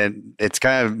 And it's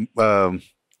kind of,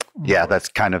 that's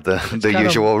kind of the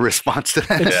usual response to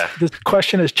that. The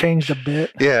question has changed a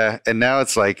bit. Yeah. And now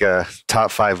it's like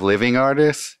top 5 living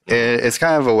artists. It's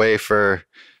kind of a way for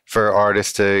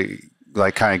artists to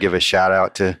like kind of give a shout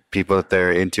out to people that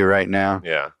they're into right now.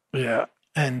 Yeah.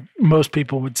 And most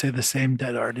people would say the same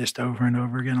dead artist over and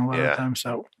over again a lot of times.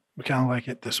 So we kind of like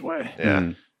it this way.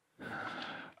 Yeah.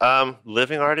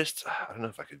 Living artists, I don't know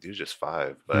if I could do just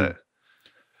 5, but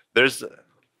there's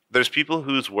people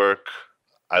whose work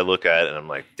I look at and I'm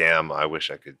like, damn, I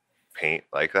wish I could paint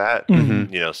like that.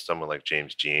 Someone like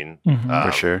James Jean.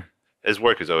 For sure. His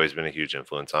work has always been a huge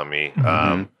influence on me.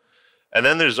 And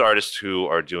then there's artists who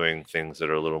are doing things that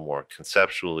are a little more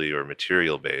conceptually or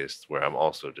material based, where I'm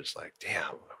also just like, damn,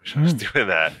 I wish I was doing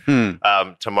that.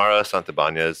 Tamara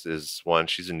Santibanez is one.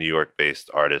 She's a New York based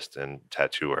artist and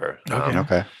tattooer.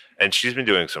 Okay. And she's been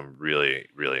doing some really,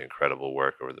 really incredible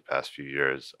work over the past few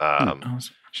years.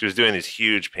 She was doing these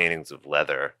huge paintings of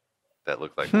leather that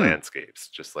look like landscapes,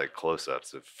 just like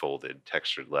close-ups of folded,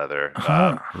 textured leather.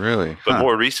 Really? But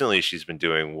more recently, she's been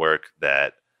doing work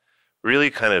that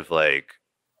really kind of like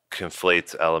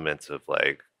conflates elements of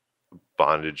like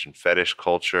bondage and fetish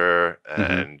culture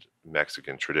and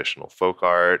Mexican traditional folk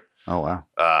art. Oh,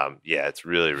 wow. It's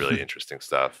really, really interesting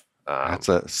stuff. That's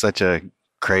such a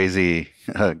crazy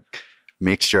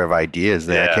mixture of ideas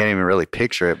that I can't even really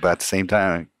picture it, but at the same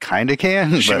time, I kind of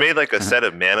can. She made like a set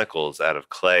of manacles out of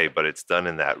clay, but it's done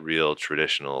in that real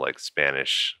traditional like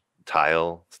Spanish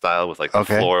tile style with like the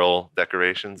floral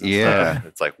decorations and stuff.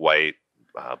 It's like white,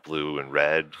 blue, and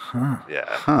red.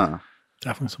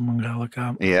 Definitely someone gotta look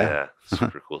up.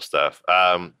 Super cool stuff.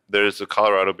 There's a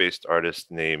Colorado-based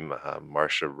artist named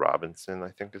Marsha Robinson, I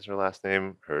think is her last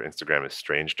name. Her Instagram is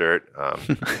Strange Dirt.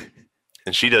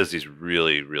 And she does these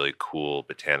really, really cool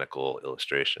botanical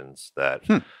illustrations that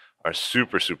are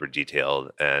super, super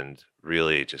detailed and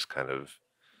really just kind of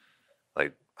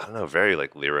like, I don't know, very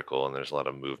like lyrical, and there's a lot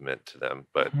of movement to them,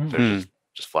 but they're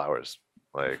just flowers.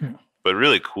 Like, but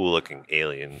really cool looking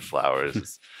alien flowers.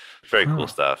 It's very cool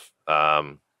stuff.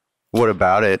 What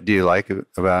about it do you like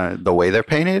about the way they're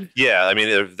painted? Yeah, I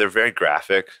mean, they're very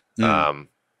graphic.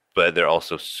 but they're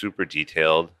also super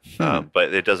detailed.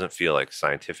 But it doesn't feel like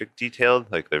scientific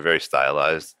detailed. Like they're very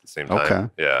stylized at the same time. Okay.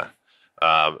 Yeah.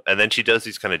 And then she does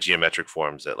these kind of geometric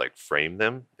forms that like frame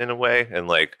them in a way. And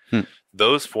like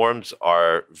those forms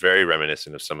are very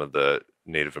reminiscent of some of the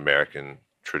Native American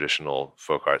traditional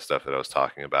folk art stuff that I was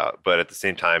talking about. But at the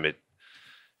same time,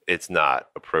 it's not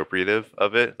appropriative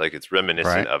of it. Like it's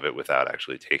reminiscent of it without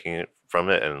actually taking it from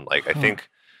it. And like, I think,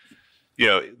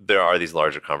 there are these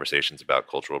larger conversations about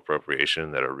cultural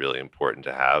appropriation that are really important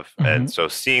to have. And so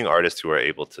seeing artists who are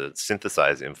able to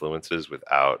synthesize influences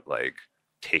without like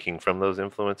taking from those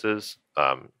influences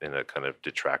in a kind of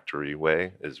detractory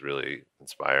way is really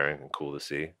inspiring and cool to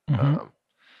see.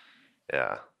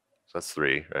 Yeah. So that's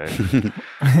 3, right?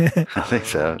 I think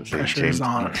so. Pressure's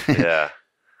on. Yeah.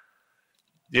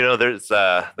 There's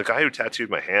the guy who tattooed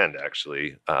my hand,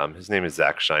 actually. His name is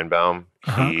Zac Scheinbaum.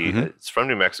 He's from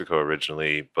New Mexico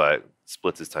originally, but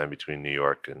splits his time between New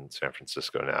York and San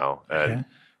Francisco now. And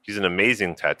he's an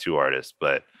amazing tattoo artist,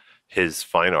 but his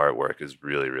fine artwork is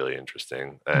really, really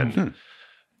interesting. And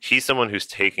he's someone who's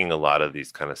taking a lot of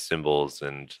these kind of symbols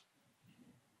and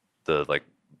the like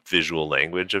visual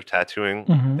language of tattooing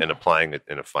and applying it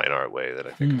in a fine art way that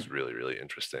I think is really, really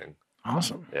interesting.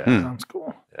 Awesome. Yeah. Sounds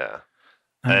cool. Yeah.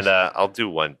 Nice. And I'll do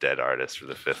one dead artist for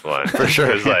the 5th one. For sure.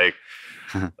 Because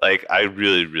like I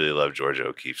really, really love Georgia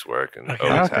O'Keeffe's work and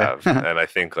always have. And I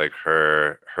think like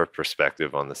her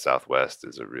perspective on the Southwest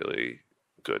is a really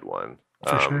good one.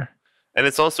 For sure. And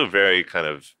it's also very kind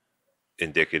of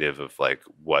indicative of like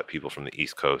what people from the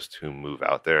East Coast who move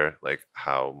out there, like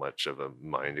how much of a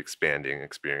mind expanding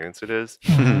experience it is.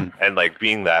 And like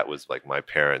being that was like my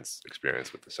parents'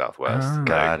 experience with the Southwest.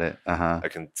 Got it. I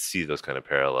can see those kind of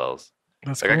parallels.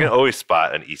 That's like cool. I can always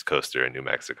spot an East Coaster in New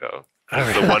Mexico.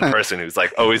 The one person who's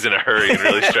like always in a hurry and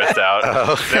really stressed out.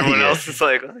 And everyone else is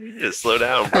like, you need to slow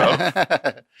down, bro.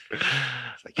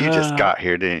 It's like you just got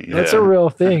here, didn't you? That's a real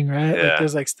thing, right? Yeah. Like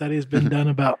there's like studies been done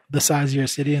about the size of your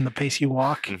city and the pace you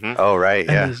walk. Oh, right.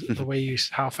 And the way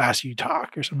how fast you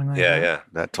talk or something like that. Yeah.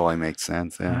 That totally makes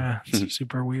sense. Yeah. It's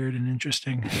super weird and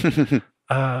interesting.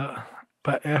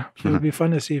 But yeah, it would be fun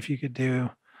to see if you could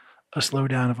do a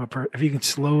slowdown of if you can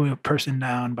slow a person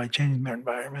down by changing their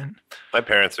environment. My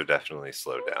parents are definitely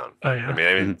slowed down. Oh yeah. I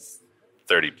mean, it's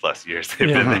 30 plus years they've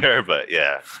been there, but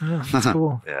yeah. Oh, that's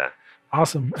cool. Yeah.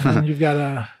 Awesome. And then you've got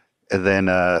And then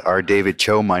our David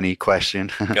Cho money question.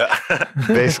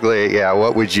 Basically,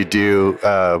 what would you do?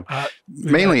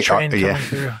 Mainly, train coming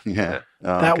through.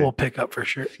 That will pick up for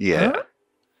sure. Yeah.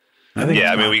 I think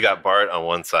I mean, we got BART on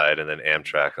one side and then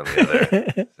Amtrak on the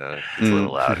other. So it's a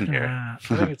little loud in here. I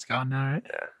think it's gone now, right?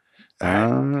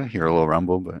 Yeah. Hear a little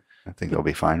rumble, but I think it'll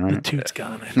be fine, right? The toot's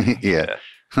gone, I think. Yeah.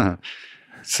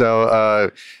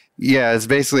 So, it's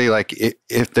basically like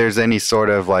if there's any sort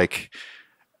of like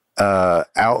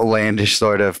outlandish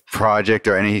sort of project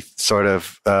or any sort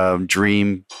of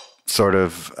dream sort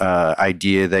of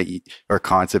idea that or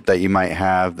concept that you might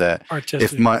have that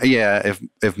artistic.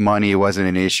 if money wasn't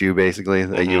an issue, basically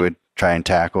that you would try and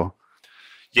tackle.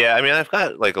 Yeah, I mean, I've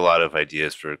got like a lot of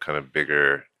ideas for kind of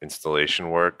bigger installation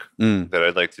work that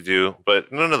I'd like to do,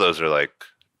 but none of those are like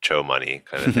Cho money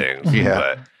kind of things.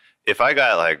 But if I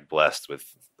got like blessed with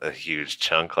a huge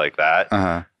chunk like that,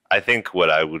 I think what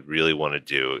I would really want to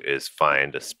do is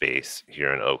find a space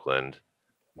here in Oakland,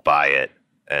 buy it,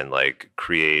 and like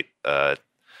create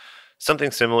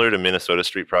something similar to Minnesota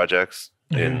Street projects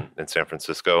in San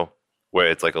Francisco, where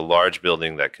it's like a large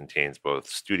building that contains both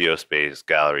studio space,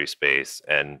 gallery space,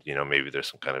 and maybe there's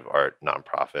some kind of art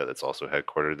nonprofit that's also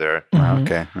headquartered there.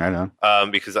 Okay, right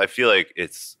on. Because I feel like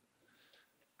it's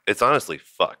honestly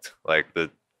fucked. Like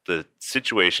the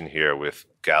situation here with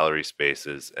gallery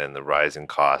spaces and the rising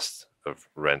costs of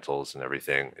rentals and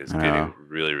everything is getting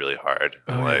really, really hard.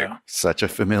 Such a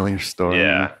familiar story.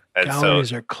 Yeah. And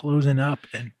galleries are closing up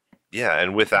and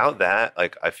without that,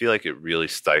 like I feel like it really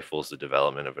stifles the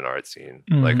development of an art scene.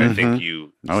 Like I think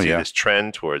you see this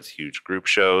trend towards huge group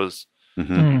shows.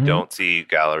 You don't see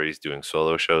galleries doing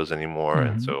solo shows anymore,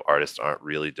 and so artists aren't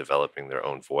really developing their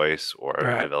own voice or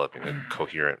developing a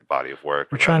coherent body of work.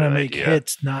 We're trying to make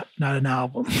hits, not an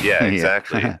album. Yeah,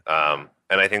 exactly.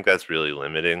 And I think that's really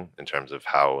limiting in terms of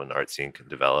how an art scene can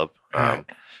develop.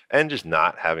 And just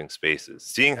not having spaces.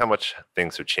 Seeing how much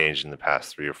things have changed in the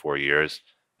past 3 or 4 years,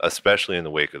 especially in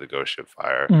the wake of the Ghost Ship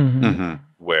fire,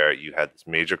 where you had this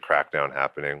major crackdown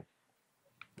happening.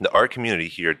 The art community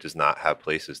here does not have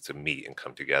places to meet and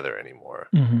come together anymore.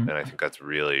 And I think that's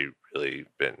really, really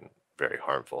been very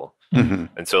harmful.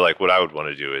 And so like what I would want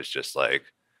to do is just like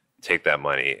take that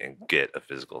money and get a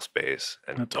physical space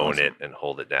and own it and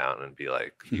hold it down and be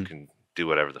like, you can do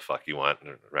whatever the fuck you want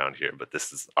around here, but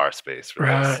this is our space for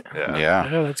Right. us. Yeah.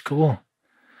 Yeah. That's cool.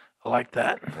 I like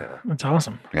that. Yeah. That's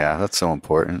awesome. Yeah, that's so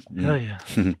important. Hell yeah.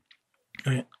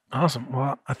 Okay, awesome.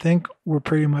 Well, I think we're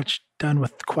pretty much done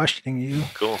with questioning you.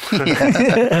 Cool.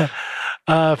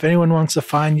 If anyone wants to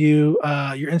find you,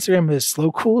 your Instagram is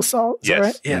Slow Cool Salt. Is that Yes.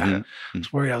 right? Yeah. Mhm. I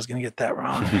was worried I was going to get that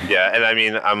wrong. Yeah, and I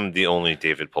mean, I'm the only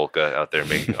David Polka out there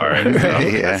making art. So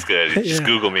Yeah. That's good. Just Yeah.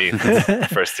 Google me. That's the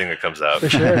first thing that comes up. For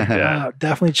sure. Yeah.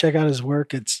 Definitely check out his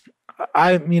work.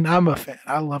 I mean, I'm a fan.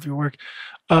 I love your work.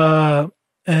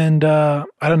 And I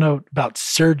don't know about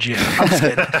Sergio. I'm just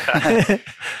kidding.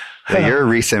 Yeah, you're a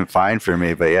recent find for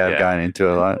me, but yeah, I've Yeah. gotten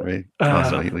into a lot lately.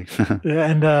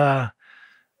 Yeah,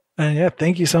 and yeah,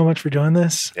 thank you so much for doing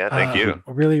this. Yeah, thank you.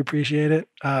 I really appreciate it.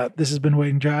 This has been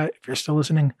Waiting Dry. If you're still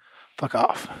listening, fuck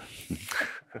off.